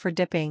ideal for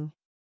dipping.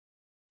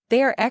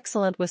 They are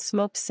excellent with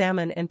smoked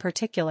salmon in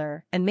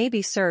particular and may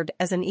be served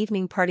as an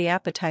evening party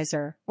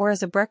appetizer or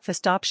as a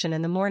breakfast option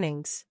in the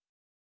mornings.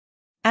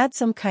 Add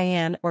some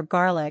cayenne or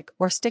garlic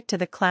or stick to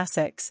the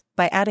classics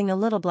by adding a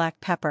little black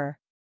pepper.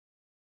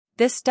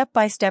 This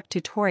step-by-step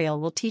tutorial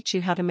will teach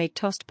you how to make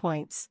toast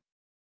points.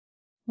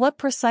 What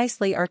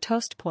precisely are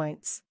toast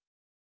points?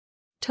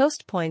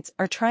 Toast points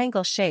are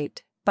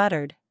triangle-shaped,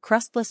 buttered,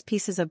 crustless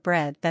pieces of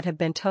bread that have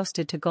been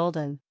toasted to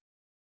golden.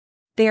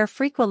 They are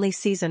frequently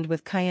seasoned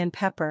with cayenne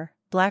pepper,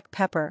 black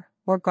pepper,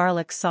 or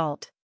garlic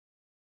salt.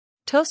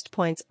 Toast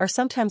points are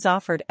sometimes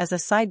offered as a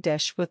side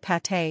dish with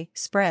pâté,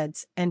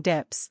 spreads, and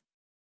dips.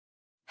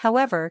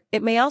 However,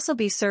 it may also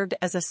be served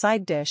as a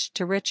side dish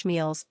to rich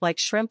meals like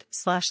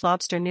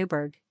shrimp/lobster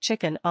Newburg,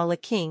 chicken à la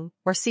king,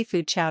 or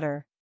seafood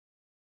chowder.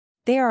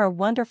 They are a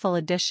wonderful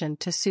addition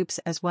to soups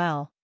as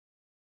well.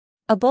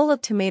 A bowl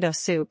of tomato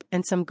soup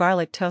and some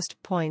garlic toast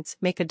points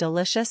make a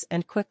delicious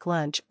and quick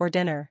lunch or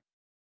dinner.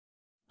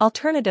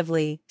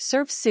 Alternatively,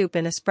 serve soup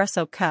in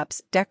espresso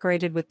cups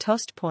decorated with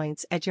toast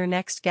points at your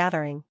next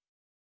gathering.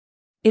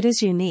 It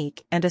is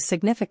unique and a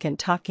significant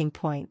talking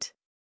point.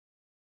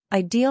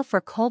 Ideal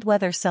for cold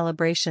weather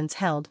celebrations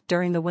held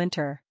during the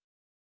winter.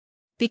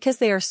 Because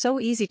they are so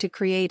easy to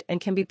create and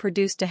can be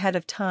produced ahead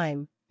of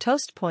time,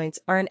 toast points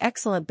are an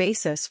excellent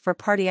basis for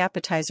party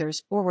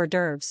appetizers or hors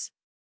d'oeuvres.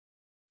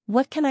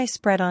 What can I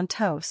spread on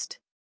toast?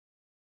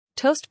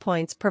 Toast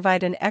points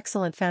provide an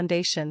excellent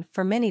foundation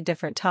for many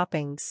different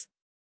toppings.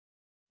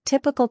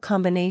 Typical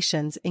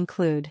combinations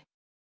include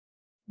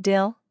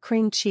dill,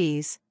 cream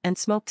cheese, and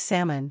smoked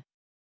salmon,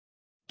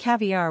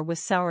 caviar with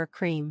sour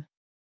cream,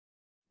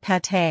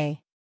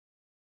 pâté,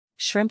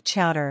 shrimp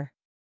chowder,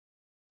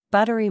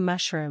 buttery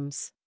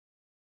mushrooms,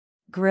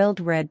 grilled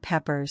red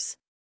peppers,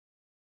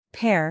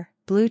 pear,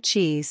 blue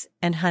cheese,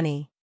 and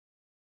honey,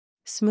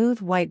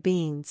 smooth white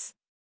beans,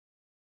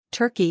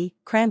 turkey,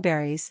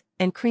 cranberries,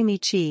 and creamy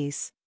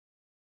cheese,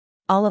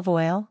 olive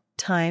oil,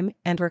 thyme,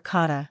 and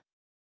ricotta,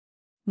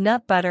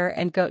 nut butter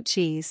and goat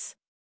cheese.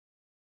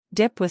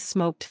 Dip with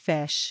smoked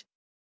fish.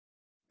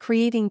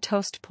 Creating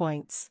toast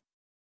points.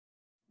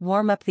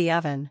 Warm up the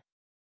oven.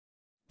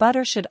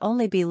 Butter should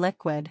only be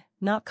liquid,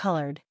 not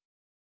colored.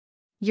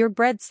 Your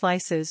bread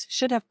slices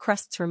should have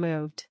crusts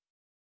removed.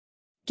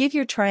 Give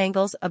your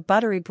triangles a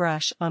buttery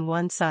brush on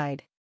one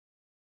side.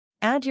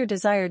 Add your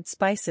desired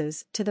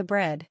spices to the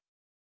bread.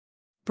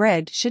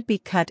 Bread should be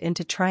cut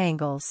into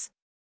triangles.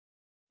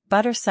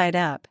 Butter side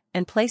up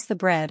and place the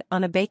bread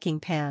on a baking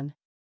pan.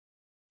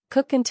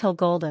 Cook until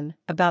golden,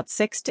 about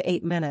 6 to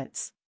 8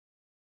 minutes.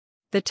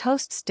 The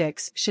toast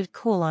sticks should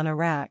cool on a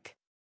rack.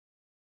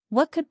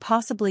 What could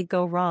possibly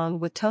go wrong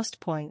with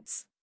toast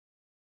points?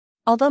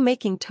 Although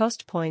making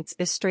toast points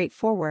is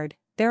straightforward,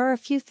 there are a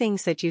few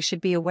things that you should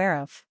be aware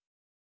of.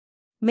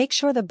 Make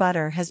sure the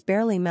butter has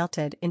barely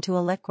melted into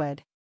a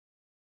liquid.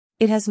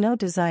 It has no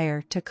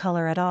desire to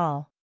color at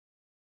all.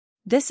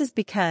 This is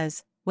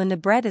because, when the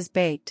bread is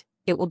baked,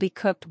 it will be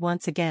cooked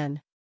once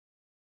again.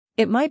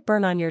 It might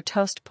burn on your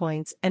toast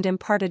points and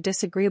impart a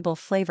disagreeable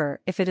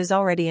flavor if it is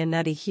already a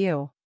nutty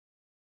hue.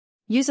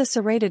 Use a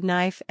serrated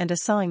knife and a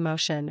sawing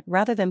motion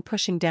rather than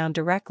pushing down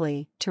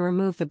directly to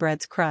remove the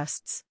bread's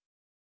crusts.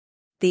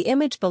 The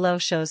image below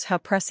shows how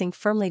pressing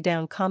firmly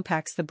down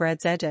compacts the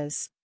bread's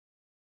edges.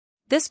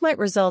 This might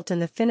result in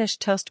the finished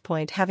toast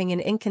point having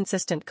an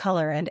inconsistent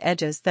color and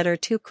edges that are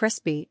too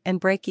crispy and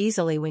break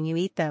easily when you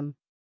eat them.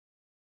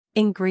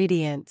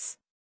 Ingredients: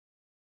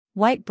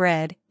 white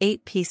bread,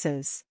 8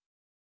 pieces.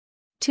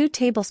 2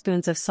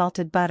 tablespoons of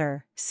salted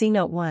butter, see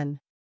Note 1.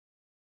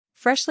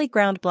 Freshly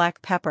ground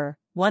black pepper,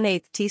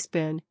 1/8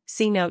 teaspoon,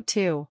 see Note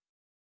 2.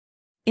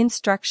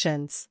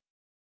 Instructions: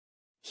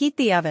 heat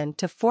the oven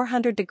to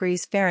 400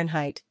 degrees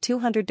Fahrenheit,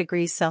 200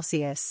 degrees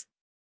Celsius.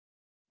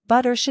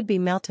 Butter should be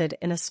melted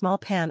in a small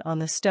pan on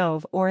the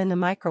stove or in the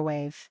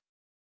microwave.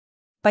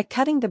 By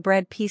cutting the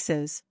bread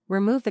pieces,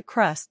 remove the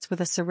crusts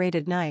with a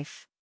serrated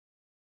knife.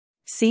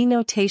 See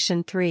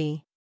Notation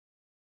 3.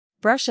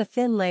 Brush a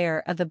thin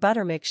layer of the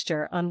butter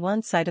mixture on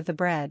one side of the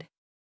bread.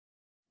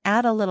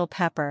 Add a little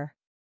pepper.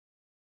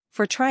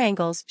 For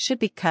triangles should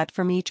be cut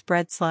from each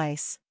bread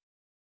slice.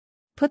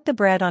 Put the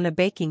bread on a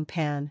baking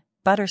pan,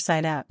 butter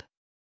side up.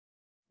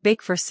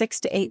 Bake for 6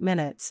 to 8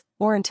 minutes,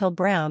 or until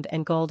browned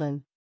and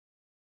golden.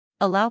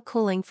 Allow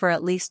cooling for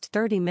at least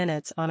 30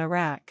 minutes on a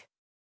rack.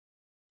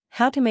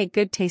 How to make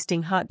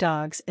good-tasting hot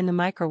dogs in the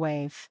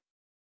microwave.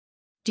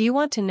 Do you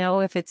want to know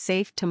if it's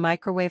safe to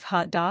microwave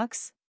hot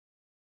dogs?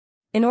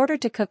 In order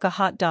to cook a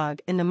hot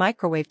dog in the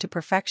microwave to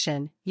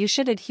perfection, you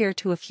should adhere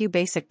to a few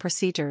basic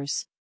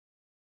procedures.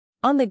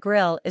 On the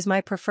grill is my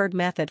preferred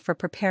method for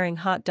preparing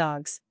hot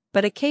dogs,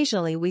 but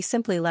occasionally we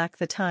simply lack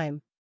the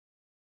time.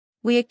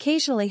 We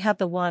occasionally have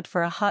the want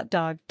for a hot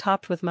dog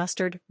topped with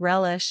mustard,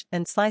 relish,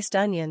 and sliced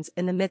onions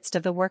in the midst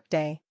of the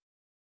workday.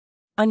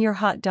 On your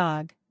hot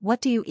dog,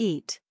 what do you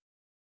eat?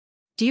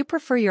 Do you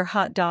prefer your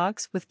hot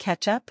dogs with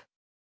ketchup?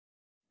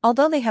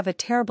 Although they have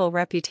a terrible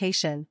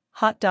reputation,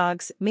 hot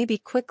dogs may be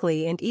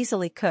quickly and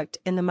easily cooked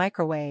in the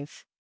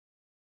microwave.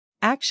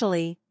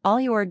 Actually, all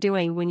you are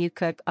doing when you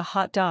cook a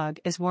hot dog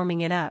is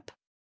warming it up.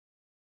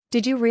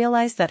 Did you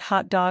realize that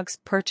hot dogs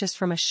purchased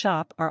from a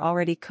shop are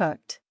already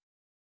cooked?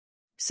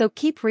 So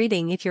keep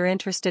reading if you're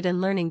interested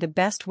in learning the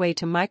best way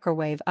to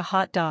microwave a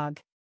hot dog.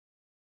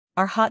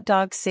 Are hot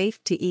dogs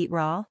safe to eat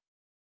raw?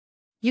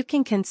 You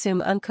can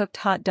consume uncooked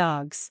hot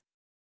dogs.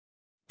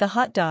 The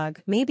hot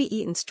dog may be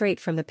eaten straight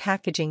from the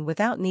packaging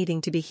without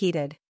needing to be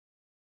heated.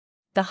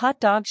 The hot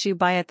dogs you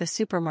buy at the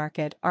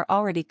supermarket are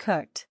already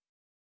cooked.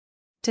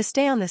 To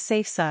stay on the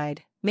safe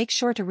side, make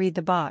sure to read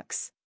the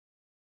box.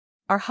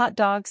 Are hot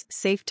dogs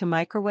safe to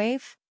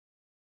microwave?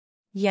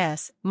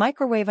 Yes,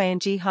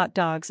 microwave-ing hot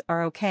dogs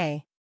are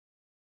okay.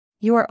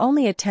 You are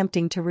only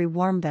attempting to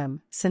rewarm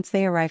them since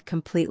they arrive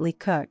completely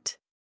cooked.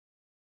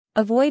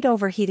 Avoid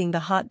overheating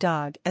the hot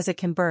dog as it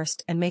can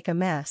burst and make a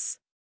mess.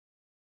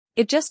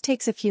 It just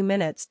takes a few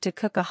minutes to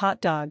cook a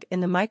hot dog in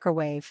the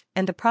microwave,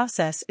 and the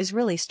process is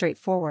really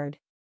straightforward.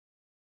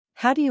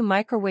 How do you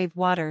microwave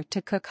water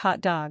to cook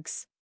hot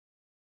dogs?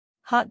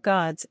 Hot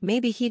dogs may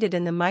be heated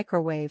in the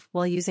microwave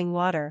while using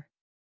water.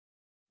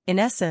 In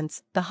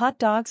essence, the hot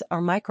dogs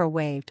are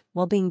microwaved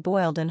while being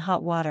boiled in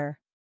hot water.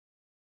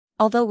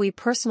 Although we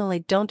personally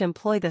don't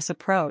employ this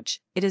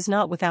approach, it is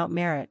not without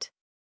merit.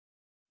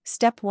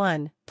 Step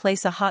 1.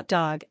 Place a hot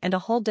dog and a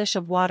whole dish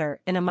of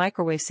water in a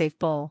microwave-safe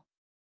bowl.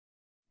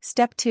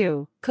 Step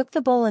 2. Cook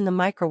the bowl in the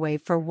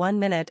microwave for 1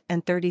 minute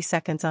and 30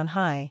 seconds on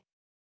high.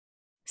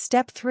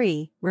 Step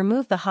 3.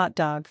 Remove the hot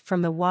dog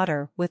from the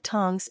water with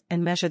tongs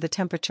and measure the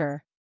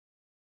temperature.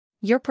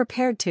 You're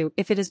prepared to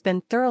if it has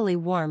been thoroughly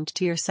warmed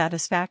to your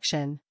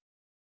satisfaction.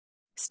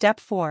 Step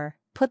 4.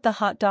 Put the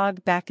hot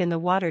dog back in the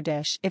water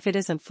dish if it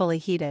isn't fully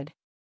heated.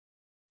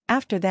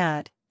 After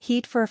that,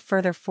 heat for a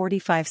further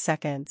 45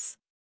 seconds.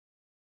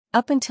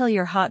 Up until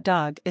your hot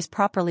dog is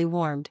properly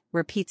warmed,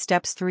 repeat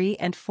steps 3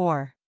 and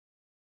 4.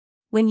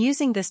 When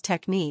using this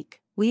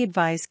technique, we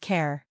advise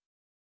care.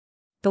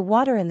 The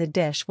water in the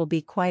dish will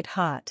be quite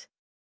hot.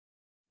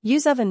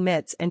 Use oven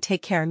mitts and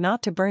take care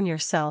not to burn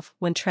yourself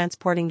when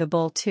transporting the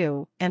bowl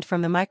to and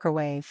from the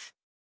microwave.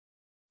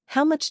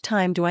 How much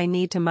time do I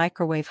need to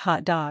microwave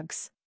hot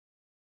dogs?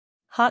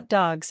 Hot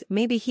dogs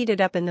may be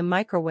heated up in the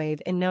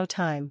microwave in no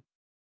time.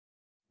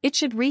 It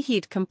should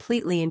reheat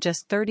completely in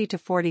just 30 to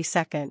 40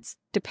 seconds,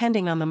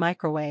 depending on the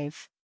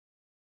microwave.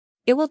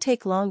 It will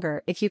take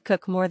longer if you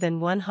cook more than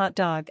one hot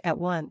dog at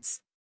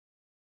once.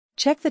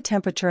 Check the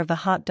temperature of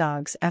the hot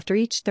dogs after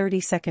each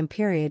 30-second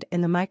period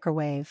in the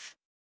microwave.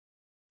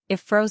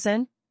 If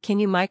frozen, can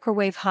you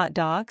microwave hot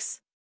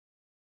dogs?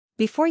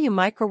 Before you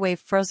microwave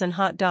frozen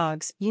hot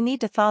dogs, you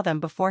need to thaw them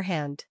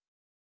beforehand.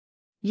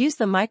 Use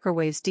the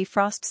microwave's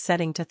defrost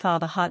setting to thaw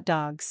the hot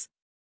dogs.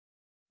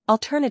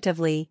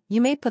 Alternatively,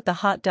 you may put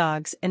the hot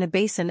dogs in a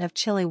basin of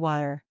chilly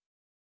water.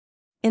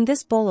 In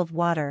this bowl of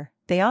water,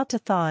 they ought to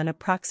thaw in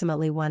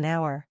approximately 1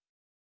 hour.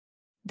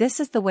 This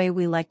is the way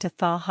we like to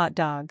thaw hot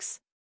dogs.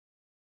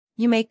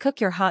 You may cook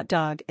your hot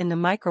dog in the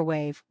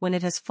microwave when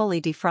it has fully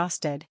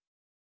defrosted.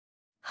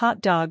 Hot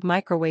dog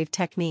microwave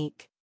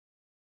technique.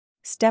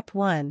 Step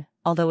 1.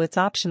 Although it's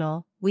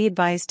optional, we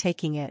advise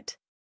taking it.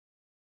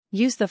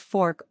 Use the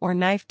fork or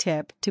knife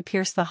tip to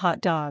pierce the hot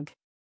dog.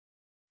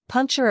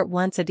 Puncture it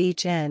once at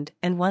each end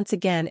and once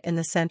again in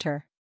the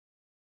center.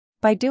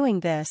 By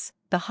doing this,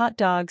 the hot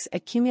dog's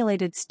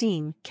accumulated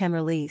steam can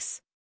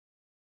release.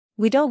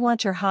 We don't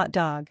want your hot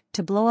dog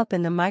to blow up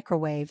in the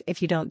microwave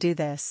if you don't do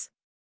this.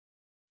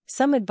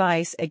 Some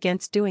advice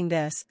against doing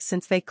this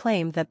since they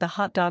claim that the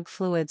hot dog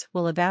fluids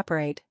will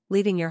evaporate,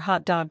 leaving your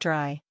hot dog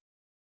dry.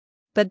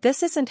 But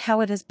this isn't how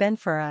it has been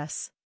for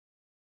us.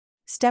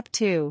 Step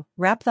 2.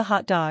 Wrap the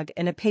hot dog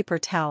in a paper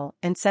towel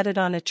and set it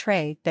on a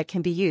tray that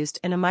can be used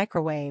in a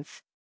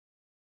microwave.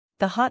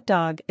 The hot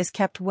dog is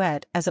kept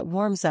wet as it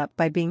warms up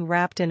by being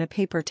wrapped in a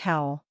paper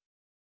towel.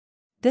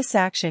 This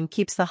action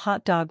keeps the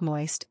hot dog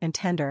moist and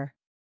tender.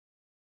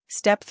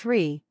 Step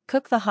 3.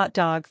 Cook the hot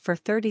dog for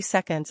 30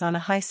 seconds on a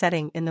high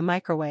setting in the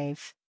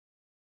microwave.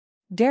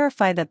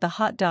 Verify that the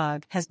hot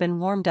dog has been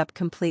warmed up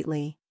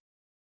completely.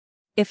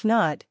 If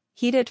not,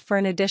 heat it for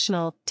an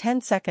additional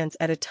 10 seconds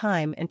at a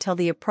time until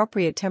the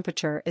appropriate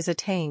temperature is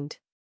attained.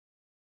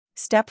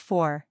 Step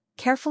 4.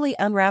 Carefully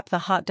unwrap the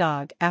hot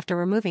dog after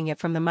removing it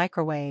from the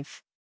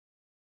microwave.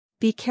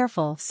 Be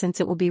careful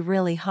since it will be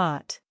really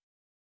hot.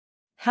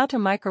 How to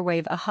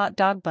microwave a hot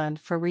dog bun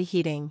for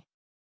reheating.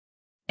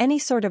 Any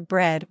sort of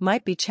bread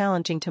might be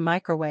challenging to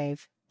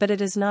microwave, but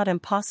it is not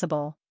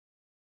impossible.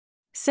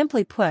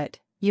 Simply put,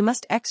 you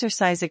must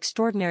exercise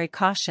extraordinary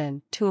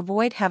caution to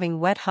avoid having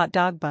wet hot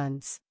dog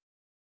buns.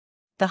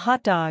 The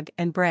hot dog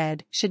and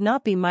bread should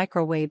not be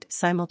microwaved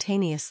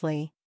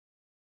simultaneously.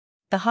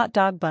 The hot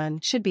dog bun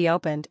should be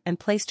opened and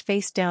placed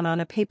face down on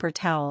a paper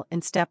towel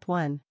in step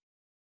 1.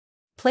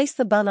 Place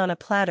the bun on a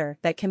platter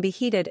that can be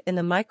heated in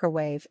the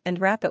microwave and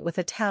wrap it with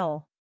a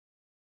towel.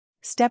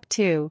 Step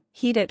 2.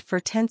 Heat it for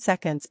 10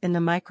 seconds in the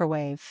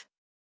microwave.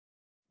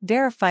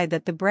 Verify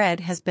that the bread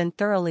has been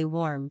thoroughly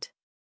warmed.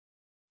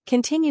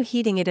 Continue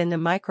heating it in the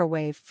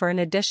microwave for an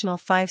additional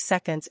 5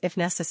 seconds if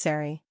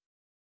necessary.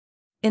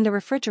 In the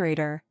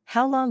refrigerator,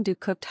 how long do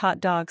cooked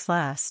hot dogs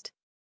last?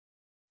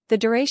 The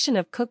duration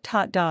of cooked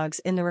hot dogs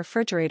in the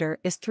refrigerator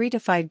is 3 to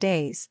 5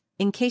 days,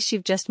 in case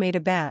you've just made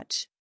a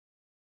batch.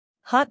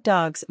 Hot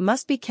dogs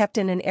must be kept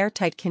in an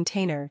airtight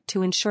container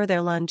to ensure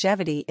their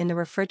longevity in the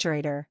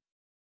refrigerator.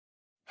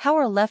 How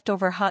are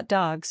leftover hot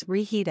dogs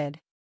reheated?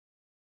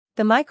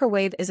 The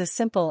microwave is a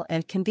simple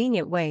and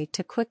convenient way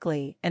to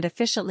quickly and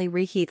efficiently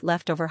reheat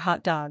leftover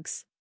hot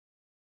dogs.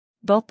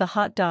 Both the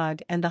hot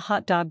dog and the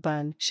hot dog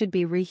bun should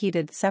be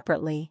reheated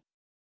separately.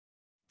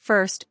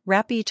 First,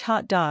 wrap each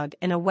hot dog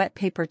in a wet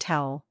paper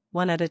towel,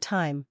 one at a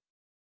time.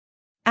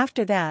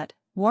 After that,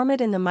 warm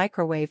it in the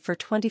microwave for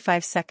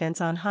 25 seconds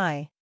on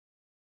high.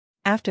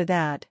 After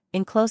that,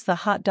 enclose the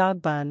hot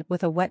dog bun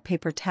with a wet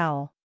paper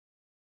towel.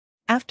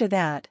 After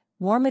that,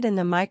 warm it in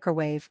the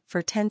microwave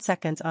for 10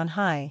 seconds on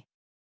high.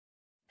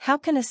 How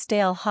can a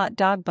stale hot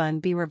dog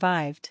bun be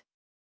revived?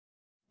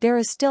 There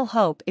is still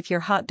hope if your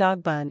hot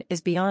dog bun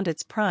is beyond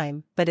its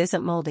prime but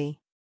isn't moldy.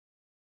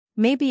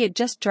 Maybe it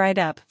just dried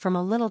up from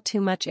a little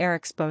too much air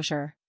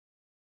exposure.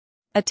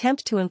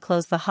 Attempt to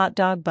enclose the hot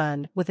dog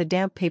bun with a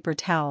damp paper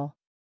towel.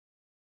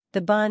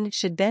 The bun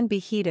should then be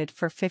heated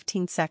for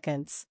 15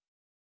 seconds.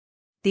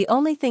 The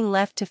only thing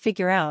left to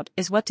figure out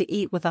is what to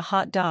eat with a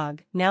hot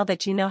dog now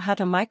that you know how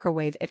to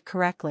microwave it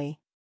correctly.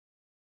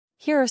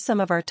 Here are some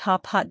of our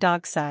top hot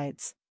dog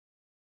sides.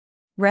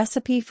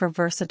 Recipe for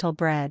versatile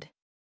bread.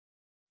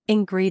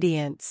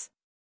 Ingredients: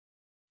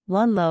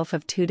 1 loaf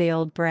of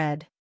 2-day-old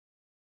bread,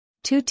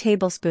 2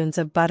 tablespoons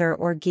of butter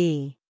or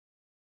ghee,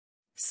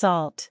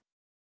 salt,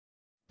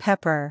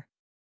 pepper.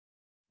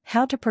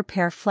 How to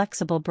prepare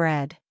flexible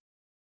bread.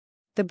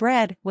 The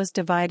bread was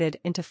divided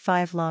into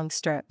 5 long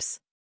strips.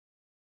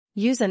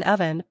 Use an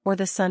oven or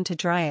the sun to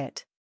dry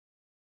it.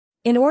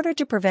 In order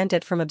to prevent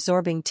it from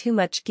absorbing too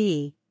much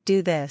ghee,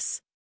 do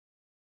this.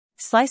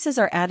 Slices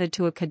are added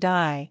to a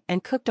kadai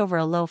and cooked over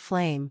a low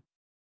flame.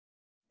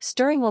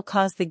 Stirring will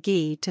cause the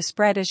ghee to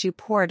spread as you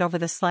pour it over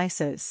the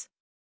slices.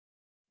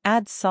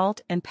 Add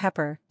salt and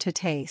pepper to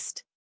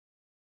taste.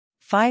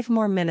 5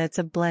 more minutes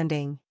of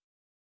blending.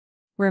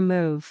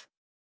 Remove.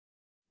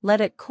 Let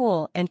it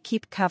cool and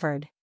keep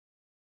covered.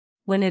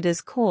 When it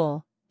is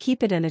cool,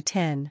 keep it in a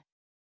tin.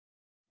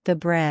 The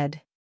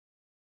bread.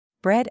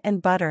 Bread and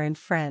butter in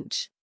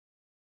French.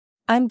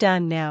 I'm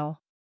done now.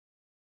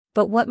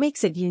 But what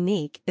makes it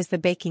unique is the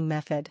baking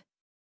method.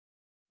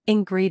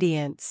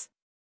 Ingredients: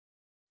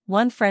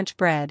 1 French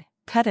bread,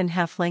 cut in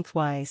half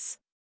lengthwise.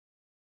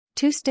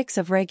 2 sticks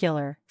of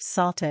regular,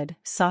 salted,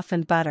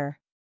 softened butter.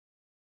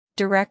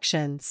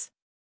 Directions: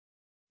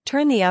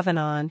 turn the oven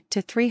on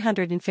to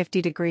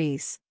 350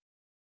 degrees.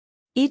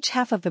 Each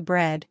half of the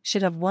bread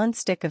should have 1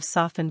 stick of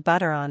softened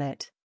butter on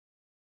it.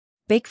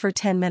 Bake for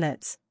 10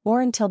 minutes,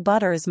 or until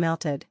butter is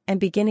melted and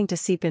beginning to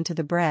seep into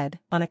the bread,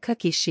 on a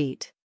cookie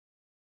sheet.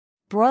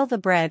 Broil the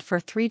bread for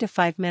 3 to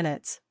 5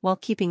 minutes, while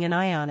keeping an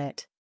eye on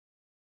it.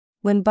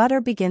 When butter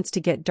begins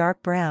to get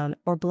dark brown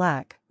or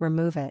black,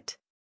 remove it.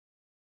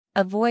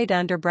 Avoid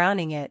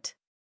underbrowning it.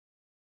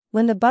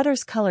 When the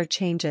butter's color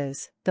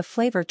changes, the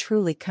flavor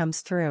truly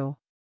comes through.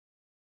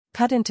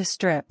 Cut into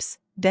strips,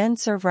 then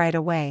serve right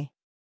away.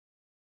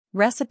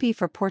 Recipe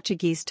for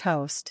Portuguese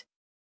toast.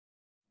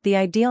 The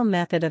ideal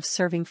method of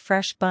serving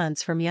fresh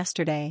buns from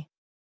yesterday.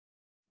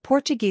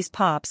 Portuguese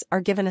pops are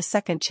given a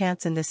second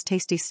chance in this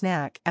tasty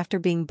snack after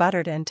being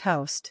buttered and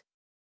toast.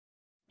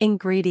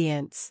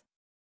 Ingredients: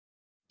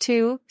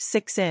 2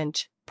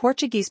 6-inch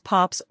Portuguese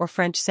pops or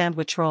French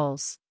sandwich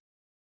rolls.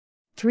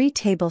 3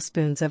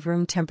 tablespoons of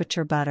room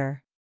temperature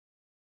butter.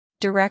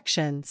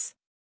 Directions.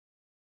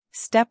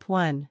 Step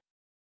 1.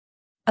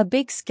 A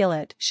big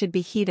skillet should be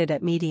heated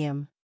at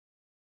medium.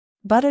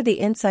 Butter the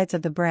insides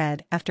of the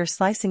bread after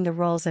slicing the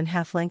rolls in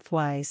half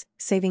lengthwise,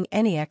 saving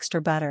any extra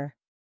butter.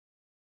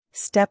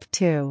 Step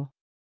 2.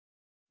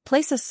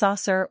 Place a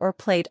saucer or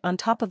plate on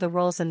top of the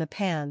rolls in the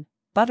pan,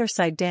 butter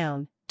side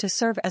down, to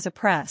serve as a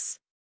press.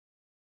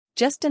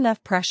 Just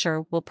enough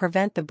pressure will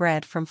prevent the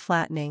bread from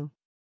flattening.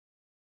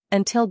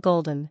 Until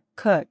golden,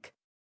 cook.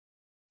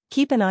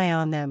 Keep an eye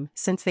on them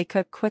since they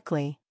cook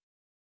quickly.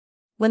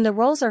 When the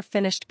rolls are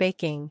finished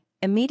baking,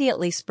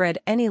 immediately spread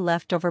any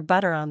leftover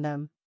butter on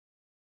them,